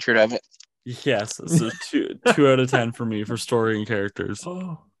and your hatred of it. Yes. So 2 out of 10 for me for story and characters.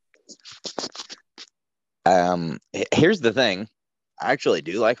 Oh. Here's the thing. I actually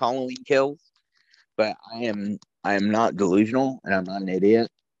do like Halloween Kills, but I am not delusional and I'm not an idiot.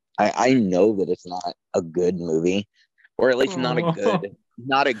 I know that it's not a good movie, or at least not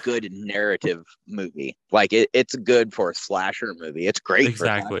a good narrative movie. Like it's good for a slasher movie. It's great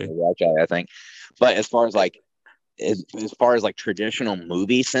Exactly. for a slasher watch, I think. But as far as like traditional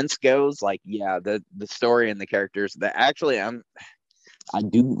movie sense goes, like, yeah, the story and the characters, I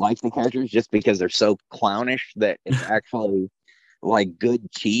do like the characters just because they're so clownish that it's actually like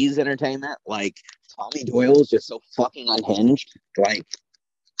good cheese entertainment. Like, Tommy Doyle is just so fucking unhinged. Like,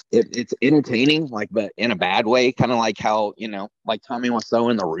 it's entertaining, like, but in a bad way, kind of like how, like Tommy Wiseau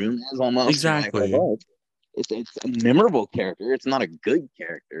in The Room is almost. Exactly. Like, oh, it's a memorable character. It's not a good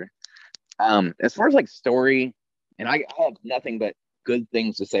character. As far as like story, and I have nothing but good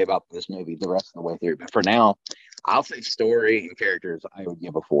things to say about this movie the rest of the way through. But for now, I'll say story and characters I would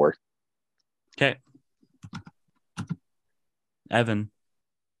give a 4. Okay. Evan.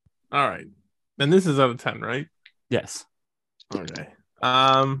 All right. And this is out of 10, right? Yes. Okay.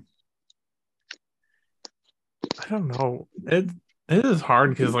 I don't know. It is hard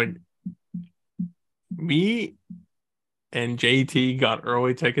because, like, me and JT got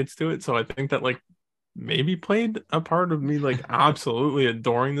early tickets to it, so I think that, like, maybe played a part of me like absolutely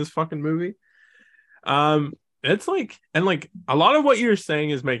adoring this fucking movie. It's like, and like a lot of what you're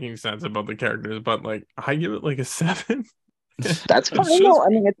saying is making sense about the characters, but like I give it like a 7. That's fine. I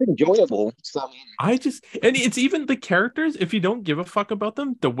mean, it's enjoyable. So and it's even the characters, if you don't give a fuck about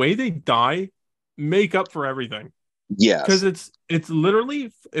them, the way they die make up for everything. yes, Because it's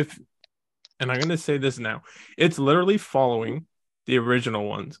literally, and I'm gonna say this now, it's literally following the original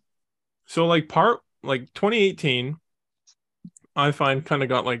ones. So like 2018, I find kind of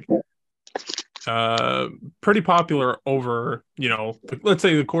got like pretty popular over, let's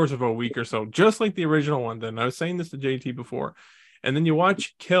say the course of a week or so, just like the original one. Then I was saying this to JT before, and then you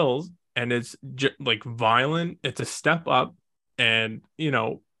watch Kills and it's like violent, it's a step up, and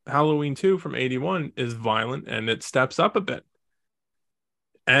Halloween 2 from 81 is violent and it steps up a bit.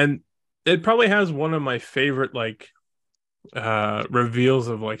 And it probably has one of my favorite like reveals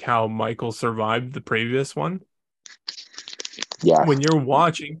of like how Michael survived the previous one. Yeah. When you're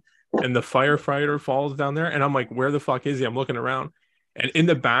watching and the firefighter falls down there, and I'm like, where the fuck is he? I'm looking around, and in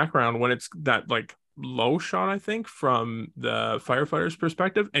the background, when it's that like low shot, I think, from the firefighter's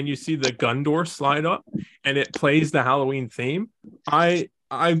perspective, and you see the gun door slide up, and it plays the Halloween theme. I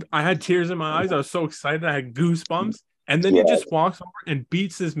had tears in my eyes. I was so excited. I had goosebumps, and then he Yeah. just walks over and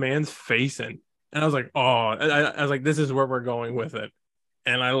beats this man's face in, and I was like, oh, I was like, this is where we're going with it,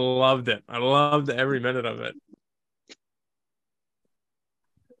 and I loved it. I loved every minute of it.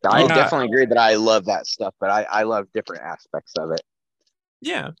 I Yeah. definitely agree that I love that stuff, but I love different aspects of it.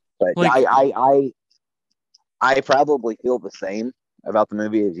 Yeah, But Like- I probably feel the same about the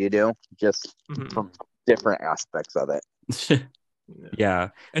movie as you do, just Mhm. from different aspects of it.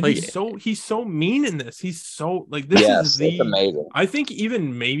 Yeah. and Like- he's so mean in this. He's so like this Yes, is it's amazing. I think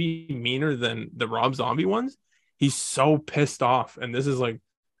even maybe meaner than the Rob Zombie ones. He's so pissed off, and this is like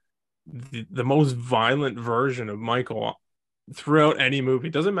the most violent version of Michael throughout any movie.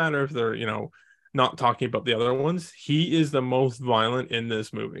 Doesn't matter if they're not talking about the other ones. He is the most violent in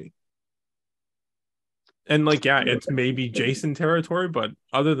this movie. And like, yeah, it's maybe Jason territory, but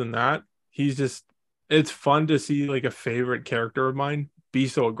other than that, it's fun to see like a favorite character of mine be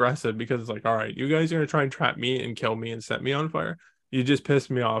so aggressive, because it's like, all right, you guys are gonna try and trap me and kill me and set me on fire. You just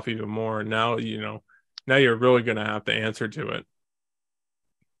pissed me off even more. Now, now you're really gonna have to answer to it.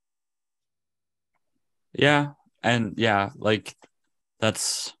 Yeah, and yeah, like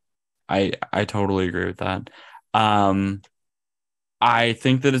that's I totally agree with that. I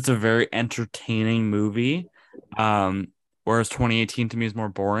think that it's a very entertaining movie. Whereas 2018 to me is more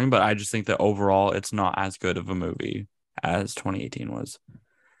boring, but I just think that overall it's not as good of a movie as 2018 was.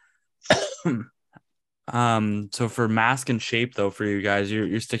 So for Mask and Shape though, for you guys,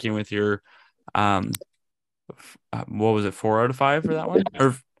 you're sticking with your what was it, 4 out of 5 for that one?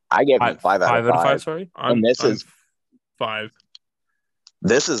 Or I gave it 5 out of 5. sorry. I'm this is 5.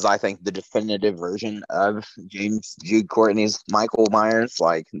 This is, I think, the definitive version of James Jude Courtney's Michael Myers.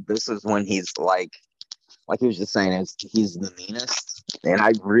 Like, this is when he's like he was just saying, he's the meanest. And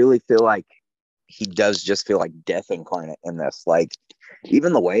I really feel like he does just feel like death incarnate in this. Like,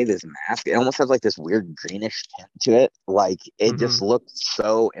 even the way this mask, it almost has like this weird greenish tint to it. Like, it just looks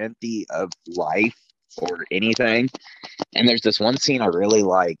so empty of life or anything. And there's this one scene I really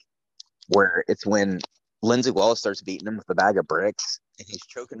like where it's when Lindsay Wallace starts beating him with a bag of bricks and he's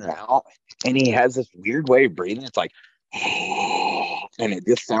choking her out, and he has this weird way of breathing. It's like, and it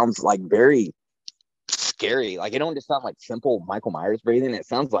just sounds like very scary. Like, it don't just sound like simple Michael Myers breathing. It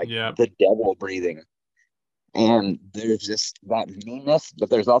sounds like the devil breathing. And there's just that meanness, but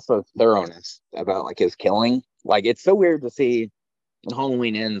there's also thoroughness about like his killing. Like, it's so weird to see in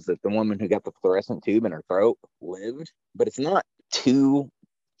Halloween Ends that the woman who got the fluorescent tube in her throat lived, but it's not too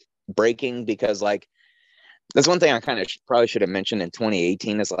breaking, because like, that's one thing I kind of probably should have mentioned in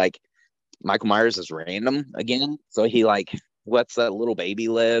 2018 is like Michael Myers is random again. So he like lets that little baby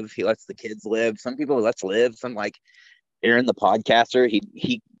live. He lets the kids live. Some people he lets live. Some like Aaron the podcaster,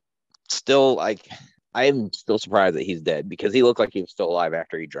 he still like, I am still surprised that he's dead, because he looked like he was still alive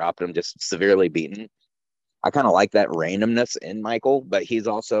after he dropped him, just severely beaten. I kind of like that randomness in Michael, but he's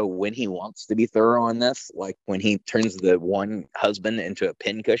also, when he wants to be thorough on this, like when he turns the one husband into a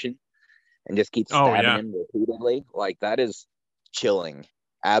pincushion and just keeps stabbing him repeatedly, like that is chilling,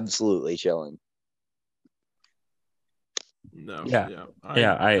 absolutely chilling. No, I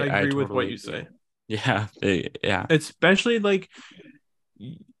I agree totally with what you agree. say. Yeah, yeah. Especially like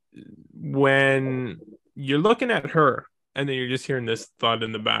when you're looking at her and then you're just hearing this thud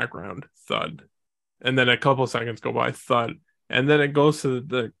in the background, thud, and then a couple seconds go by, thud, and then it goes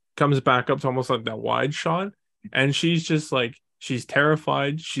to comes back up to almost like that wide shot, and she's just like, she's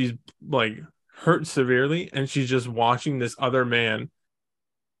terrified, she's like hurt severely, and she's just watching this other man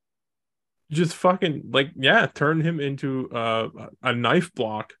just fucking like, turn him into a knife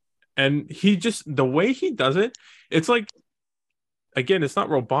block. And he just, the way he does it, it's like, again, it's not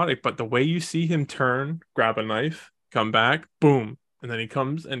robotic, but the way you see him turn, grab a knife, come back, boom, and then he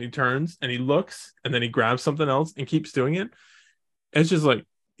comes and he turns and he looks and then he grabs something else and keeps doing it. It's just like,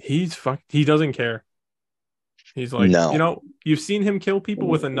 he doesn't care. He's like, No. You've seen him kill people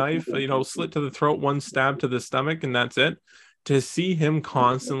with a knife, slit to the throat, one stab to the stomach, and that's it. To see him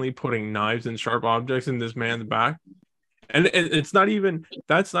constantly putting knives and sharp objects in this man's back, and that's not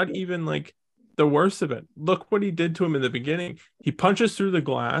even like the worst of it. Look what he did to him in the beginning. He punches through the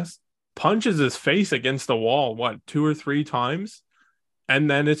glass, punches his face against the wall, 2 or 3 times, And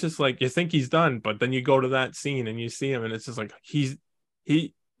then it's just like you think he's done, but then you go to that scene and you see him, and it's just like he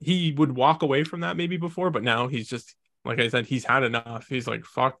would walk away from that maybe before, but now he's just, like I said, he's had enough. He's like,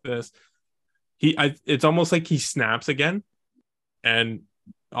 fuck this. It's almost like he snaps again, and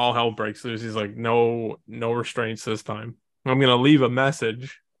all hell breaks loose. He's like, no restraints this time. I'm gonna leave a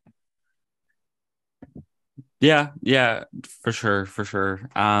message. Yeah, for sure.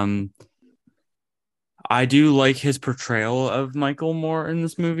 I do like his portrayal of Michael more in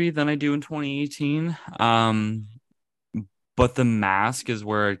this movie than I do in 2018. But the mask is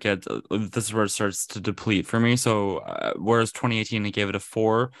where it gets. This is where it starts to deplete for me. So whereas 2018 I gave it a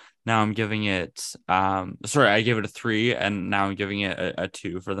 4, now I'm giving it. I gave it a 3, and now I'm giving it a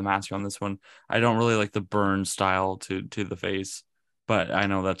 2 for the mask on this one. I don't really like the burn style to the face, but I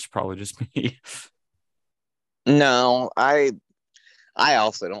know that's probably just me. No, I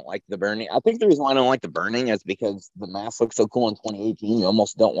also don't like the burning. I think the reason why I don't like the burning is because the mask looks so cool in 2018. You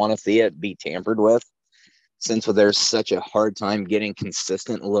almost don't want to see it be tampered with, since there's such a hard time getting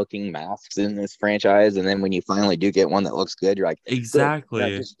consistent looking masks in this franchise. And then when you finally do get one that looks good, you're like, Exactly.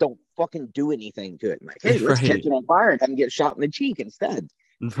 good. Just don't fucking do anything to it. I'm like, hey, let's Right. catch it on fire and have him get shot in the cheek instead.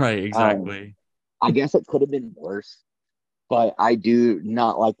 Right, exactly. I guess it could have been worse, but I do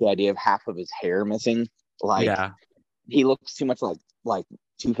not like the idea of half of his hair missing. Like, Yeah. he looks too much like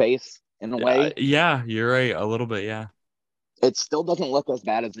Two-Face in a way. Yeah, you're right. A little bit, yeah. It still doesn't look as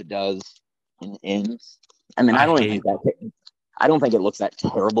bad as it does in Ends. I mean, I don't think it looks that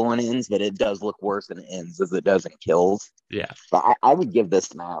terrible in Ends, but it does look worse in Ends as it does in Kills. Yeah. But I would give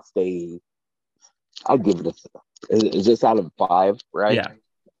this mask I'd give it is this out of 5, right? Yeah.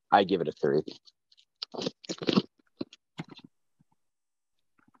 I give it a 3.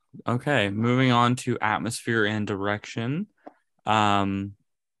 Okay, moving on to atmosphere and direction. I'm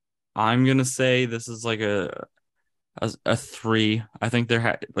gonna say this is like a 3. I think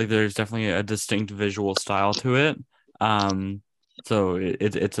there's definitely a distinct visual style to it. So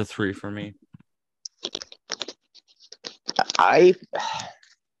it's a 3 for me. I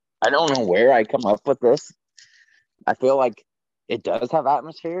don't know where I come up with this. I feel like it does have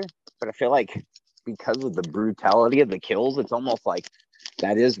atmosphere, but I feel like because of the brutality of the kills, it's almost like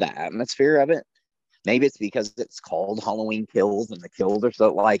that is the atmosphere of it. Maybe it's because it's called Halloween Kills, and the kills are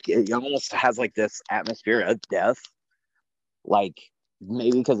so like it almost has like this atmosphere of death. Like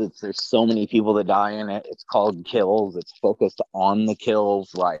maybe because there's so many people that die in it, it's called Kills. It's focused on the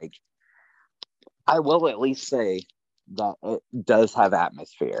kills. Like I will at least say that it does have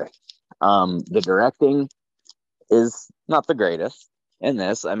atmosphere. The directing is not the greatest in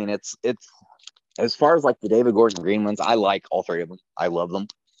this. I mean, it's as far as like the David Gordon Green ones, I like all 3 of them. I love them.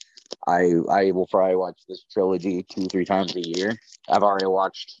 I will probably watch this trilogy 2-3 times a year. I've already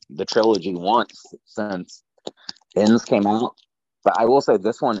watched the trilogy once since Ends came out, but I will say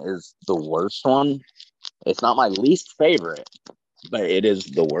this one is the worst one. It's not my least favorite, but it is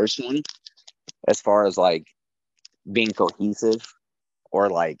the worst one as far as like being cohesive or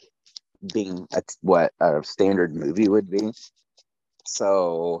like being what a standard movie would be.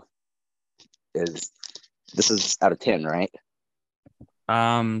 So this is out of 10, right?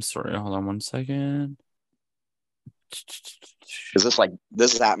 Sorry, hold on one second. Is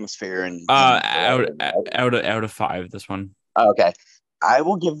this is atmosphere and out of 5, this one. Okay. I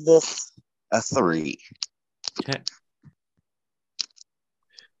will give this a 3. Okay.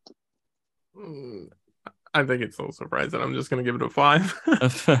 I think it's so surprising. I'm just gonna give it a 5.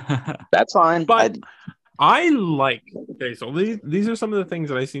 That's fine. But I like, okay, so these are some of the things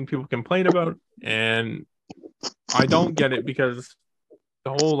that I've seen people complain about, and I don't get it because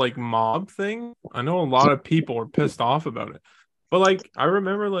the whole like mob thing, I know a lot of people are pissed off about it. But like I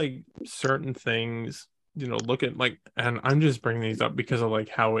remember like certain things, look at like, and I'm just bringing these up because of like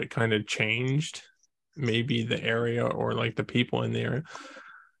how it kind of changed maybe the area or like the people in the area.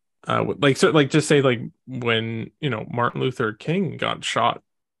 Just say like when Martin Luther King got shot,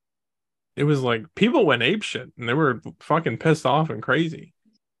 it was like people went apeshit and they were fucking pissed off and crazy.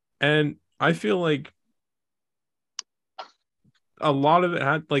 And I feel like a lot of it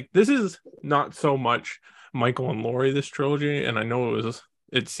had like, this is not so much Michael and Laurie, this trilogy, and I know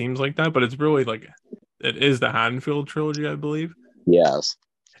it seems like that, but it's really like it is the Haddonfield trilogy, I believe. Yes.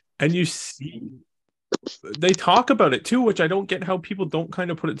 And you see they talk about it too, which I don't get how people don't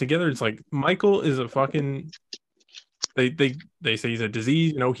kind of put it together. It's like Michael is a fucking they say he's a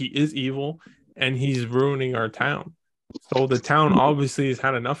disease, he is evil and he's ruining our town. So the town obviously has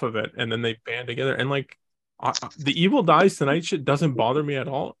had enough of it, and then they band together. And like the evil dies tonight shit doesn't bother me at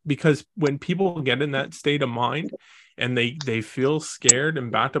all, because when people get in that state of mind and they feel scared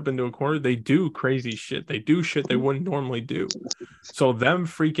and backed up into a corner, they do crazy shit. They do shit they wouldn't normally do. So them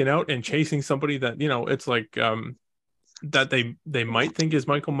freaking out and chasing somebody that, it's like that they might think is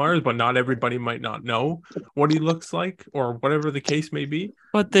Michael Myers, but not everybody might not know what he looks like or whatever the case may be.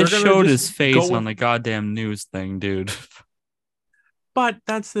 But they They're gonna showed just his face go on with- the goddamn news thing, dude. But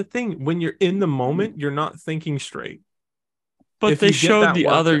that's the thing. When you're in the moment, you're not thinking straight. But If they you get showed that the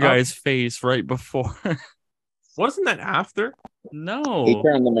worked other up- guy's face right before. Wasn't that after? He No.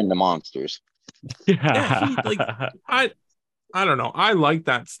 turned them into monsters. Yeah, he, like, I don't know. I like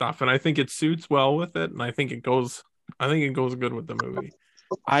that stuff, and I think it suits well with it, and I think it goes good with the movie.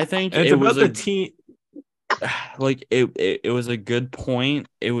 I think And it's it about was the a teen. like it was a good point.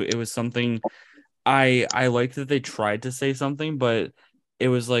 It was something I like that they tried to say something, but it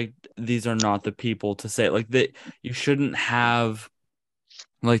was like these are not the people to say it. Like that you shouldn't have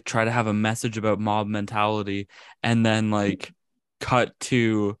like try to have a message about mob mentality and then like cut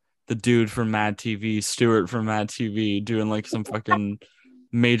to the dude from Mad TV, Stuart from Mad TV, doing like some fucking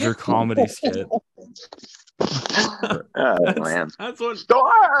major comedy skit. Oh man. That's what I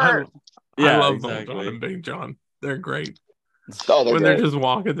Stuart! Yeah, love exactly. Little John and Big John. They're great. Oh, they're When great. they're just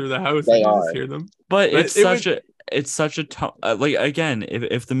walking through the house They and you are. just hear them. But But it's it such a like again,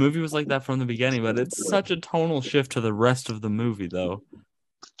 if the movie was like that from the beginning, but it's such a tonal shift to the rest of the movie though.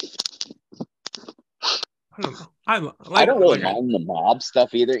 I don't know. I don't really mind the mob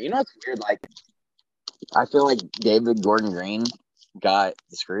stuff either. You know what's weird? Like, I feel like David Gordon Green got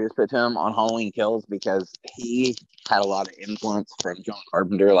the screws put to him on Halloween Kills because he had a lot of influence from John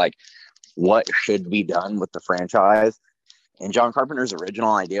Carpenter, like what should be done with the franchise. And John Carpenter's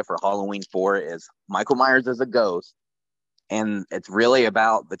original idea for Halloween 4 is Michael Myers is a ghost, and it's really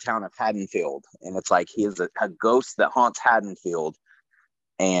about the town of Haddonfield. And it's like he is a ghost that haunts Haddonfield,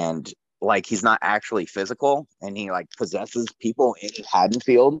 and like he's not actually physical, and he like possesses people in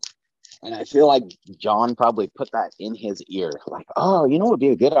Haddonfield. And I feel like John probably put that in his ear, like, oh, what would be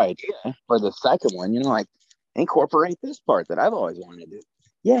a good idea for the second one, like incorporate this part that I've always wanted to do.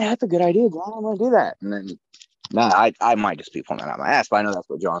 Yeah, that's a good idea, John. I'm gonna do that. And then I might just be pulling that out of my ass, but I know that's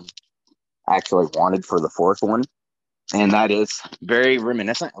what John actually wanted for the fourth one. And that is very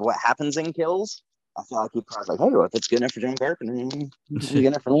reminiscent of what happens in Kills. I feel like he probably like, hey, well, if it's good enough for John Carpenter, it's good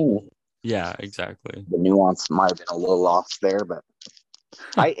enough for me. Yeah, exactly. The nuance might have been a little lost there, but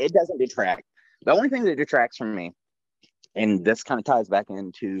it doesn't detract. The only thing that detracts from me, and this kind of ties back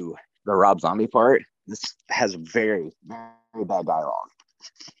into the Rob Zombie part, this has very, very bad dialogue.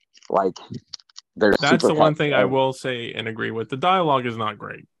 Like, that's the one thing I will say and agree with. The dialogue is not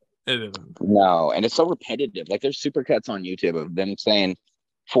great. It isn't. No, and it's so repetitive. Like, there's supercuts on YouTube of them saying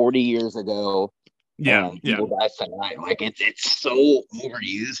 40 years ago. Yeah. People die tonight. Like, it's so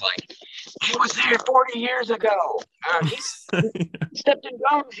overused. Like, he was there 40 years ago. He stepped in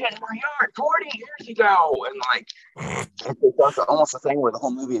dog shit in my yard 40 years ago. And like, it's almost the thing where the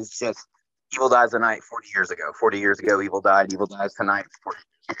whole movie is just evil dies tonight 40 years ago. 40 years ago, evil died. Evil dies tonight 40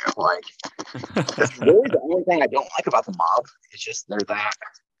 years ago. Like, that's really the only thing I don't like about the mob. It's just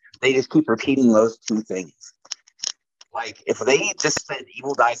they just keep repeating those two things. Like, if they just said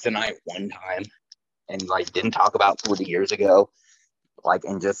evil dies tonight one time and like didn't talk about 40 years ago, like,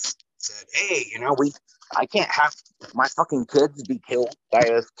 and just said, hey, I can't have my fucking kids be killed by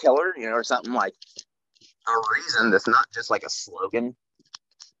a killer, or something, like a reason that's not just like a slogan.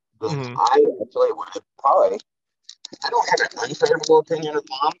 Mm-hmm. I actually would probably, I don't have an unfavorable opinion of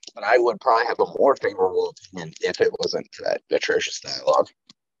Mom, but I would probably have a more favorable opinion if it wasn't for that atrocious dialogue.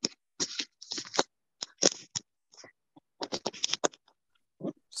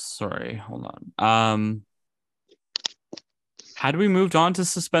 Sorry, hold on. Had we moved on to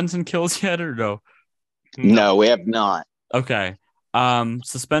suspense and kills yet or no? No, we have not. Okay.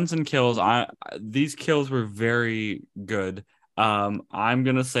 Suspense and kills. These kills were very good. I'm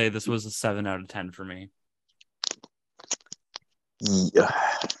gonna say this was a 7 out of 10 for me. Yeah.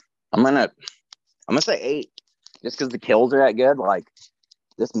 I'm gonna say 8, just because the kills are that good. Like,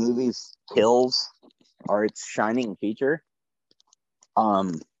 this movie's kills are its shining feature.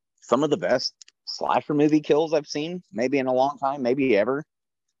 Some of the best slasher movie kills I've seen, maybe in a long time, maybe ever.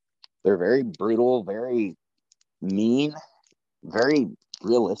 They're very brutal, very mean, very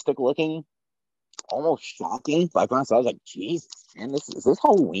realistic looking, almost shocking. Like, when I saw it, I was like, Jesus, man, is this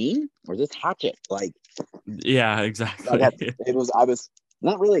Halloween or is this Hatchet? Like, yeah, exactly. I was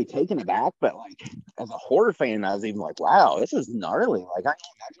not really taken aback, but like, as a horror fan, I was even like, wow, this is gnarly. Like, I can't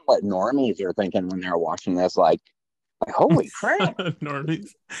imagine what normies are thinking when they're watching this. Like holy crap. Normies.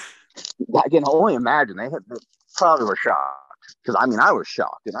 I can only imagine. They probably were shocked. Because, I was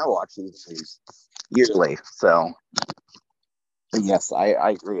shocked. And I watched these movies yearly. So, but yes,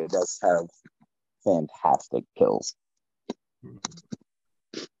 I agree. It does have fantastic kills.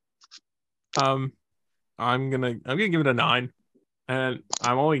 I'm gonna give it a 9, and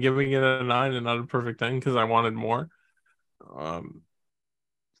I'm only giving it a 9 and not a perfect 10 because I wanted more.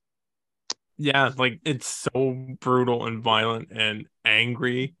 Yeah, like it's so brutal and violent and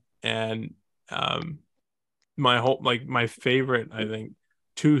angry, and my favorite, I think,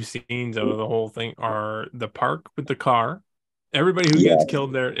 two scenes out of the whole thing are the park with the car. Everybody who Yeah, gets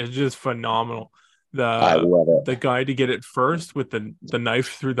killed there is just phenomenal. I The love it. the guy to get it first with the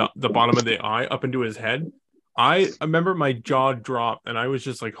knife through the bottom of the eye up into his head. I remember my jaw dropped and I was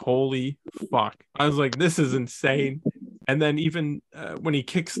just like, holy fuck. I was like, this is insane. And then even when he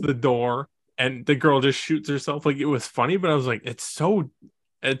kicks the door and the girl just shoots herself, like it was funny, but I was like, it's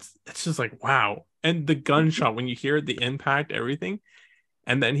just like wow. And the gunshot, when you hear the impact, everything,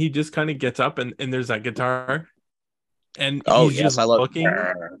 and then he just kind of gets up and there's that guitar and Oh he's yes, just I love. looking.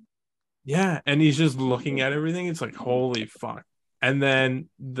 Yeah, and he's just looking at everything. It's like holy fuck. And then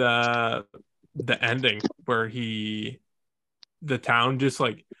the ending where the town just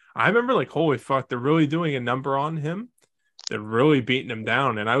like, I remember like holy fuck, they're really doing a number on him. They're really beating him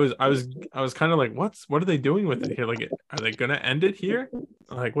down, and I was kind of like, what are they doing with it here? Like, are they gonna end it here?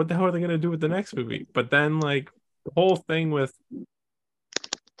 Like, what the hell are they gonna do with the next movie? But then like the whole thing with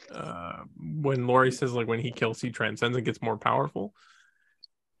when Laurie says like when he kills, he transcends and gets more powerful,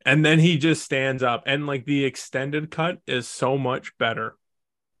 and then he just stands up, and like the extended cut is so much better,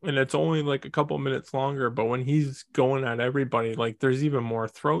 and it's only like a couple minutes longer, but when he's going at everybody, like there's even more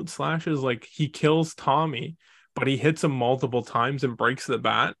throat slashes. Like he kills Tommy, but he hits him multiple times and breaks the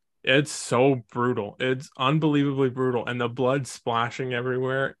bat. It's so brutal. It's unbelievably brutal, and the blood splashing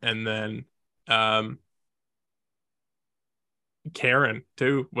everywhere. And then Karen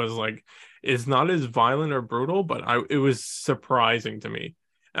too was like, is not as violent or brutal, but it was surprising to me.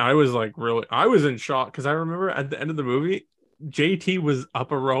 And I was like, really, I was in shock because I remember at the end of the movie, JT was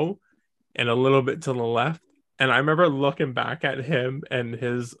up a row and a little bit to the left. And I remember looking back at him and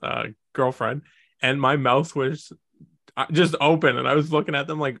his girlfriend, and my mouth was just open, and I was looking at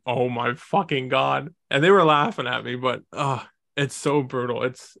them like, "Oh my fucking god!" And they were laughing at me, but it's so brutal.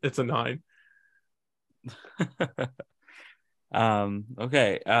 It's a 9.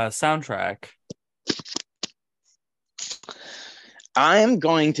 Okay. Soundtrack. I'm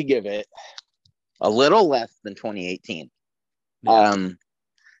going to give it a little less than 2018. Yeah.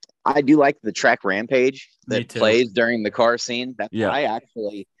 I do like the track Rampage Me that too. plays during the car scene.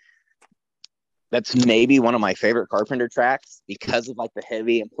 That's maybe one of my favorite Carpenter tracks because of like the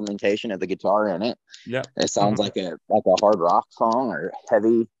heavy implementation of the guitar in it. Yeah. It sounds like a hard rock song or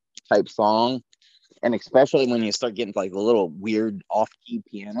heavy type song. And especially when you start getting like a little weird off-key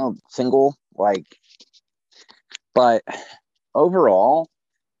piano single, like, but overall,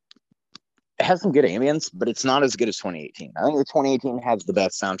 it has some good ambience, but it's not as good as 2018. I think the 2018 has the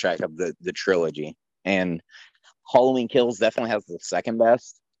best soundtrack of the trilogy, and Halloween Kills definitely has the second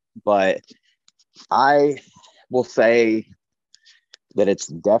best, but I will say that it's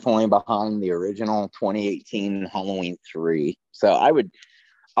definitely behind the original 2018 Halloween 3. So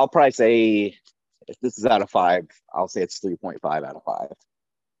I'll probably say, if this is out of 5, I'll say it's 3.5 out of 5.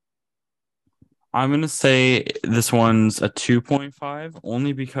 I'm going to say this one's a 2.5,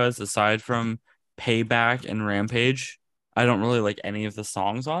 only because aside from Payback and Rampage, I don't really like any of the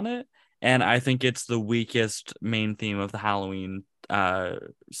songs on it. And I think it's the weakest main theme of the Halloween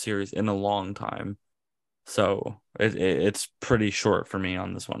series in a long time. So it's pretty short for me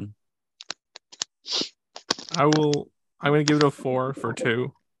on this one. I'm going to give it a 4 for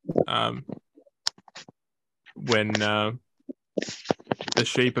 2. When the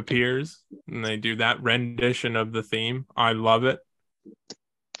shape appears and they do that rendition of the theme, I love it.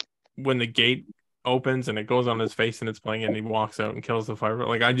 When the gate opens and it goes on his face and it's playing and he walks out and kills the fire,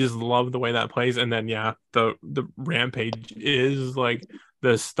 like I just love the way that plays. And then the Rampage is like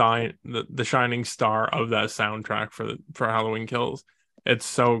the shining star of that soundtrack for Halloween Kills. It's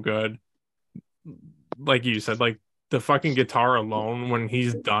so good. Like you said, like the fucking guitar alone when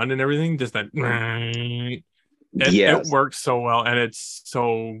he's done and everything, just that it works so well, and it's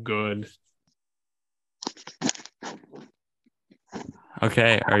so good.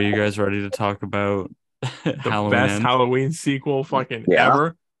 Okay, are you guys ready to talk about the best Halloween sequel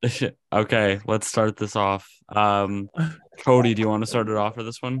ever? Okay, let's start this off. Cody, do you want to start it off for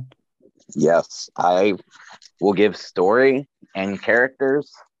this one? Yes, I will give story and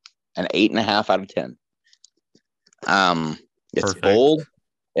characters an 8.5 out of 10. It's Perfect. bold.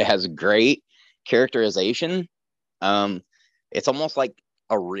 It has great characterization. It's almost like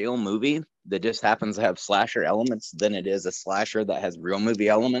a real movie that just happens to have slasher elements than it is a slasher that has real movie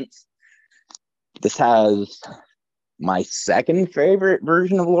elements. This has my second favorite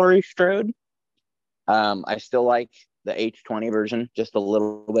version of Laurie Strode. I still like the H20 version just a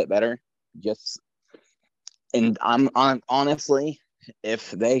little bit better. And honestly,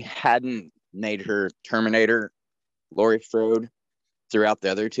 if they hadn't made her Terminator Laurie Strode throughout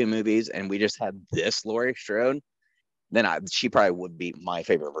the other two movies, and we just had this Laurie Strode, then she probably would be my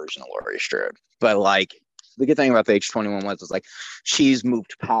favorite version of Laurie Strode. But like, the good thing about the H21 was like, she's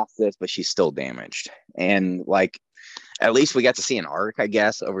moved past this, but she's still damaged. And like, at least we got to see an arc, I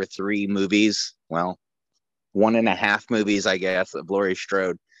guess, over 3 movies. Well, 1.5 movies, I guess, of Laurie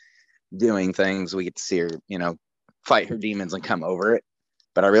Strode doing things. We get to see her, fight her demons and come over it.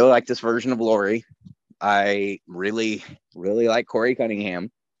 But I really like this version of Laurie. I really, really like Corey Cunningham.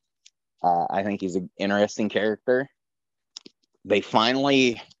 I think he's an interesting character. They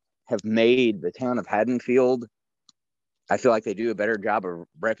finally have made the town of Haddonfield. I feel like they do a better job of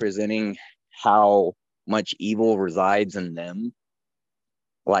representing how much evil resides in them,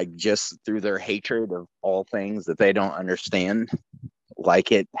 like just through their hatred of all things that they don't understand. Like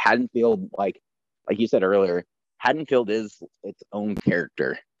Haddonfield, like you said earlier, Haddonfield is its own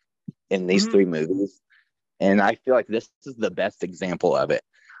character in these 3 movies. And I feel like this is the best example of it.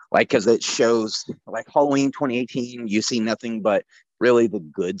 Like, because it shows, like Halloween 2018, you see nothing but really the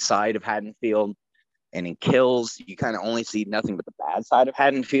good side of Haddonfield. And in Kills, you kind of only see nothing but the bad side of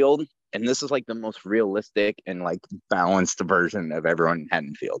Haddonfield. And this is like the most realistic and like balanced version of everyone in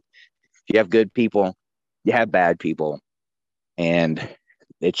Haddonfield. You have good people, you have bad people. And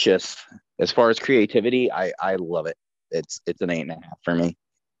it's just, as far as creativity, I love it. It's an 8.5 for me.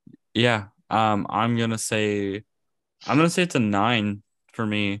 Yeah. I'm gonna say it's a 9 for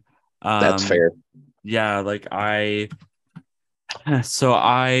me. That's fair. Yeah, like I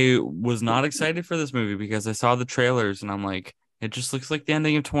was not excited for this movie because I saw the trailers and I'm like, it just looks like the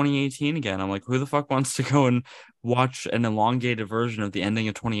ending of 2018 again. I'm like, who the fuck wants to go and watch an elongated version of the ending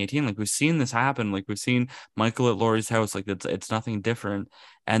of 2018? Like, we've seen this happen. Like, we've seen Michael at Laurie's house. Like, it's nothing different.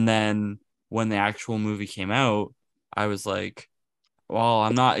 And then when the actual movie came out, I was like, well,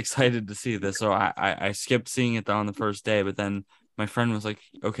 I'm not excited to see this. So I skipped seeing it on the first day. But then my friend was like,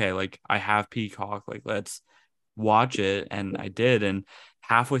 okay, like, I have Peacock. Like, let's watch it. And I did. And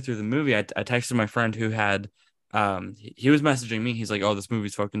halfway through the movie, I texted my friend who had he was messaging me. He's like, oh, this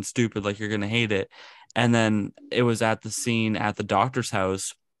movie's fucking stupid, like, you're gonna hate it. And then it was at the scene at the doctor's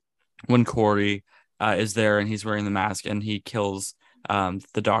house when Corey is there and he's wearing the mask and he kills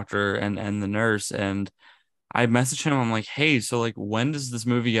the doctor and the nurse. And I messaged him, I'm like, hey, so like, when does this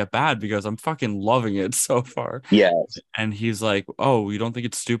movie get bad? Because I'm fucking loving it so far. Yeah. And he's like, oh, you don't think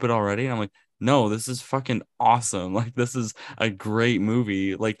it's stupid already? And I'm like, no, this is fucking awesome. Like, this is a great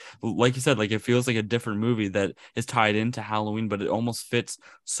movie. Like you said, like, it feels like a different movie that is tied into Halloween, but it almost fits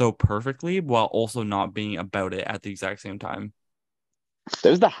so perfectly while also not being about it at the exact same time. That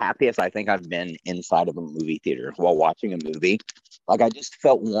was the happiest I think I've been inside of a movie theater while watching a movie. Like, I just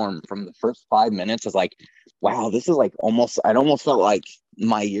felt warm from the first 5 minutes. It's like, wow, this is like I almost felt like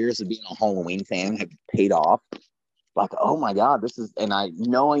my years of being a Halloween fan had paid off. Like, oh my God, this is, and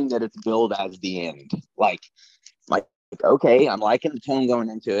knowing that it's billed as the end, like, okay, I'm liking the tone going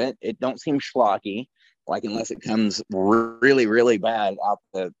into it. It don't seem schlocky, like, unless it comes really, really bad out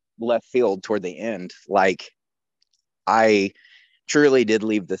the left field toward the end. Like, I truly did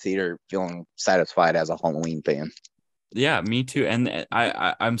leave the theater feeling satisfied as a Halloween fan. Yeah, me too. And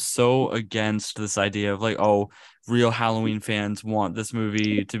I'm so against this idea of like, oh, real Halloween fans want this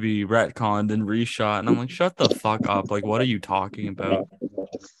movie to be retconned and reshot. And I'm like, shut the fuck up. Like, what are you talking about?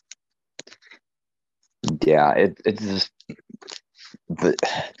 Yeah, it's just,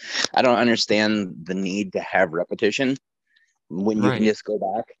 I don't understand the need to have repetition when you can just go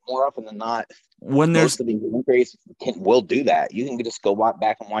back. More often than not, when most of these entries will do that. You can just go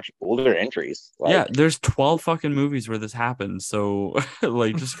back and watch older entries. Like, yeah, there's 12 fucking movies where this happens. So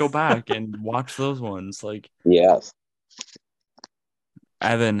like, just go back and watch those ones. Like, yes.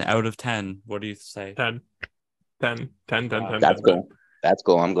 Evan, out of 10, what do you say? 10. That's cool. That's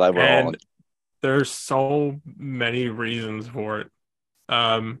cool. I'm glad we're all. There's so many reasons for it.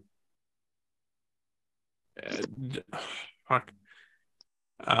 Fuck.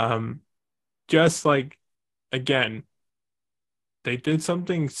 Just like, again, they did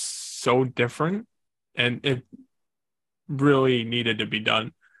something so different, and it really needed to be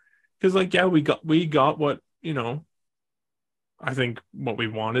done. Because, like, yeah, we got what, I think what we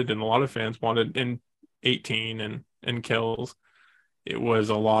wanted, and a lot of fans wanted in 18 and Kills. It was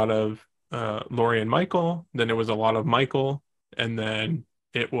a lot of Laurie and Michael, then it was a lot of Michael, and then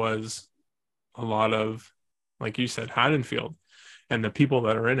it was a lot of, like you said, Haddonfield and the people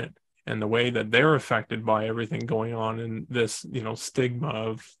that are in it and the way that they're affected by everything going on in this, stigma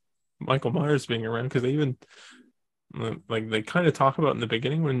of Michael Myers being around. Because they even, like, they kind of talk about in the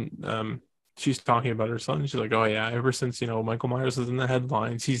beginning when she's talking about her son. She's like, oh yeah, ever since, Michael Myers is in the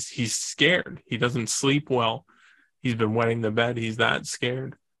headlines, he's scared. He doesn't sleep well. He's been wetting the bed. He's that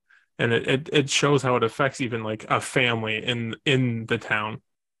scared. And it shows how it affects even like a family in the town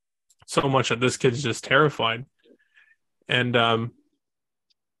so much that this kid's just terrified. And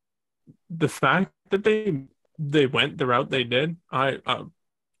the fact that they went the route they did, I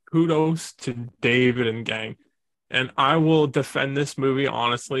kudos to David and gang. And I will defend this movie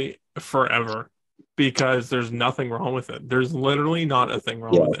honestly forever because there's nothing wrong with it. There's literally not a thing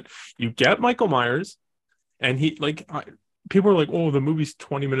wrong with it. You get Michael Myers, and people are like, oh, the movie's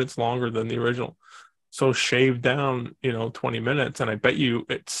 20 minutes longer than the original. So shave down, 20 minutes. And I bet you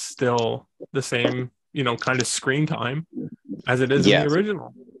it's still the same, kind of screen time as it is in the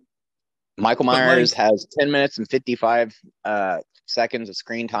original. Michael Myers has 10 minutes and 55 seconds of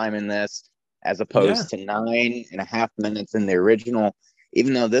screen time in this, as opposed to 9.5 minutes in the original.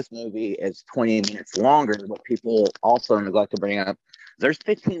 Even though this movie is 20 minutes longer, what people also neglect to bring up, there's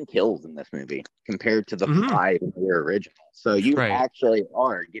 15 kills in this movie compared to the 5 in the original. So you actually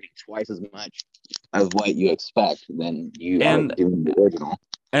are getting twice as much of what you expect than you are doing the original.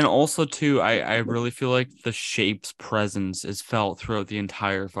 And also, too, I really feel like the Shape's presence is felt throughout the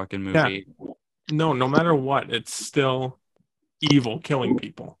entire fucking movie. Yeah. No matter what, it's still evil killing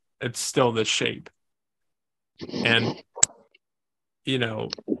people. It's still the Shape. And,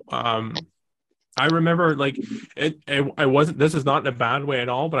 I remember, like, I wasn't, this is not in a bad way at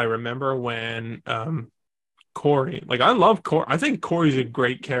all, but I remember when Corey, like, I love Corey. I think Corey's a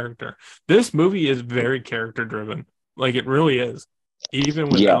great character. This movie is very character driven. Like, it really is. Even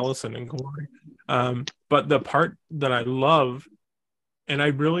with Allison and Corey. But the part that I love, and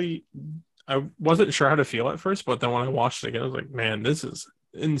I wasn't sure how to feel at first, but then when I watched it again, I was like, man, this is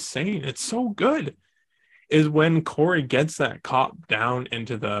insane. It's so good. Is when Corey gets that cop down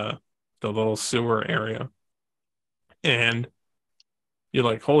into the little sewer area. And you're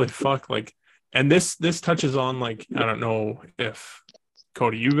like, holy fuck. Like, and this touches on, like, I don't know if,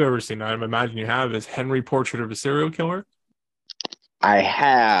 Cody, you've ever seen that. I imagine you have, is Henry Portrait of a Serial Killer? I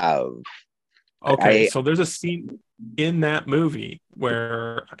have. Okay, so there's a scene in that movie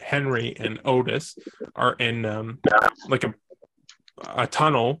where Henry and Otis are in like a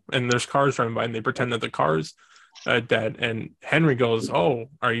tunnel, and there's cars running by, and they pretend that the car's dead. And Henry goes,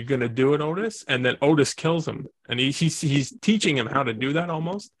 "Oh, are you gonna do it, Otis?" And then Otis kills him, and he's teaching him how to do that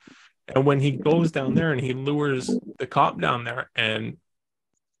almost. And when he goes down there and he lures the cop down there, and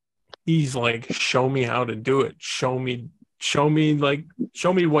he's like, "Show me how to do it. Show me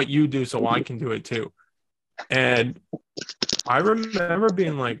what you do so I can do it too." And I remember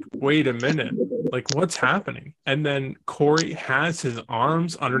being like, wait a minute, like, what's happening? And then Corey has his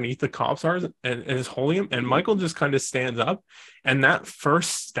arms underneath the cop's arms and is holding him, and Michael just kind of stands up, and that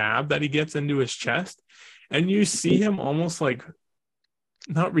first stab that he gets into his chest, and you see him almost like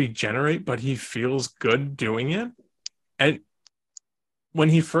not regenerate, but he feels good doing it. And when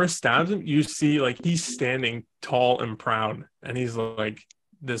he first stabs him, you see, like, he's standing tall and proud, and he's like,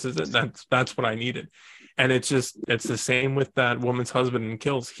 this is it. That's what I needed. And it's the same with that woman's husband in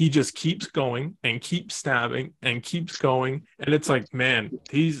Kills. He just keeps going and keeps stabbing and keeps going. And it's like, man,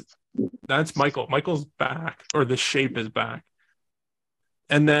 that's Michael. Michael's back, or the Shape is back.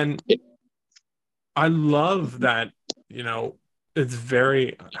 And then I love that, it's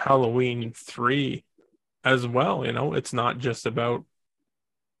very Halloween 3 as well. It's not just about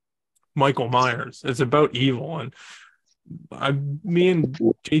Michael Myers. It's about evil. And me and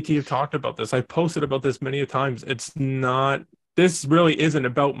JT have talked about this. I posted about this many times. This really isn't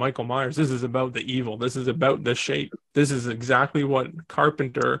about Michael Myers. This is about the evil. This is about the Shape. This is exactly what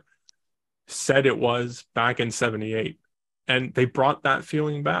Carpenter said it was back in 78. And they brought that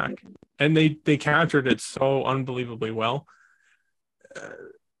feeling back. And they captured it so unbelievably well.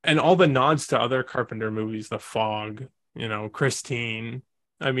 And all the nods to other Carpenter movies, The Fog, Christine.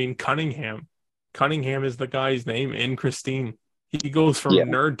 I mean, Cunningham. Cunningham is the guy's name in Christine. He goes from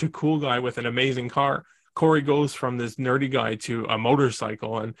nerd to cool guy with an amazing car. Corey goes from this nerdy guy to a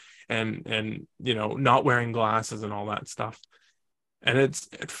motorcycle and not wearing glasses and all that stuff. And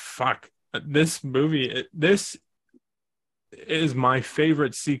this movie, this is my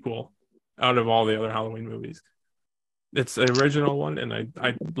favorite sequel out of all the other Halloween movies. It's the original one, and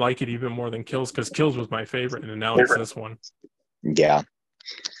I like it even more than Kills, because Kills was my favorite, and now it's this one. Yeah.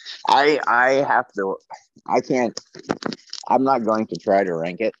 I'm not going to try to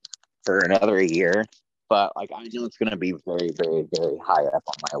rank it, for another year, but like I know it's gonna be very, very, very high up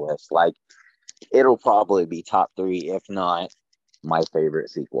on my list. Like it'll probably be top 3, if not my favorite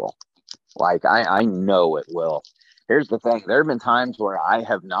sequel. Like I know it will. Here's the thing: there have been times where I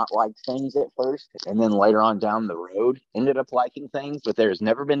have not liked things at first, and then later on down the road ended up liking things. But there's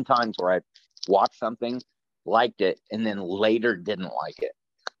never been times where I watched something, liked it, and then later didn't like it.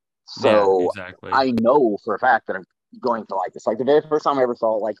 So exactly. I know for a fact that I'm going to like this. Like the very first time I ever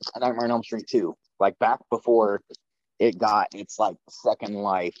saw like Nightmare on Elm Street 2, like back before it got its like second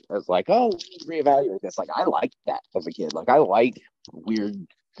life, I was like, oh, reevaluate this. Like I liked that as a kid. Like I liked weird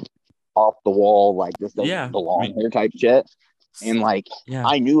off the wall, like this doesn't belong here type shit. And like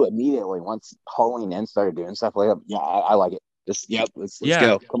I knew immediately once Halloween started doing stuff like that, I like it. Just let's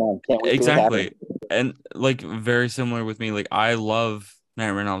go. Come on. Can't wait exactly. And like very similar with me, like I love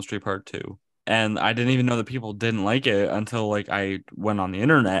Nightmare on Elm Street Part 2. And I didn't even know that people didn't like it until like I went on the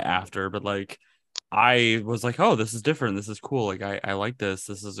internet after, but like I was like, oh, this is different. This is cool. Like I like this.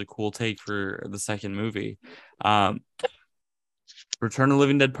 This is a cool take for the second movie. Return of the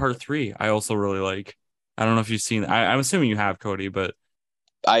Living Dead Part 3, I also really like. I don't know if you've seen. I'm assuming you have, Cody, but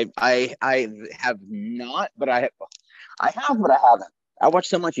I have not, but I have, but I haven't. I watch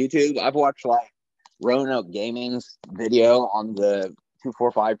so much YouTube. I've watched like Roanoke Gaming's video on the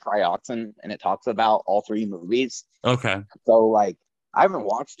 245 Trioxin, and it talks about all 3 movies. Okay. So like I haven't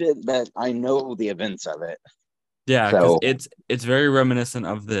watched it, but I know the events of it. Yeah, because it's very reminiscent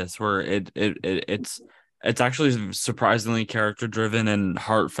of this, where it's actually surprisingly character driven and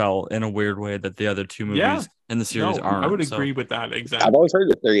heartfelt in a weird way that the other 2 movies in the series aren't. I would agree with that. Exactly. I've always heard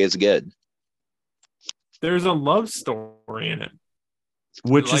that 3 is good. There's a love story in it,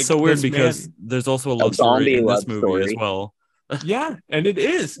 which is so weird because there's also a love story in this movie as well. Yeah, and it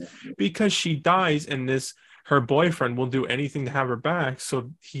is because she dies, and her boyfriend will do anything to have her back,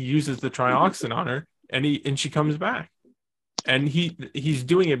 so he uses the trioxin on her, and she comes back, and he's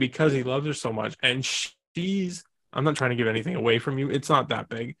doing it because he loves her so much, and I'm not trying to give anything away from you, it's not that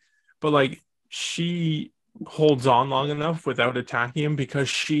big, but like she holds on long enough without attacking him because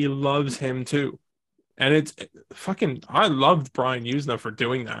she loves him too. And it's fucking, I loved Brian Usna for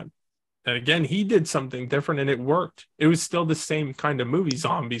doing that. And again, he did something different and it worked. It was still the same kind of movie,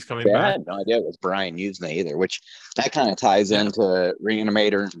 zombies coming back. I had no idea it was Brian Usna either, which that kind of ties into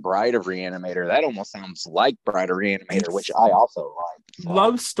Reanimator and Bride of Reanimator. That almost sounds like Bride of Reanimator, which I also like.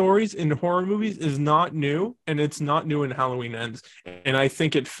 Love stories in horror movies is not new, and it's not new in Halloween Ends. And I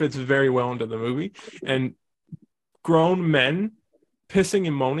think it fits very well into the movie. And grown men pissing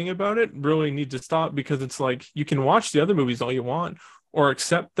and moaning about it really need to stop, because it's like you can watch the other movies all you want, or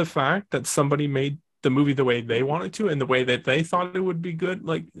accept the fact that somebody made the movie the way they wanted to and the way that they thought it would be good,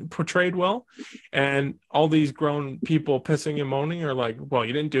 like portrayed well. And all these grown people pissing and moaning are like, well,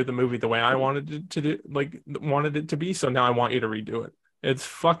 you didn't do the movie the way I wanted it to do, like wanted it to be. So now I want you to redo it. It's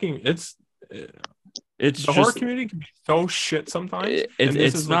the horror community can be so shit sometimes.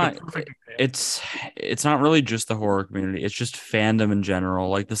 It's not really just the horror community. It's just fandom in general.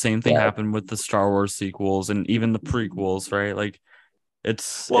 Like the same thing happened with the Star Wars sequels and even the prequels, right? Like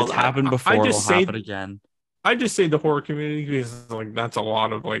it's happened before. It'll happen again. I just say the horror community because like that's a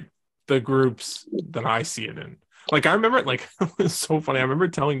lot of like the groups that I see it in. Like I remember, like it was so funny. I remember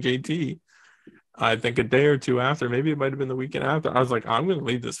telling JT, I think a day or two after, maybe it might have been the weekend after, I was like, I'm gonna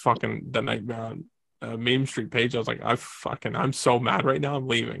leave this fucking the Nightmare on Meme Street page. I was like, I'm so mad right now. I'm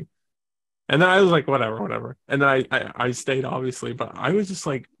leaving. And then I was like, whatever. And then I stayed, obviously, but I was just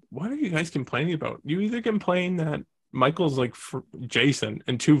like, what are you guys complaining about? You either complain that Michael's like Jason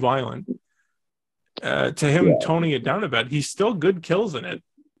and too violent, to him toning it down a bit. He's still good kills in it,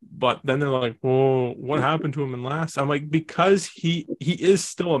 but then they're like, whoa, what happened to him in last? I'm like, because he is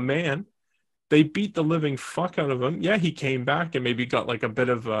still a man. They beat the living fuck out of him. Yeah, he came back and maybe got like a bit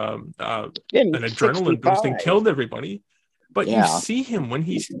of an adrenaline boost and killed everybody. But you see him when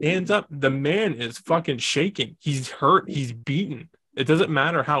he stands up, the man is fucking shaking. He's hurt. He's beaten. It doesn't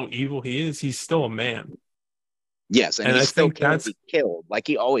matter how evil he is. He's still a man. Yes, and he still can't be killed. Like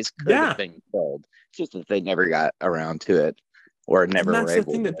he always could have been killed. It's just that they never got around to it, or never. And that's the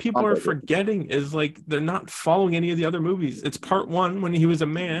thing that people are forgetting is like they're not following any of the other movies. It's part one when he was a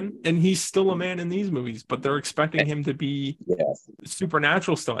man, and he's still a man in these movies, but they're expecting him to be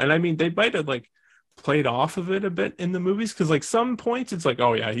supernatural still. And I mean, they might have like played off of it a bit in the movies because like some points it's like,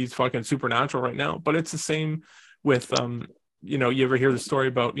 oh yeah, he's fucking supernatural right now. But it's the same with you know, you ever hear the story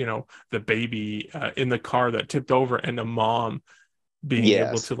about, you know, the baby in the car that tipped over and the mom being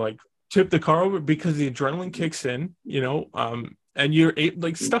able to like tip the car over because the adrenaline kicks in, you know, and you're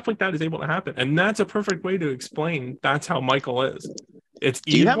like stuff like that is able to happen. And that's a perfect way to explain that's how Michael is. It's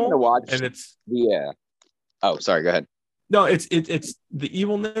Do you happen to evil, watch and it's the? Oh, sorry. Go ahead. no, it's the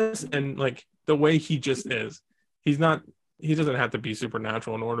evilness and like the way he just is. He's not. He doesn't have to be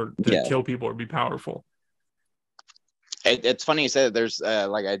supernatural in order to Yeah. kill people or be powerful. It's funny you said there's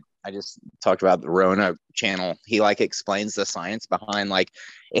like I just talked about the Rona channel. He like explains the science behind like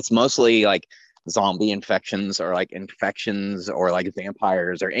it's mostly like zombie infections or like infections or like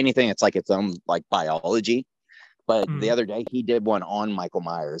vampires or anything. It's like its own like biology. But the other day he did one on Michael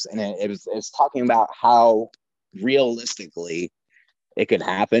Myers, and it's talking about how realistically it could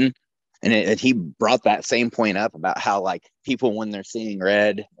happen. And he brought that same point up about how like people when they're seeing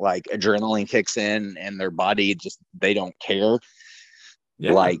red, like adrenaline kicks in and their body just they don't care.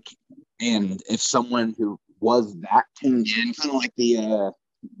 Yeah. Like, and if someone who was that tuned in, kind of like the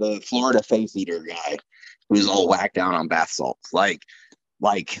Florida face eater guy who's all whacked out on bath salts, like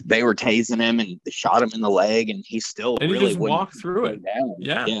they were tasing him and they shot him in the leg, and he still And he really just wouldn't walked through it. down.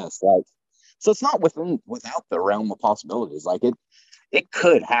 Yeah. Yes, like so it's not without the realm of possibilities. Like it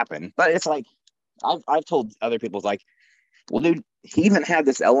could happen, but it's like I've told other people, it's like, well, dude, he even had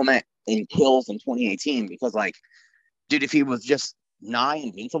this element in Kills in 2018 because, like, dude, if he was just nigh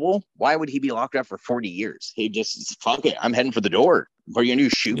invincible, why would he be locked up for 40 years? He just fuck it, I'm heading for the door. What are you gonna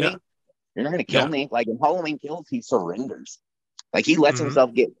do? Shoot me? You're not gonna kill me. Like in Halloween Kills, he surrenders. Like he lets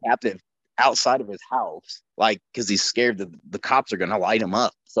himself get captive outside of his house, like because he's scared that the cops are gonna light him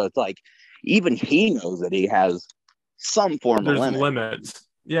up. So it's like even he knows that he has some form There's of limits.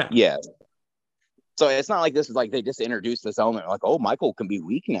 Yeah. Yeah. So it's not like this is like they just introduced this element like, oh, Michael can be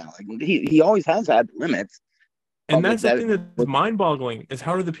weak now. Like he always has had limits. And that's the thing that's mind-boggling is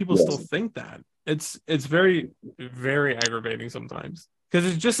how do the people still think that? It's very, very aggravating sometimes because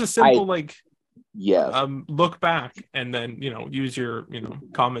it's just a simple look back and then use your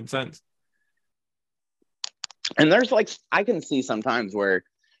common sense. And there's like I can see sometimes where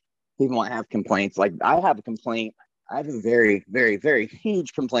people might have complaints. Like I have a complaint. I have a very, very, very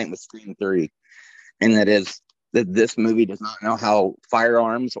huge complaint with Scream 3, and that is that this movie does not know how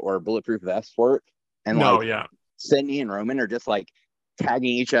firearms or bulletproof vests work. And Sydney and Roman are just like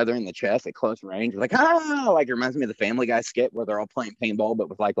tagging each other in the chest at close range, like like it reminds me of the Family Guy skit where they're all playing paintball but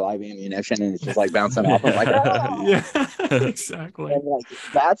with like live ammunition and it's just like bouncing off them, like exactly. And like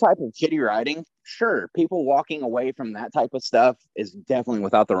that type of shitty writing, sure, people walking away from that type of stuff is definitely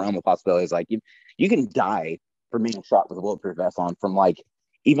without the realm of possibilities. Like you can die from being shot with a bulletproof vest on from like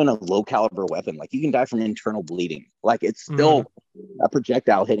even a low caliber weapon. Like you can die from internal bleeding. Like it's still a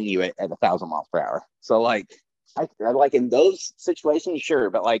projectile hitting you at 1,000 miles per hour. So like I like in those situations, sure,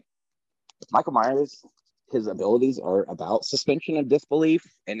 but like Michael Myers, his abilities are about suspension of disbelief,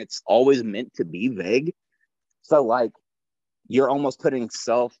 and it's always meant to be vague. So like you're almost putting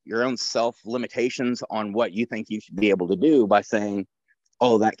your own self limitations on what you think you should be able to do by saying,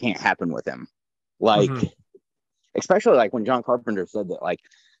 oh, that can't happen with him. Like especially like when John Carpenter said that like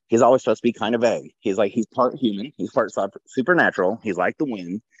he's always supposed to be kind of vague. He's like he's part human, he's part supernatural, he's like the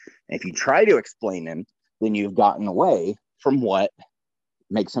wind. And if you try to explain him, then you've gotten away from what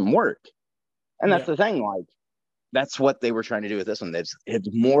makes him work. And that's the thing, like that's what they were trying to do with this one. It's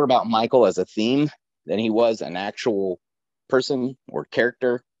more about Michael as a theme than he was an actual person or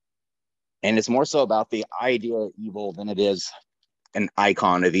character. And it's more so about the idea of evil than it is an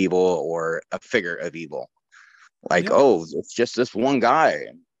icon of evil or a figure of evil. Like, oh, it's just this one guy.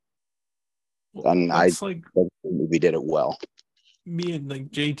 And I think the movie did it well. Me and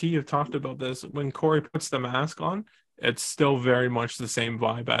like JT have talked about this. When Corey puts the mask on, it's still very much the same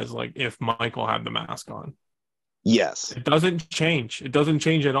vibe as like if Michael had the mask on. Yes. It doesn't change. It doesn't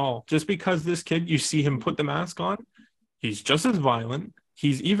change at all. Just because this kid, you see him put the mask on, he's just as violent.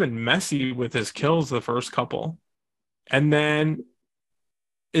 He's even messy with his kills the first couple. And then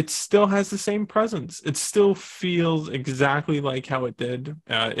it still has the same presence. It still feels exactly like how it did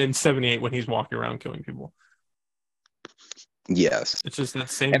in 78 when he's walking around killing people. Yes. It's just that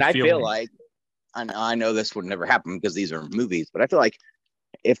same and I feeling. feel like I know this would never happen because these are movies, but I feel like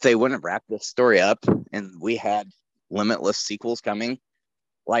if they wouldn't wrap this story up and we had limitless sequels coming,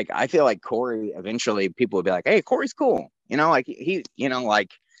 like I feel like Corey eventually people would be like, hey, Corey's cool. Like he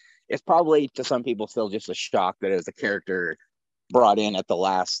like it's probably to some people still just a shock that it was a character brought in at the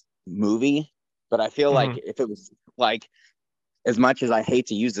last movie. But I feel like if it was like, as much as I hate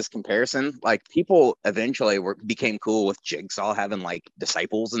to use this comparison, like people eventually became cool with Jigsaw having like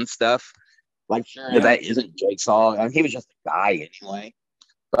disciples and stuff. Like, sure, that isn't Jigsaw. I mean, he was just a guy anyway.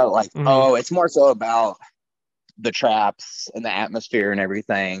 But like, it's more so about the traps and the atmosphere and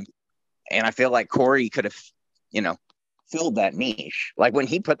everything. And I feel like Corey could have, filled that niche. Like when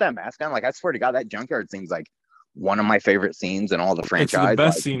he put that mask on, like I swear to God, that junkyard seems like one of my favorite scenes in all the It's franchise. the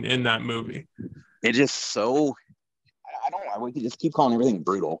best Like, scene in that movie. it's just so, I don't know, we could just keep calling everything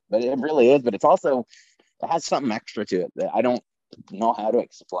brutal, but it really is. But it's also, it has something extra to it that I don't know how to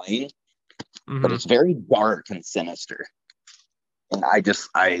explain, but Mhm. it's very dark and sinister. And I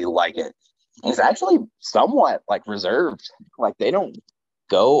like it. And it's actually somewhat like reserved. Like, they don't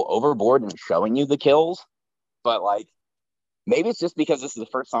go overboard in showing you the kills, but like, maybe it's just because this is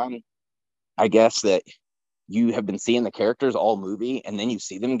the first time, I guess, that you have been seeing the characters all movie and then you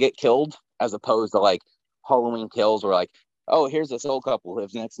see them get killed, as opposed to like Halloween Kills where like, oh, here's this old couple who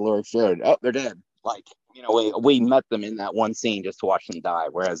lives next to Laurie Strode. Oh, they're dead. Like, you know, we met them in that one scene just to watch them die.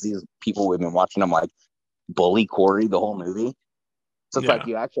 Whereas these people, we've been watching them like bully Corey the whole movie. So it's like Yeah.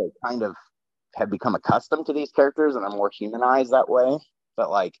 you actually kind of have become accustomed to these characters and are more humanized that way. But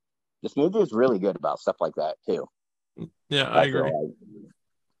like, this movie is really good about stuff like that too. Yeah, I feel agree. like.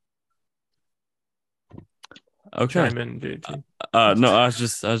 Okay. Chime in, JT. No, I was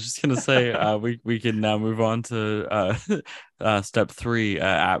just gonna say we can now move on to step 3,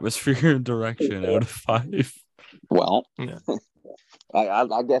 atmosphere and direction out of 5. Well, Yeah.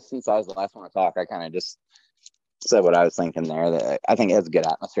 I guess since I was the last one to talk, I kind of just said what I was thinking there. That I think it has a good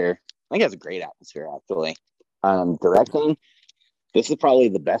atmosphere. I think it has a great atmosphere, actually. Directing, this is probably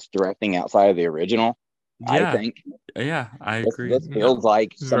the best directing outside of the original. I Yeah, think yeah, I this, agree. this feels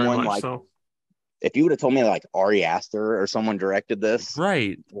like Very someone much like, so. if you would have told me like Ari Aster or someone directed this,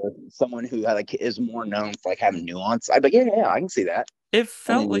 Right. or someone who like is more known for like having nuance, I'd be like, yeah, I can see that. It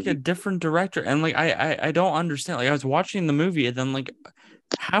felt then like a you- different director, and like I don't understand. Like, I was watching the movie, and then like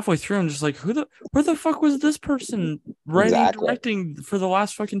halfway through, I'm just like, where the fuck was this person writing and Exactly. directing for the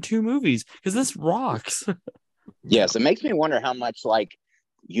last fucking 2 movies? Because this rocks. Yes, it makes me wonder how much like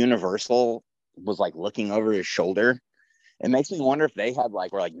Universal was like looking over his shoulder. It makes me wonder if they had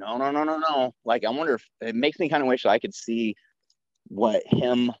like, we're like, no. Like, I wonder if it makes me kind of wish I could see what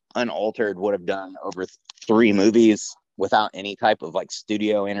him unaltered would have done over 3 movies without any type of like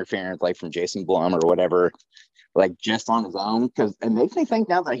studio interference, like from Jason Blum or whatever, like just on his own. Because it makes me think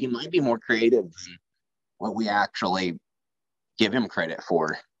now that he might be more creative than what we actually give him credit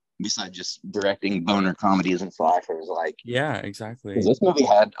for, besides just directing boner comedies and slashers. Like, Yeah, exactly. 'cause this movie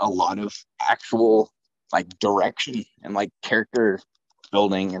had a lot of actual like direction and like character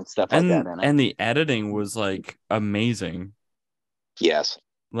building and stuff like that in it. And the editing was like amazing. Yes.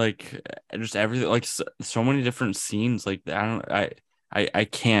 Like, just everything, like so many different scenes. Like, I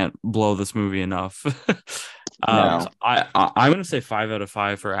can't blow this movie enough. No. So I'm gonna say 5 out of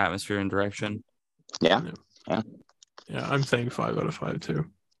 5 for atmosphere and direction. Yeah. Yeah, I'm saying 5 out of 5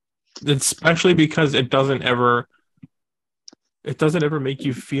 too. Especially because it doesn't ever make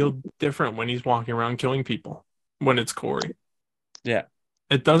you feel different when he's walking around killing people when it's Corey. Yeah.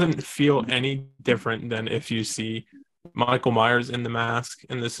 It doesn't feel any different than if you see Michael Myers in the mask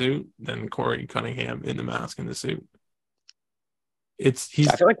and the suit than Corey Cunningham in the mask and the suit. I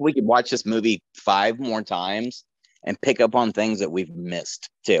feel like we could watch this movie 5 more times and pick up on things that we've missed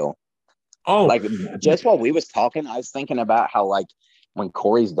too. Oh, Like, just while we was talking, I was thinking about how like when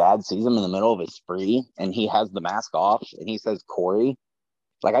Corey's dad sees him in the middle of his spree and he has the mask off and he says Corey,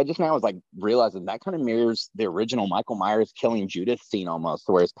 like, I just now was like realizing that kind of mirrors the original Michael Myers killing Judith scene almost,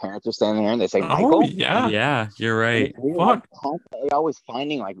 where his parents are standing there and they say Michael. yeah. You're And right. it's weird, Fuck. like, constantly always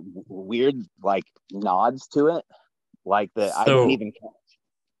finding like weird like nods to it, like that I didn't So- even catch.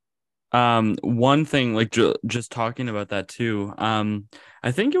 One thing, like just talking about that too.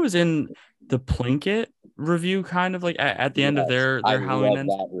 I think it was in the Plinkett review, kind of like at the end of their I Halloween love end.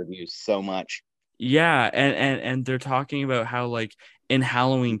 that review so much. Yeah, and they're talking about how like in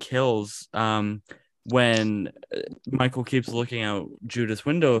Halloween Kills, when Michael keeps looking out Judith's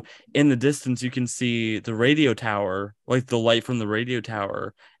window, in the distance you can see the radio tower, like the light from the radio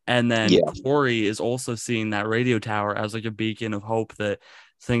tower, and then Yeah. Corey is also seeing that radio tower as like a beacon of hope that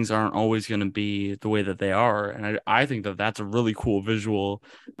things aren't always going to be the way that they are, and I think that that's a really cool visual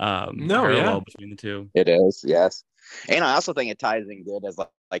parallel between the two. It is, yes. And I also think it ties in good as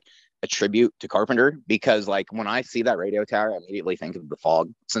like a tribute to Carpenter, because like when I see that radio tower, I immediately think of The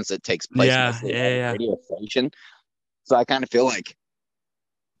Fog, since it takes place mostly at a radio station. So I kind of feel like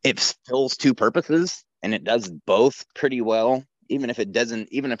it fills 2 purposes and it does both pretty well. Even if it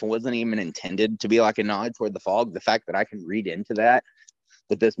wasn't even intended to be like a nod toward The Fog, the fact that I can read into that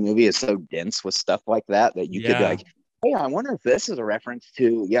this movie is so dense with stuff like that you could be like, hey, I wonder if this is a reference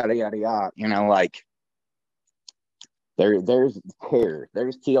to yada yada yada. You know, like there's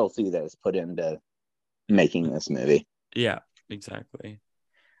TLC that is put into making this movie. Yeah, exactly.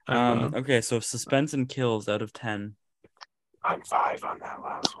 Okay, so suspense and kills out of 10. I'm 5 on that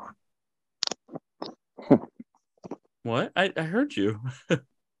last one. What? I heard you.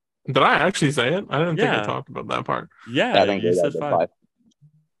 Did I actually say it? I didn't think I Yeah. talked about that part. Yeah, I think you they said got 5.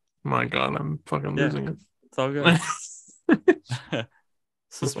 My God, I'm fucking Yeah. losing It's all good. it.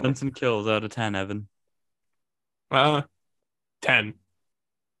 Suspense and kills out of 10, Evan. 10.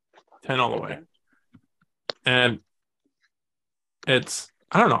 10 all the way. And it's,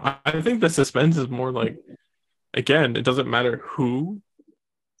 I don't know. I think the suspense is more like, again, it doesn't matter who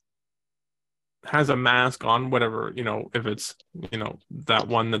has a mask on, whatever, if it's, that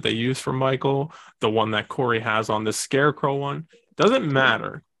one that they use for Michael, the one that Corey has on, the Scarecrow one, doesn't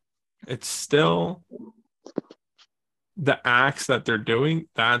matter. It's still the acts that they're doing.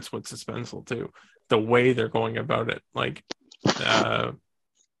 That's what's suspenseful too. The way they're going about it. Like, the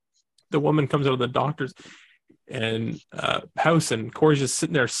woman comes out of the doctor's and house, and Corey's just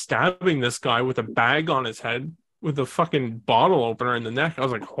sitting there stabbing this guy with a bag on his head with a fucking bottle opener in the neck. I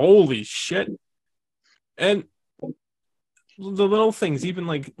was like, holy shit. And the little things, even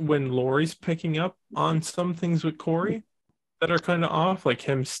like when Laurie's picking up on some things with Corey that are kind of off, like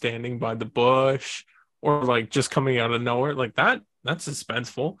him standing by the bush or like just coming out of nowhere, like that's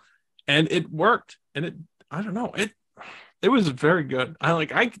suspenseful. And it worked. And I don't know, it was very good.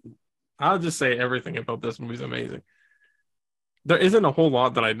 I'll just say everything about this movie is amazing. There isn't a whole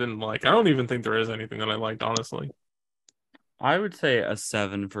lot that I didn't like. I don't even think there is anything that I liked, honestly. I would say a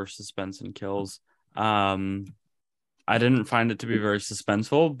 7 for suspense and kills. I didn't find it to be very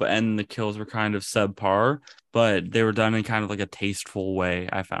suspenseful, and the kills were kind of subpar, but they were done in kind of like a tasteful way,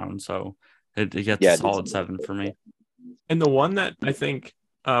 I found. So it gets a solid 7 for me. And the one that I think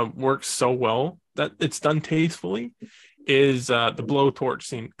works so well that it's done tastefully is the blowtorch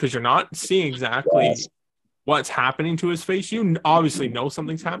scene, because you're not seeing exactly what's happening to his face. You obviously know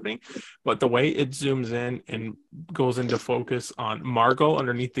something's happening, but the way it zooms in and goes into focus on Margot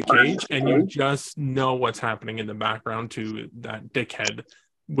underneath the cage, and you just know what's happening in the background to that dickhead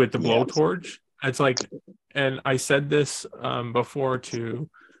with the blowtorch. It's like, and I said this before to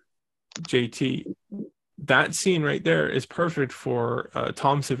JT, that scene right there is perfect for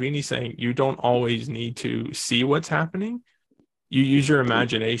Tom Savini saying you don't always need to see what's happening. You use your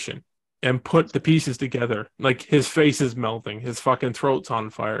imagination and put the pieces together. Like his face is melting, his fucking throat's on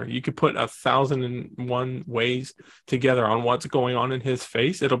fire. You could put 1,001 ways together on what's going on in his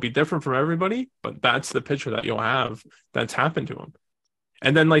face. It'll be different from everybody, but that's the picture that you'll have that's happened to him.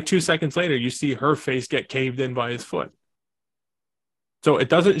 And then like 2 seconds later, you see her face get caved in by his foot. So it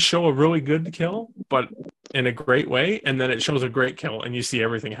doesn't show a really good kill, but in a great way. And then it shows a great kill and you see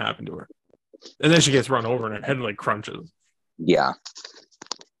everything happen to her. And then she gets run over and her head like crunches. Yeah.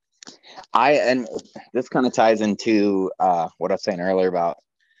 And this kind of ties into what I was saying earlier about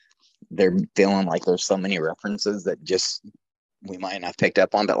they're feeling like there's so many references that just we might not have picked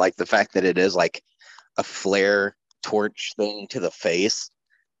up on, but like the fact that it is like a flare torch thing to the face.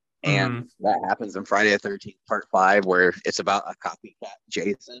 And that happens in Friday the 13th, part 5, where it's about a copycat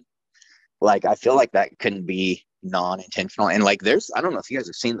Jason. Like, I feel like that couldn't be non-intentional. And like, I don't know if you guys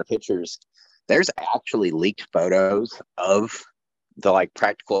have seen the pictures. There's actually leaked photos of the like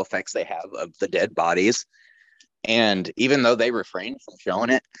practical effects they have of the dead bodies. And even though they refrained from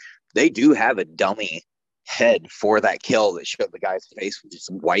showing it, they do have a dummy head for that kill that showed the guy's face was just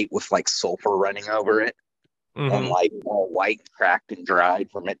white with like sulfur running over it. And like all white, cracked, and dried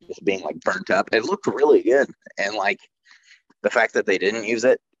from it just being like burnt up. It looked really good. And like the fact that they didn't use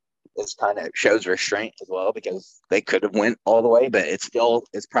it is kind of shows restraint as well, because they could have went all the way, but it's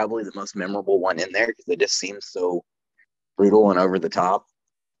probably the most memorable one in there because it just seems so brutal and over the top.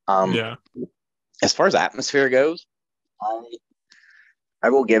 Yeah. As far as atmosphere goes, I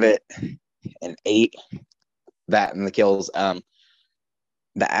will give it an 8. That and the kills. The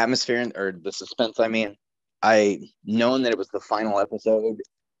atmosphere or the suspense, knowing that it was the final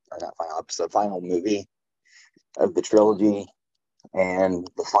movie of the trilogy, and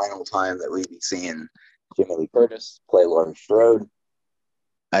the final time that we'd be seeing Jamie Lee Curtis play Laurie Strode,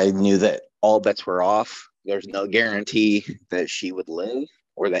 I knew that all bets were off. There's no guarantee that she would live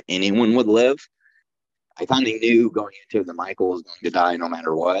or that anyone would live. I kind of knew going into that Michael was going to die no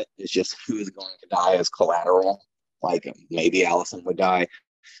matter what. It's just who's going to die as collateral. Like maybe Allison would die.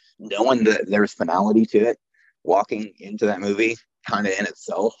 Knowing that there's finality to it, walking into that movie kind of in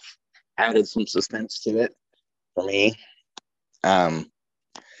itself added some suspense to it for me.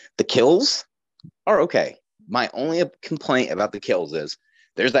 The kills are okay. My only complaint about the kills is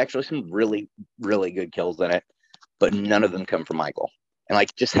there's actually some really, really good kills in it, but none of them come from Michael. And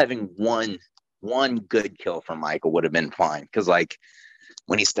like just having one good kill from Michael would have been fine. Because like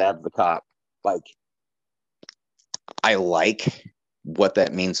when he stabbed the cop, like I like what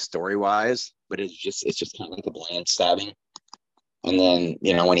that means story-wise, but it's just kind of like a bland stabbing. And then,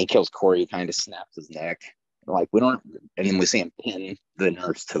 when he kills Corey, he kind of snaps his neck. Like, and then we see him pin the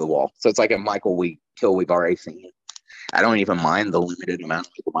nurse to the wall. So it's like a Michael kill we've already seen. I don't even mind the limited amount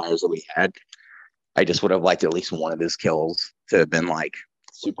of Michael Myers that we had. I just would have liked at least one of his kills to have been like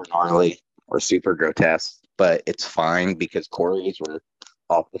super gnarly or super grotesque, but it's fine because Corey's were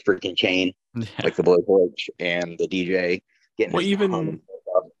off the freaking chain, like the blowtorch and the DJ getting. Well,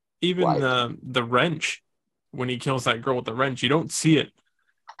 even the wrench, when he kills that girl with the wrench, you don't see it.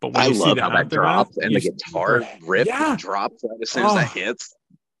 But when I you love see how that drops and the guitar rip drops right as soon as that hits.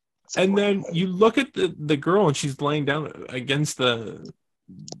 And then you look at the girl and she's laying down against the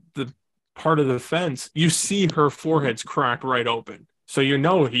part of the fence. You see her forehead's cracked right open. So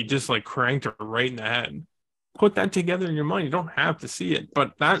he just like cranked her right in the head. Put that together in your mind. You don't have to see it.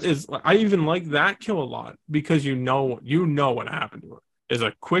 But I even like that kill a lot because you know what happened to her. Is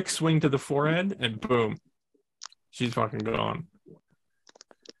a quick swing to the forehead and boom. She's fucking gone.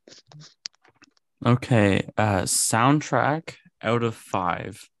 Okay. Soundtrack out of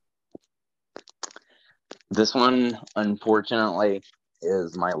 5. This one, unfortunately,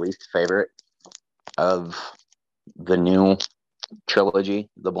 is my least favorite of the new trilogy,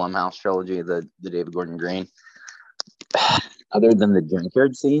 the Blumhouse trilogy, the David Gordon Green. Other than the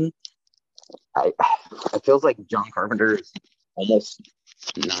junkyard scene, it feels like John Carpenter is almost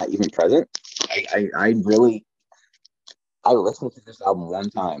not even present. I listened to this album one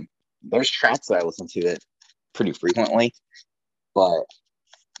time. There's tracks that I listen to it pretty frequently, but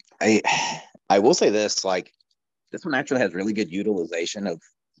I will say this, like, this one actually has really good utilization of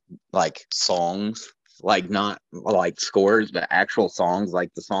like songs, like not like scores, but actual songs,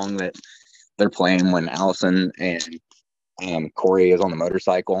 like the song that they're playing when Allison and Corey is on the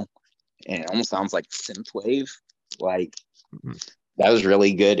motorcycle, and it almost sounds like synthwave. Like, that was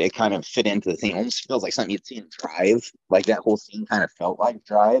really good. It kind of fit into the thing. It almost feels like something you'd see in Drive. Like, that whole scene kind of felt like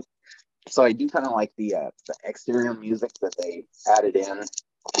Drive. So I do kind of like the exterior music that they added in.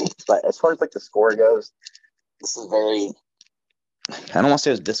 But as far as like the score goes, this is very, I don't want to say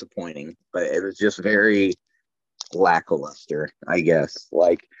it was disappointing, but it was just very lackluster, I guess.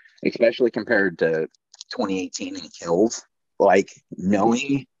 Like, especially compared to 2018 and Kills. Like,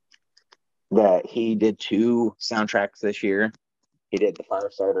 knowing that he did 2 soundtracks this year, he did the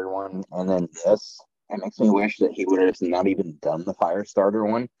Firestarter one and then this, it makes me wish that he would have not even done the Firestarter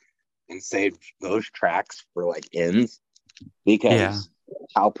one and saved those tracks for like ends, because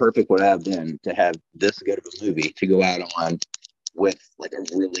how perfect would it have been to have this good of a movie to go out on with like a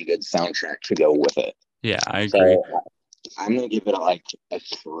really good soundtrack to go with it. Yeah, I agree. So I'm gonna give it like a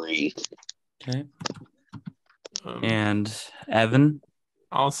 3. Okay. And Evan?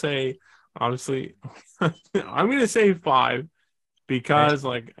 I'll say, obviously, I'm gonna say 5 because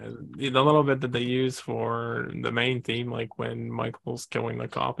like the little bit that they use for the main theme, like when Michael's killing the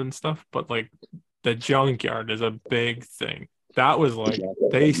cop and stuff, but like the junkyard is a big thing. That was like,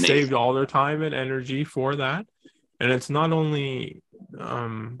 they saved all their time and energy for that. And it's not only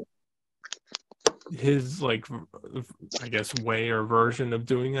his, like, I guess, way or version of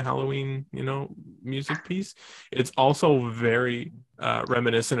doing a Halloween, music piece. It's also very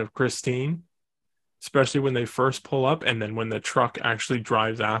reminiscent of Christine, especially when they first pull up and then when the truck actually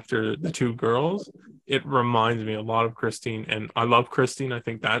drives after the 2 girls. It reminds me a lot of Christine, and I love Christine. I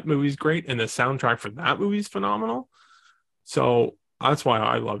think that movie's great, and the soundtrack for that movie's phenomenal. So that's why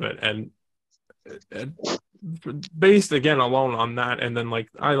I love it. And based again alone on that, and then like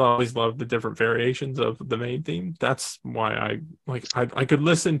I always love the different variations of the main theme. That's why I could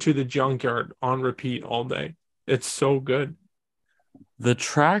listen to the junkyard on repeat all day. It's so good. The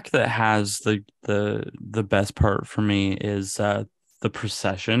track that has the best part for me is the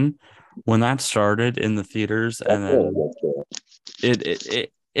procession. When that started in the theaters, and then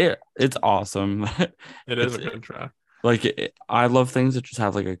it's awesome. It is a good track. Like, I love things that just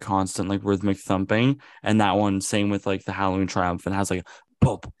have like a constant like rhythmic thumping, and that one, same with like the Halloween Triumphant, has like a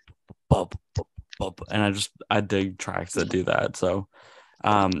bump, bump, bump, bump, and I dig tracks that do that. So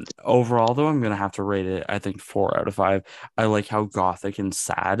overall though, I'm gonna have to rate it, I think, 4 out of 5. I like how gothic and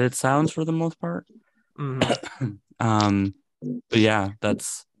sad it sounds for the most part. But yeah,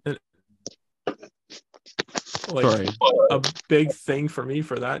 that's like sorry. A big thing for me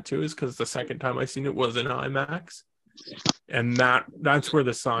for that too is because the second time I seen it was in IMAX, and that's where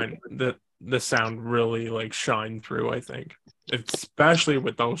the sound really like shined through. I think, especially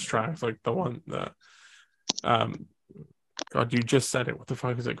with those tracks, like the one that God, you just said it. What the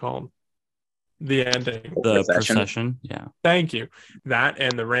fuck is it called? The ending. The procession. Yeah. Thank you. That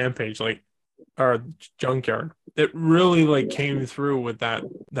and the rampage, like, or junkyard. it really like came through with that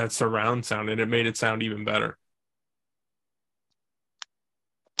surround sound, and it made it sound even better.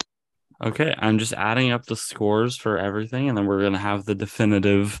 Okay, I'm just adding up the scores for everything, and then we're gonna have the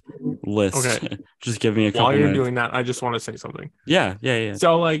definitive list. Okay. Just give me a couple While you're minutes. doing that, I just want to say something. Yeah.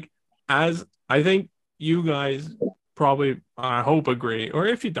 So, like, as I think you guys probably, I hope, agree, or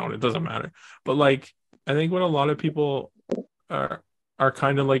if you don't, it doesn't matter. But like, I think what a lot of people are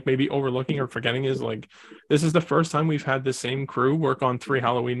kind of like maybe overlooking or forgetting is like, this is the first time we've had the same crew work on 3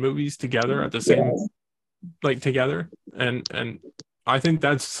 Halloween movies together at the same, like, together, and I think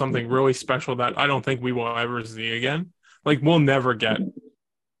that's something really special that I don't think we will ever see again. Like, we'll never get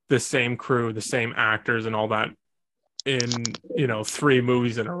the same crew, the same actors, and all that in 3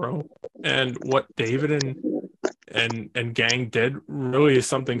 movies in a row. And what David and gang did really is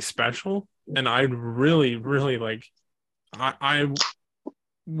something special. And I really, really like. I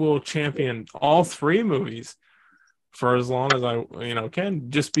will champion all 3 movies for as long as I can,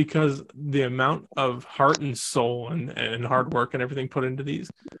 just because the amount of heart and soul and hard work and everything put into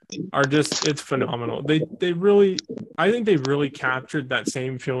these are just, it's phenomenal. They really, I think they really captured that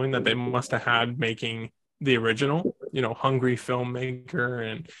same feeling that they must have had making the original, hungry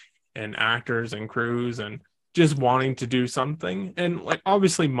filmmaker and actors and crews, and just wanting to do something. And like,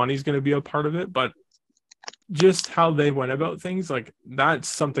 obviously money's going to be a part of it, but just how they went about things, like, that's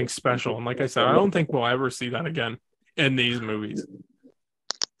something special. And like I said, I don't think we'll ever see that again in these movies.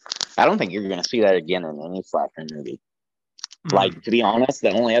 I don't think you're going to see that again in any slasher movie. Like, to be honest,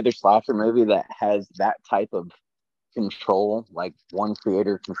 the only other slasher movie that has that type of control, like one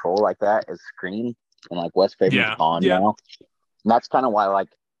creator control like that, is Scream, and like Wes Craven's gone now. And that's kind of why, like,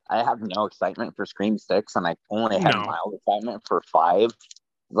 I have no excitement for Scream 6, and I only have mild excitement for 5.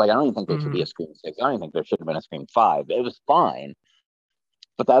 Like, I don't even think there should be a Scream 6. I don't even think there should have been a Scream 5. It was fine,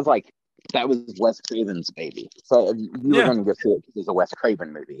 but that was Wes Craven's baby. So you were going to go see it because it's a Wes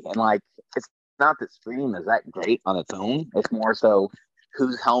Craven movie. And like, it's not that Scream is that great on its own. It's more so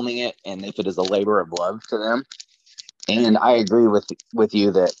who's helming it and if it is a labor of love to them. And I agree with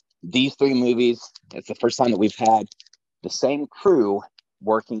you that these 3 movies, it's the first time that we've had the same crew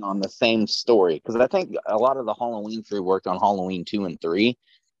working on the same story. Because I think a lot of the Halloween crew worked on Halloween 2 and 3,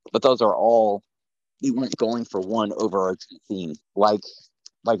 but those are all, they weren't going for one overarching theme. Like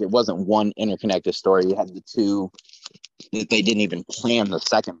it wasn't one interconnected story. You had the 2 that they didn't even plan the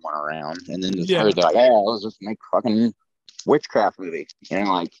second one around, and then the third, they're like, "Oh, let's just make fucking witchcraft movie."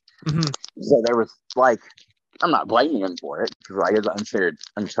 Like, so there was like, I'm not blaming them for it because like it's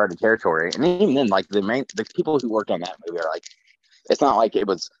uncharted territory. And even then, like the people who worked on that movie are like, it's not like it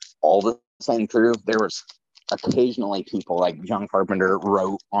was all the same crew. There was occasionally people like John Carpenter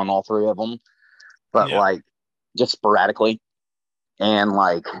wrote on all 3 of them, but like just sporadically. And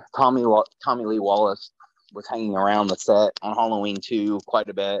like Tommy Lee Wallace was hanging around the set on Halloween 2 quite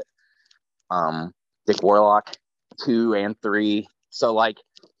a bit. Dick Warlock 2 and 3. So like,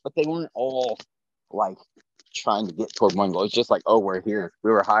 but they weren't all like trying to get toward one goal. It's just like, oh, we're here.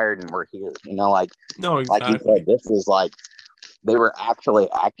 We were hired and we're here. Like, no, exactly. Like you said, this was like, they were actually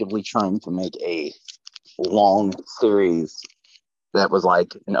actively trying to make a long series that was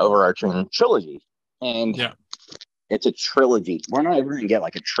like an overarching trilogy. And it's a trilogy. We're not ever going to get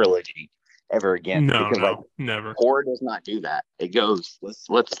like a trilogy ever again. Like, never. Horror does not do that. It goes,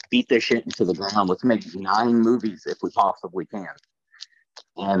 let's beat this shit into the ground. Let's make 9 movies if we possibly can.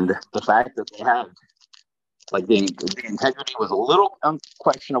 And the fact that they have, like, the integrity was a little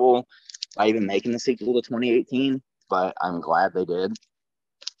questionable by even making the sequel to 2018, but I'm glad they did,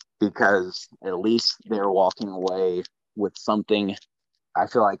 because at least they're walking away with something I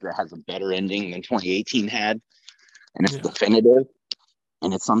feel like that has a better ending than 2018 had. And it's definitive,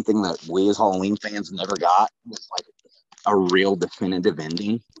 and it's something that we as Halloween fans never got. It's like a real definitive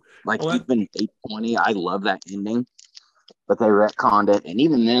ending. Like, even 820, I love that ending, but they retconned it, and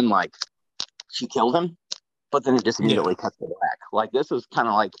even then, like, she killed him, but then it just immediately cuts to black. Like, this was kind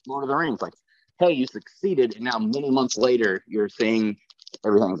of like Lord of the Rings. Like, hey, you succeeded, and now many months later, you're saying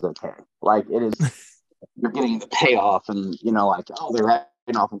everything's okay. Like, it is, you're getting the payoff, and like, oh, they're riding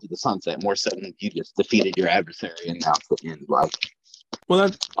off into the sunset, more so than you just defeated your adversary, and now it's the end. Like,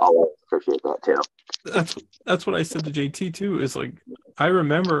 I'll appreciate that too. That's what I said to JT too. Is like, I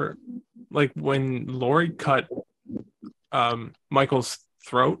remember like when Laurie cut Michael's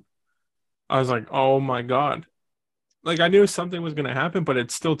throat, I was like, oh my god. Like, I knew something was going to happen, but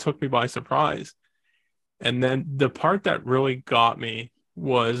it still took me by surprise. And then the part that really got me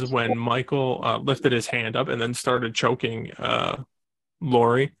was when Michael lifted his hand up and then started choking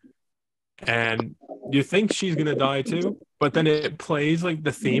Laurie. And you think she's going to die too, but then it plays like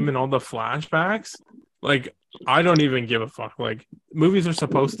the theme and all the flashbacks. Like, I don't even give a fuck. Like, movies are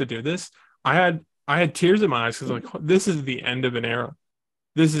supposed to do this. I had tears in my eyes because like this is the end of an era.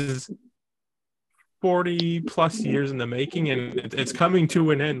 This is 40 plus years in the making, and it's coming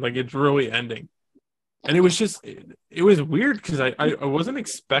to an end. Like, it's really ending. And it was just, it was weird because I wasn't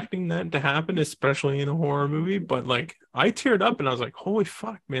expecting that to happen, especially in a horror movie. But like, I teared up and I was like, holy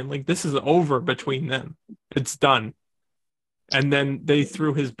fuck, man. Like, this is over between them. It's done. And then they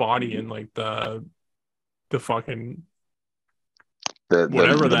threw his body in like the fucking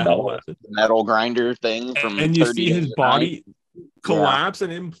whatever the hell that is. metal grinder thing from And you 30 see Days his of body Night. collapse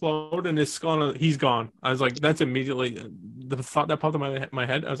and implode, and it's gone. He's gone. I was like, that's immediately the thought that popped in my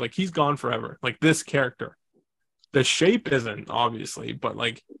head. I was like, he's gone forever. Like, this character, the shape isn't obviously, but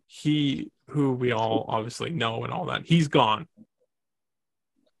like who we all obviously know and all that, he's gone.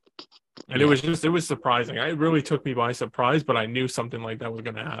 And it was surprising. It really took me by surprise, but I knew something like that was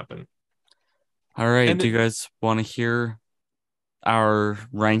going to happen. All right. And do you guys want to hear our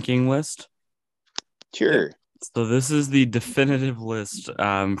ranking list? Sure. So this is the definitive list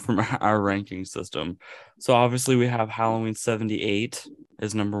from our ranking system. So obviously we have Halloween 78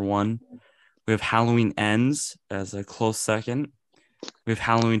 as number 1. We have Halloween Ends as a close second. We have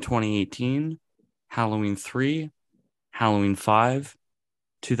Halloween 2018, Halloween 3, Halloween 5,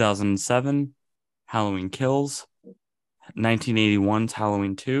 2007, Halloween Kills, 1981's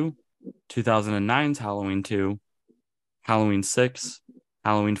Halloween 2, 2009's Halloween 2, Halloween 6,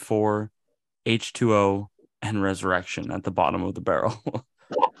 Halloween 4, H2O, and Resurrection at the bottom of the barrel.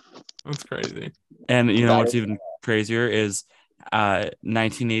 That's crazy. And you know what's even crazier is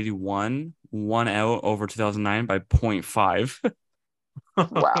 1981 won out over 2009 by 0.5.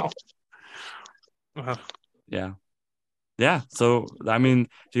 Wow. Yeah. So, I mean,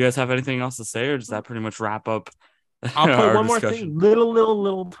 do you guys have anything else to say, or does that pretty much wrap up I'll put our one more discussion? thing,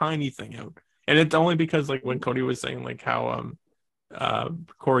 little tiny thing out. And it's only because like when Cody was saying like how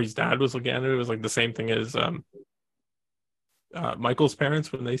Corey's dad was looking at it was like the same thing as Michael's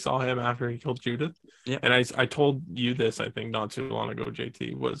parents when they saw him after he killed Judith. Yeah. And I told you this, I think not too long ago,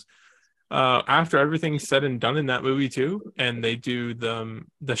 JT, was after everything's said and done in that movie too, and they do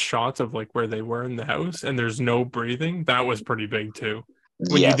the shots of like where they were in the house and there's no breathing, that was pretty big too.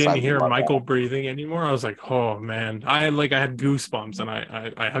 When you didn't hear Michael breathing anymore, I was like, oh man, I had goosebumps, and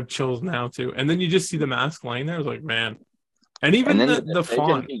I have chills now too. And then you just see the mask laying there. I was like, man. And even the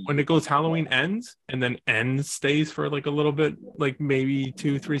font, when it goes Halloween Ends and then Ends stays for like a little bit, like maybe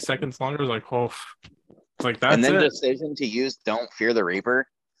 2-3 seconds longer. I was like, oh, like that's and then it. decision to use Don't Fear the Reaper,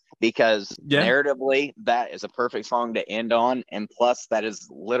 because narratively that is a perfect song to end on. And plus that is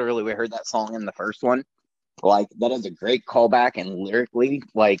literally, we heard that song in the first one. Like, that is a great callback, and lyrically,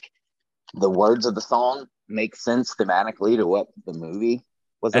 like, the words of the song make sense thematically to what the movie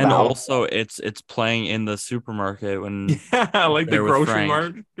was about. And also, it's playing in the supermarket when like the grocery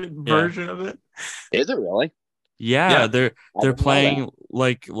market version of it. Is it really? Yeah. They're playing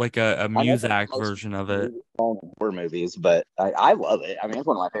like a Muzak version of it. Horror movies, but I love it. I mean, it's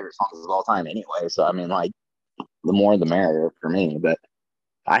one of my favorite songs of all time anyway. So I mean, like, the more the merrier for me. But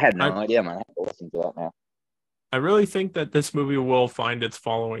I had no idea. I'm gonna have to listen to that now. I really think that this movie will find its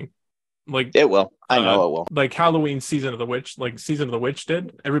following. Like, it will. I know it will. Like Halloween Season of the Witch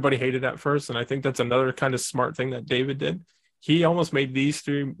did. Everybody hated at first, and I think that's another kind of smart thing that David did. He almost made these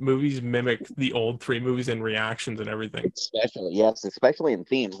 3 movies mimic the old 3 movies in reactions and everything. Especially in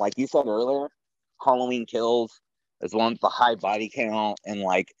theme. Like you said earlier, Halloween Kills is one with the high body count and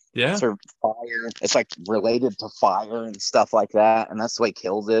like sort of fire. It's like related to fire and stuff like that. And that's the way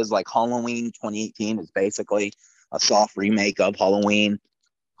Kills is. Like Halloween 2018 is basically a soft remake of Halloween.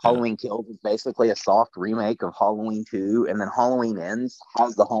 Halloween Kills is basically a soft remake of Halloween 2. And then Halloween Ends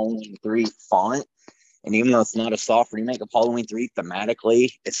has the Halloween 3 font. And even though it's not a soft remake of Halloween 3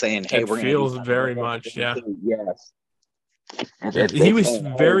 thematically, it's saying, hey, we're going to. It feels very much, Yes. He was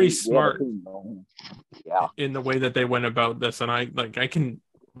very smart in the way that they went about this. And I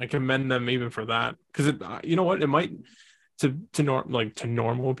commend them even for that. Because, you know what? It might, to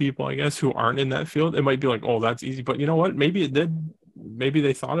normal people, I guess, who aren't in that field, it might be like, oh, that's easy. But you know what? Maybe it did. Maybe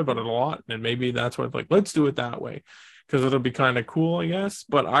they thought about it a lot. And maybe that's what, like, let's do it that way. Because it'll be kind of cool, I guess.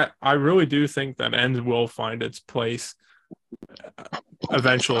 But I really do think that Ends will find its place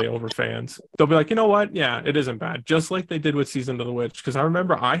eventually over fans. They'll be like, you know what? Yeah, it isn't bad. Just like they did with Season of the Witch. Because I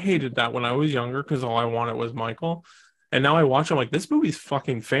remember I hated that when I was younger because all I wanted was Michael. And now I watch, I'm like, this movie's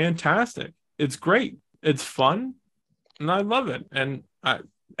fucking fantastic. It's great. It's fun. And I love it. And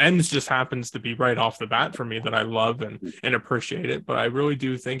Ends just happens to be right off the bat for me that I love and appreciate it. But I really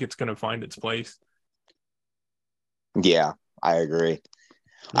do think it's going to find its place. Yeah, I agree.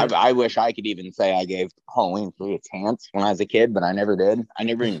 I wish I could even say I gave Halloween 3 a chance when I was a kid, but I never did. I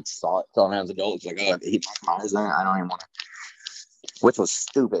never even saw it till I was an adult. It's like, oh, he my eyes in it. I don't even want to, which was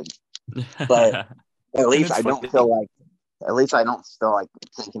stupid. But at least I don't feel like, at least I don't still like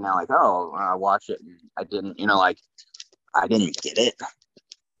thinking now, like, oh, I watched it and I didn't, like, I didn't get it.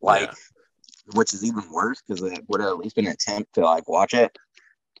 Like, which is even worse because it would have at least been an attempt to like watch it.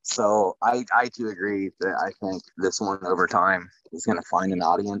 So I too agree that I think this one over time is going to find an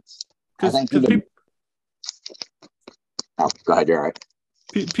audience. I think oh, go ahead, you're right.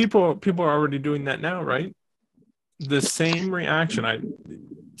 People are already doing that now, right? The same reaction.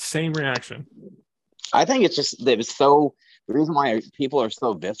 I think it's just that it's so. The reason why people are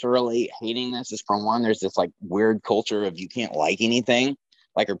so viscerally hating this is, from one, there's this like weird culture of you can't like anything,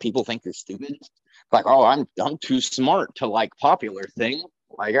 like, or people think you're stupid. Like, oh, I'm too smart to like popular thing.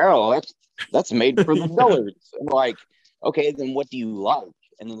 Like, oh, that's made for the dullards. Like, okay, then what do you like?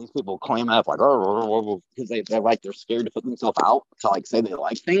 And then these people claim up like, oh, because they're like, they're scared to put themselves out to like say they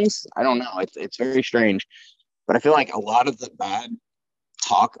like things. I don't know. It's very strange. But I feel like a lot of the bad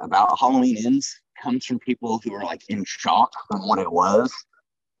talk about Halloween Ends comes from people who are like in shock from what it was.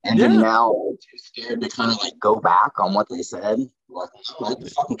 And then now they're too scared to kind of like go back on what they said. Like, no, I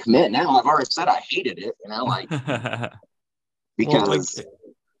fucking commit now. I've already said I hated it, like, because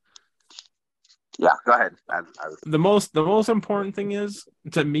yeah, go ahead. The most important thing is,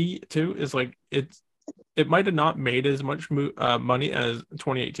 to me too, is like it might have not made as much money as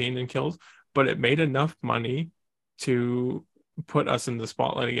 2018 in Kills, but it made enough money to put us in the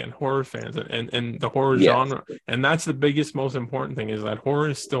spotlight again, horror fans and the horror genre. And that's the biggest, most important thing, is that horror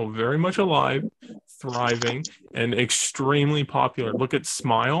is still very much alive, thriving, and extremely popular. Look at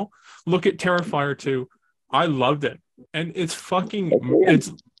Smile, look at Terrifier 2. I loved it, and it's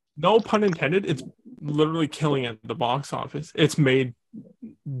no pun intended, it's literally killing at the box office. It's made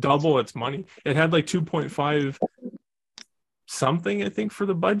double its money. It had like 2.5 something, I think, for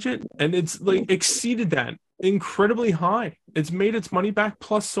the budget, and it's like exceeded that incredibly high. It's made its money back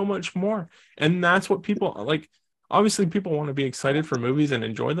plus so much more. And that's what people like. Obviously people want to be excited for movies and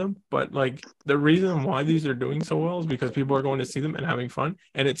enjoy them, but like the reason why these are doing so well is because people are going to see them and having fun,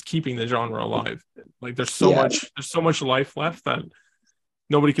 and it's keeping the genre alive. Like there's so much life left that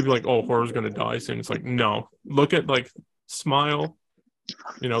nobody could be like, oh, horror's going to die soon. It's like, no, look at like Smile,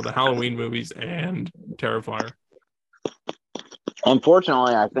 the Halloween movies, and Terrifier.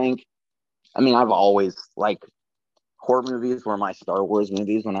 Unfortunately, I've always like, horror movies were my Star Wars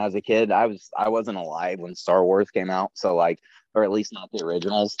movies when I was a kid. I wasn't alive when Star Wars came out, so like, or at least not the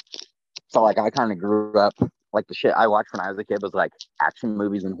originals. So like, I kind of grew up like the shit I watched when I was a kid was like action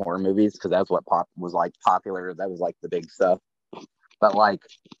movies and horror movies, because that's what was like popular. That was like the big stuff. But like,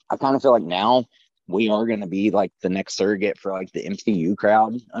 I kind of feel like now we are going to be like the next surrogate for like the MCU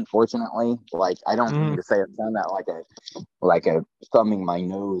crowd, unfortunately. Like, I don't mean to say it sound that like a thumbing my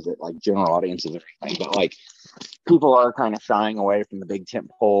nose at like general audiences or anything, but like, people are kind of shying away from the big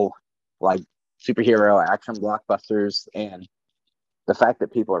tentpole like superhero action blockbusters, and the fact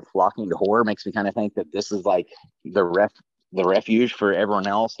that people are flocking to horror makes me kind of think that this is like the refuge for everyone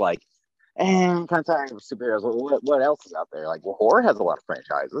else. Like, I'm kind of tired of superheroes. What else is out there? Like, well, horror has a lot of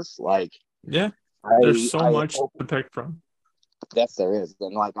franchises. Like, there's so much to pick from. Yes, there is.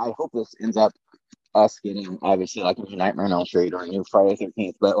 And like, I hope this ends up us getting, obviously, like a new Nightmare on Elm Street or a new Friday the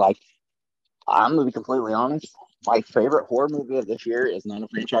 13th. But like, I'm gonna be completely honest, my favorite horror movie of this year is not a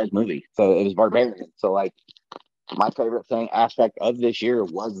franchise movie. So it was Barbarian. So like, my favorite aspect of this year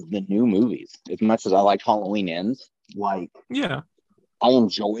was the new movies. As much as I like Halloween Ends, like, I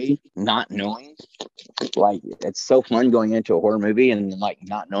enjoy not knowing. Like, it's so fun going into a horror movie and like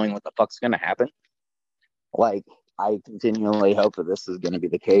not knowing what the fuck's gonna happen. Like, I continually hope that this is going to be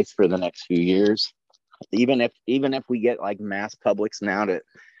the case for the next few years. Even if we get like mass publics now to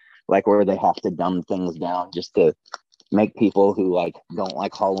like where they have to dumb things down just to make people who like don't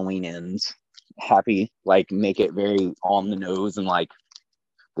like Halloween Ends happy, like make it very on the nose and like,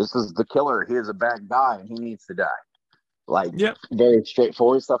 this is the killer, he is a bad guy and he needs to die. Like, very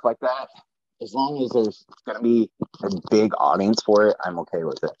straightforward stuff like that. As long as there's going to be a big audience for it, I'm okay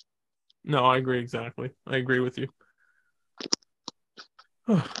with it. No, I agree exactly. I agree with you.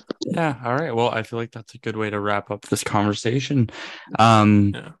 Yeah. All right. Well, I feel like that's a good way to wrap up this conversation.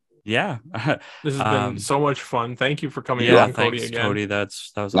 Yeah. This has been so much fun. Thank you for coming on, Cody, thanks, again. Cody. That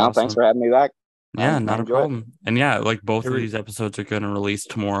was awesome. Thanks for having me back. Yeah, not a problem. And yeah, like both of these episodes are going to release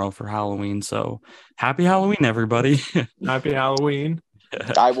tomorrow for Halloween. So happy Halloween, everybody. Happy Halloween.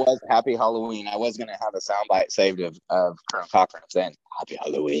 I was happy Halloween. I was going to have a soundbite saved of Colonel Cochran saying happy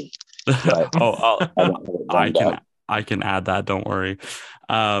Halloween. But I can add that. Don't worry.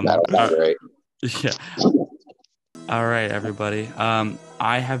 That'll sound great. Yeah. All right, everybody.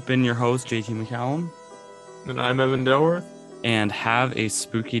 I have been your host, JT McCallum. And I'm Evan Delworth. And have a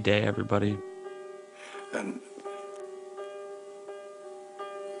spooky day, everybody. And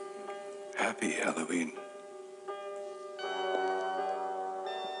happy Halloween.